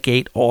 Deck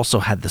 8 also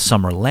had the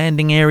summer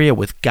landing area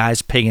with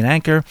Guy's Pig and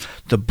Anchor,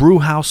 the Brew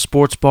House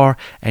Sports Bar,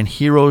 and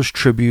Heroes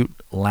Tribute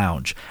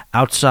Lounge.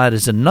 Outside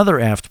is another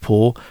aft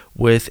pool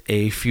with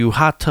a few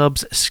hot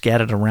tubs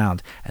scattered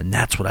around, and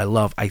that's what I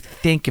love. I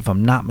think, if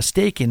I'm not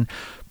mistaken,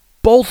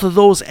 both of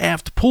those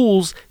aft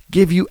pools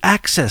give you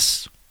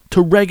access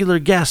to regular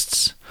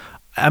guests.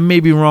 I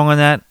may be wrong on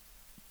that.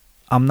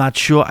 I'm not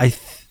sure. I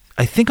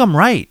think I'm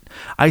right.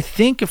 I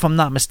think, if I'm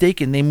not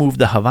mistaken, they moved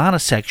the Havana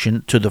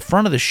section to the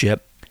front of the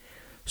ship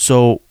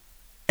so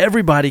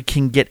everybody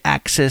can get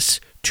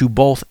access to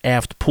both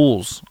aft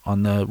pools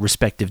on the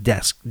respective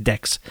decks.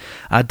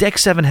 Deck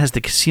 7 has the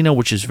casino,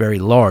 which is very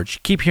large. You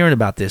keep hearing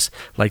about this,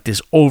 like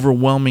this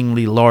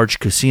overwhelmingly large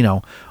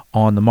casino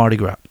on the Mardi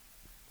Gras.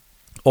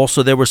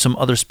 Also, there were some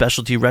other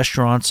specialty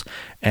restaurants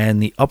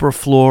and the upper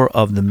floor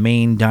of the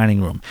main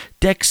dining room.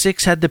 Deck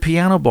 6 had the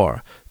piano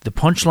bar, the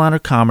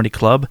Punchliner Comedy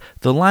Club,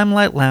 the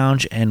Limelight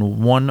Lounge,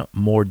 and one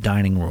more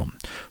dining room.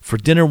 For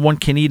dinner, one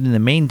can eat in the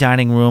main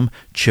dining room,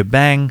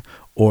 Chibang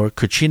or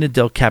Cucina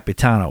del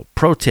Capitano.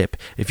 Pro tip: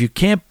 if you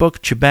can't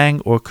book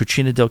Chibang or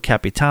Cucina del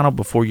Capitano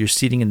before you're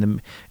seating in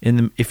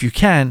the if you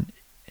can.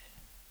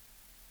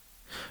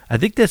 I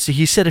think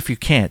he said if you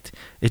can't.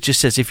 It just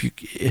says if you.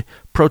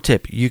 Pro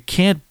tip: you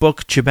can't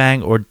book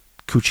Chibang or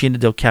Cucina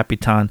del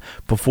Capitan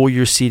before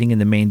you're seating in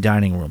the main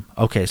dining room.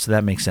 Okay, so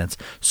that makes sense.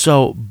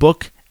 So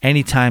book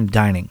anytime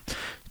dining.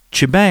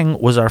 Chibang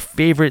was our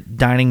favorite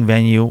dining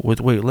venue. Wait,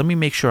 let me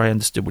make sure I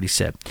understood what he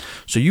said.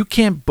 So you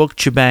can't book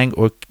Chibang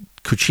or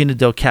Cucina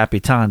del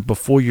Capitan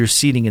before you're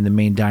seating in the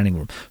main dining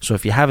room. So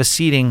if you have a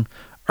seating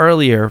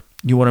earlier,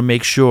 you want to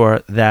make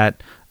sure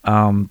that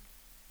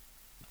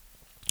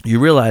you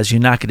realize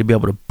you're not going to be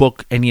able to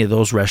book any of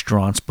those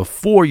restaurants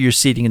before you're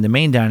seating in the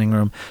main dining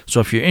room. So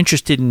if you're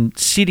interested in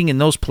sitting in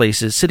those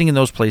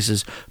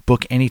places,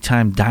 book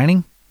anytime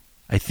dining.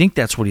 I think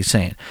that's what he's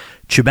saying.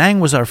 Chibang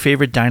was our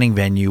favorite dining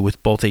venue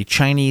with both a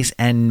Chinese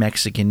and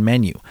Mexican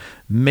menu.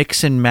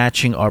 Mix and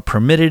matching are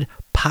permitted.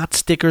 Pot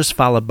stickers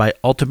followed by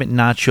ultimate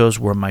nachos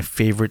were my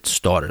favorite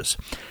starters.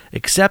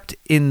 Except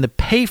in the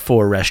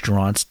pay-for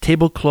restaurants,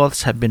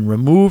 tablecloths have been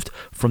removed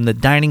from the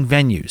dining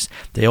venues.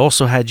 They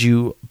also had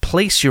you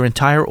place your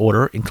entire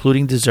order,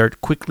 including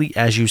dessert, quickly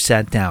as you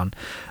sat down.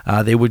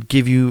 They would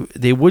give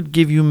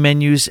you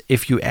menus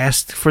if you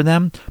asked for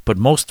them, but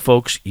most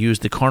folks use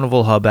the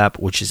Carnival Hub app,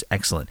 which is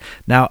excellent.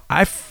 Now,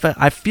 I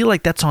feel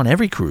like that's on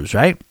every cruise,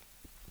 right?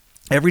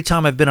 Every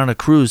time I've been on a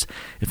cruise,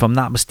 if I'm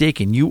not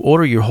mistaken, you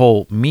order your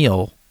whole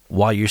meal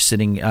while you're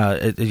sitting.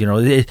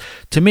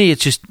 To me,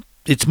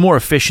 it's more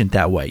efficient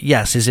that way.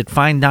 Yes, is it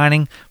fine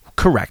dining?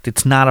 Correct.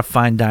 It's not a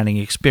fine dining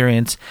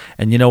experience.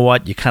 And you know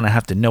what? You kind of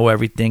have to know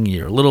everything.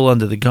 You're a little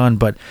under the gun.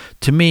 But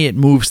to me, it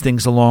moves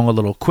things along a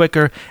little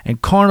quicker.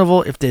 And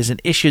Carnival, if there's an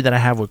issue that I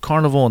have with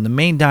Carnival in the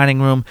main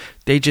dining room,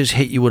 they just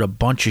hit you with a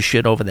bunch of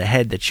shit over the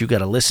head that you got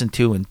to listen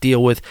to and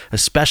deal with,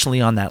 especially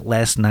on that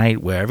last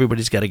night where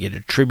everybody's got to get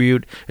a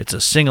tribute. It's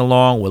a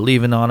sing-along. We're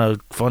leaving on a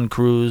fun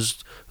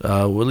cruise.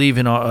 We're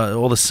leaving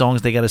all the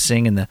songs they got to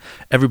sing, and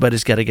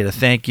everybody's got to get a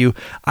thank you.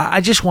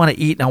 I just want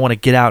to eat, and I want to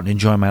get out and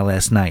enjoy my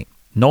last night.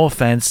 No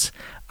offense.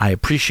 I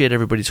appreciate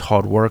everybody's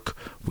hard work.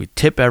 We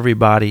tip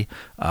everybody,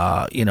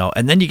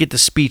 and then you get the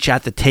speech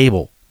at the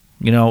table.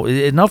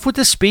 Enough with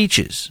the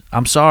speeches.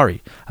 I'm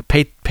sorry. I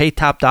pay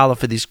top dollar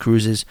for these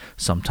cruises.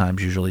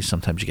 Sometimes you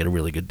get a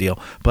really good deal.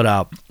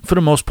 But for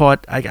the most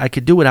part, I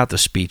could do without the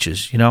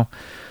speeches,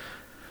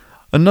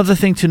 Another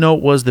thing to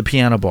note was the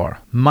piano bar.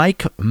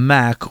 Mike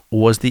Mack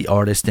was the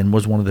artist and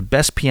was one of the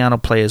best piano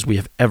players we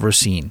have ever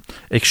seen.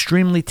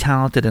 Extremely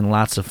talented and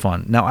lots of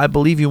fun. Now, I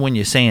believe you when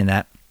you're saying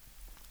that,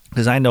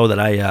 because I know that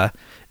I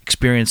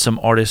experienced some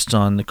artists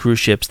on the cruise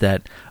ships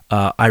that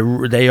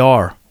they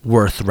are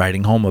worth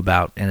writing home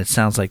about, and it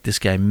sounds like this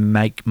guy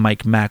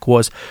Mike Mack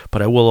was.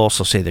 But I will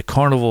also say the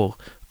Carnival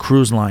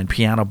cruise line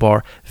piano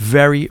bar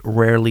very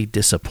rarely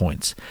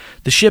disappoints.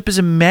 The ship is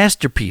a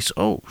masterpiece.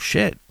 Oh,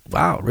 shit.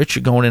 Wow,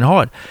 Richard going in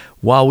hard.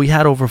 While we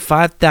had over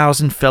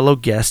 5,000 fellow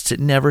guests, it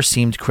never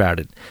seemed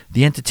crowded.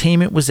 The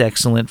entertainment was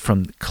excellent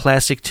from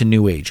classic to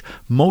new age.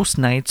 Most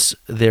nights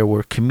there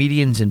were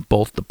comedians in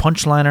both the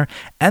Punchliner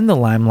and the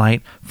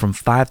Limelight from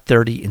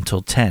 5:30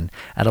 until 10.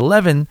 At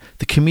 11,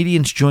 the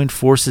comedians joined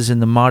forces in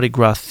the Mardi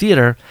Gras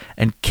Theater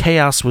and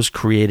chaos was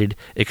created.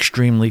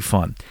 Extremely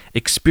fun.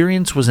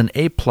 Experience was an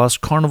A+.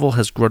 Carnival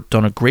has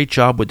done a great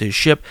job with this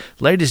ship.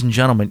 Ladies and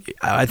gentlemen,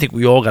 I think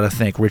we all got to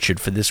thank Richard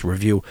for this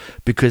review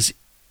because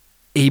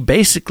he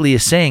basically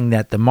is saying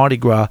that the Mardi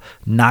Gras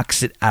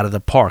knocks it out of the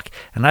park.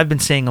 And I've been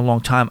saying a long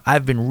time,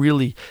 I've been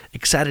really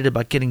excited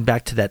about getting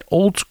back to that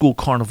old school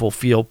carnival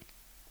feel,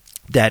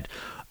 that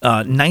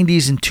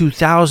 90s and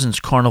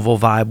 2000s carnival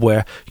vibe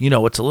where,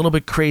 it's a little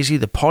bit crazy,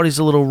 the party's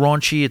a little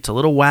raunchy, it's a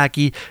little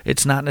wacky.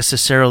 It's not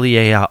necessarily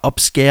a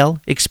upscale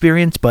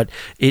experience, but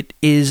it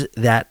is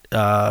that,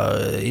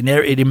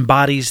 it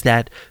embodies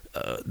that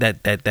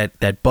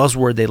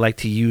buzzword they like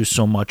to use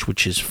so much,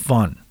 which is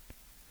fun.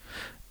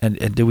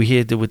 And did we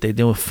hear what they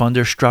did with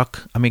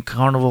Thunderstruck? I mean,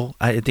 Carnival,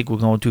 I think we're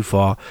going too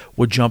far.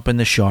 We're jumping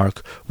the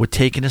shark. We're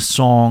taking a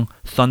song,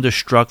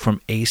 Thunderstruck, from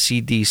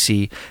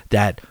AC/DC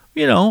that,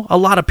 a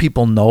lot of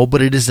people know,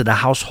 but it isn't a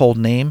household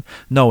name.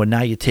 No, and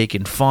now you're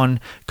taking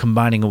fun,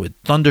 combining it with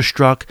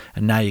Thunderstruck,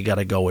 and now you got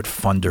to go with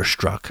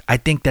Thunderstruck. I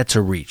think that's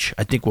a reach.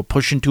 I think we're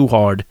pushing too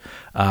hard.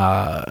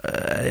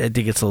 I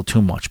think it's a little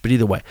too much. But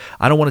either way,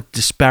 I don't want to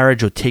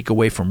disparage or take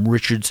away from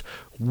Richard's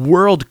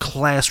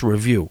world-class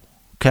review,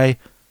 okay?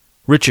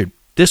 Richard,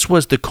 this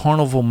was the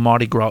Carnival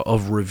Mardi Gras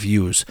of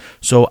reviews,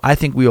 so I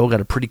think we all got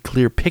a pretty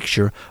clear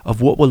picture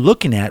of what we're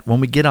looking at when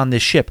we get on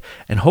this ship,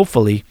 and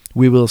hopefully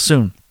we will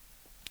soon.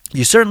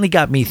 You certainly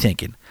got me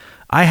thinking.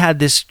 I had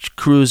this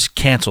cruise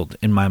canceled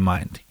in my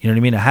mind. You know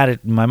what I mean? I had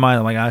it in my mind.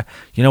 I'm like,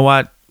 you know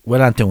what? We're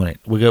not doing it.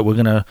 We're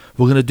gonna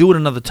do it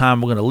another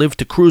time. We're gonna live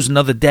to cruise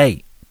another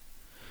day.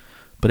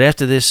 But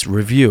after this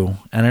review,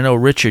 and I know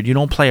Richard, you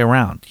don't play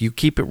around. You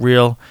keep it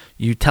real.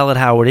 You tell it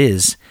how it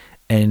is.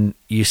 And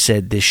you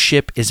said this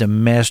ship is a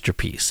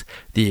masterpiece.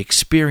 The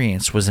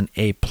experience was an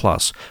A+.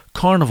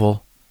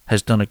 Carnival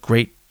has done a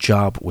great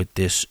job with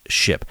this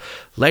ship.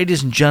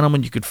 Ladies and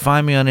gentlemen, you could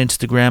find me on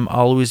Instagram,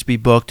 Always Be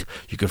Booked.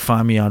 You could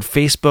find me on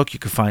Facebook. You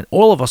could find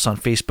all of us on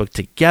Facebook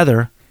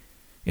together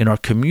in our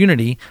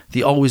community,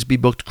 the Always Be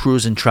Booked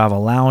Cruise and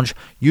Travel Lounge.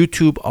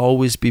 YouTube,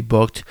 Always Be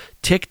Booked.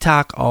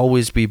 TikTok,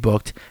 Always Be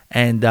Booked.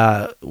 And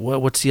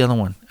what's the other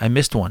one? I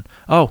missed one.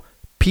 Oh,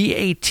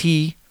 PAT.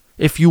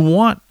 If you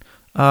want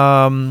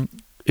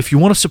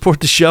to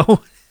support the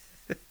show,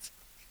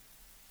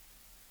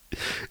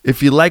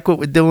 if you like what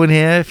we're doing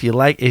here, if you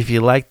like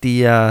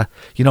the,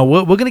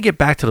 we're going to get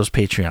back to those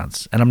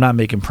Patreons, and I'm not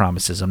making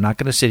promises. I'm not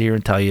going to sit here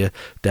and tell you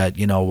that,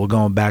 we're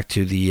going back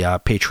to the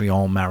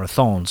Patreon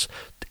marathons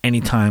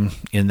anytime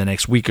in the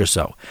next week or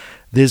so.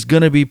 There's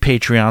going to be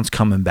Patreons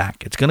coming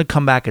back. It's going to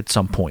come back at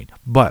some point.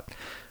 But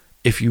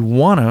if you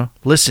want to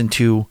listen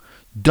to,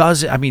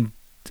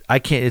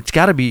 it's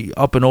got to be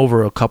up and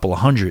over a couple of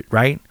hundred,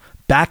 right?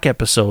 Back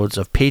episodes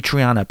of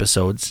Patreon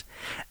episodes,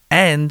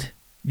 and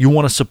you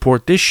want to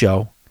support this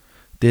show,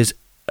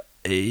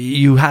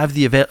 you have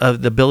the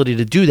ability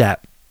to do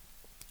that.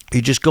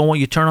 You just go on,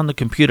 you turn on the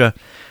computer,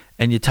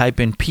 and you type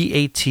in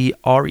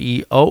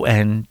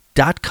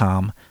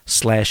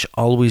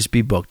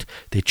patreon.com/alwaysbebooked.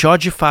 They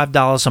charge you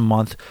 $5 a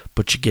month,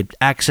 but you get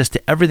access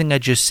to everything I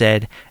just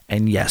said,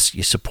 and yes,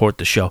 you support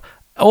the show.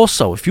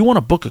 Also, if you want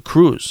to book a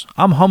cruise,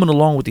 I'm humming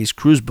along with these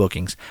cruise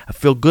bookings. I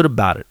feel good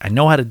about it. I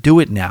know how to do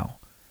it now.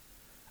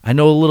 I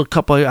know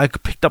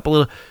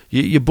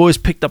your boys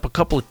picked up a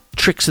couple of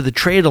tricks of the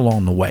trade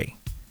along the way.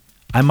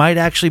 I might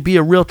actually be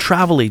a real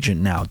travel agent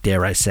now,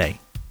 dare I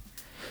say.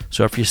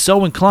 So if you're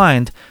so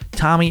inclined,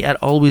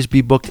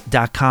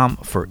 Tommy@alwaysbebooked.com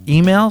for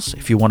emails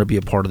if you want to be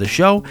a part of the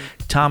show.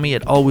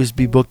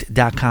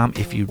 Tommy@alwaysbebooked.com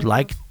if you'd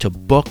like to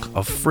book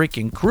a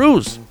freaking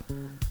cruise.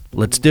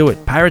 Let's do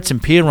it. Pirates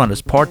and Pier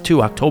Runners Part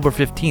 2, October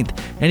 15th.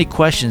 Any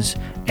questions,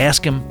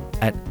 ask him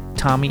at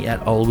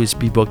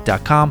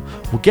Tommy@alwaysbebooked.com.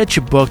 We'll get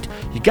you booked.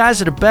 You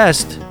guys are the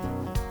best.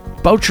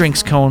 Boat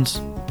drinks,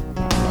 cones.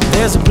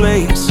 There's a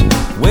place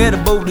where the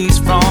boat leaves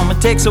from.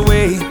 It takes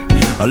away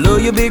all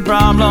of your big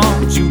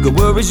problems. You got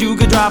worries, you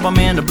could drop them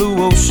in the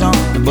blue ocean,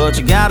 but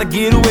you gotta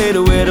get away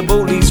to where the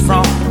boat leaves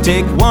from.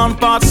 Take 1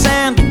 part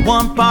sand,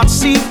 1 part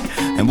sea,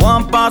 and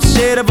 1 part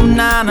shade of a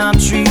 9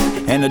 tree.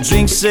 And the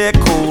drinks set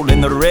cold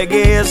and the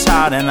reggae is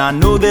hot, and I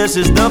know this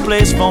is the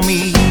place for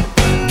me.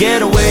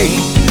 Get away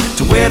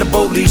to where the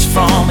boat leaves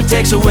from. It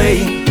takes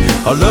away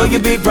all of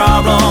your big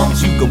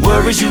problems. You got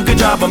worries, you could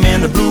drop them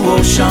in the blue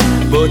ocean,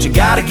 but you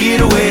gotta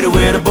get away to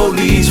where the boat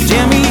leaves.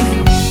 Jimmy.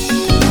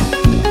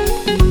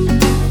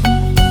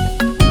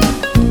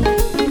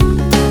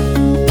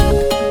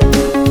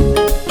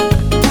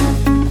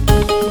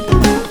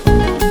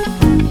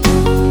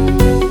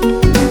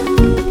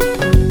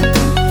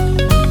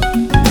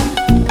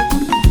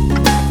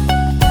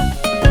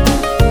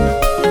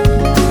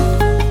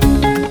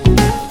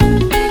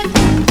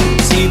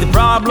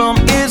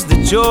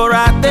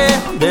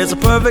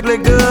 There's a perfectly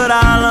good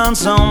island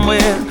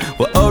somewhere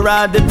where a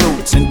ride that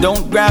floats, and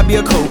don't grab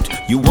your coat,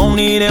 you won't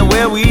need it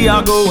where we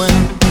are going.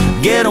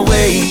 Get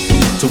away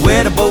to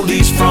where the boat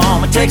leaves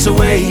from. It takes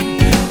away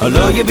all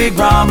of your big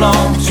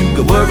problems. You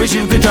got worries,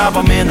 you could drop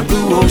them in the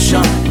blue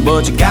ocean,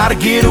 but you gotta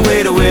get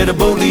away to where the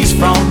boat leaves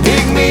from.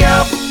 Pick me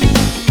up,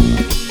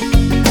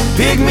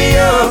 pick me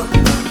up,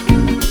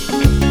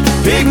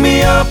 pick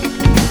me up.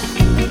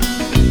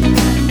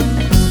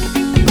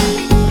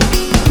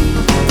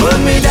 Put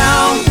me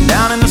down,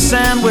 down in the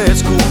sand where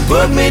it's cool.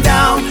 Put me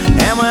down,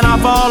 and when I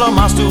fall on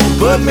my stool,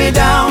 put me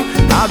down.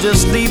 I'll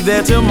just leave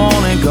there till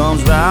morning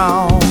comes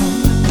round.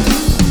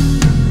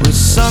 With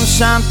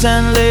sunshine,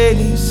 10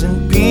 ladies,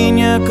 and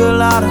pina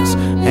coladas,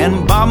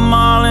 and Bob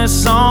Marley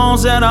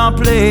songs that are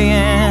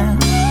playing.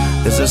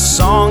 There's a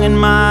song in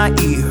my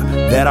ear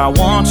that I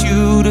want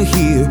you to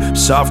hear.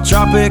 Soft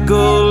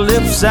tropical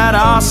lips that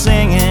are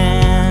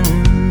singing.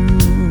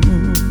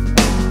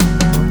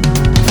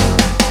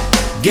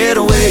 Get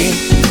away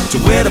to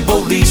where the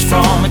boat leaves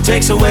from. It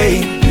takes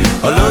away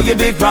all of your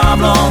big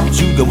problems.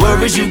 You got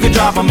worries, you could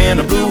drop them in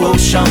the blue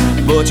ocean,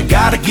 but you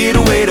gotta get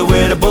away to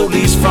where the boat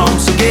leaves from.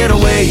 So get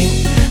away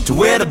to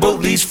where the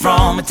boat leaves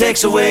from. It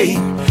takes away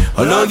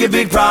all of your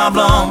big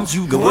problems.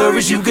 You got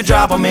worries, you could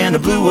drop them in the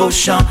blue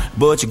ocean,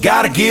 but you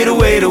gotta get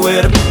away to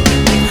where the...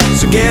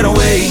 So get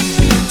away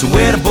to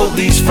where the boat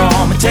leaves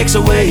from. It takes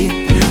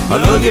away all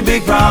of your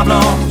big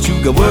problems.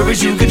 You got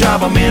worries, you could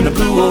drop them in the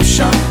blue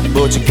ocean,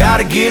 but you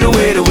gotta get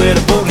away to where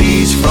the boat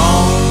leaves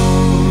from.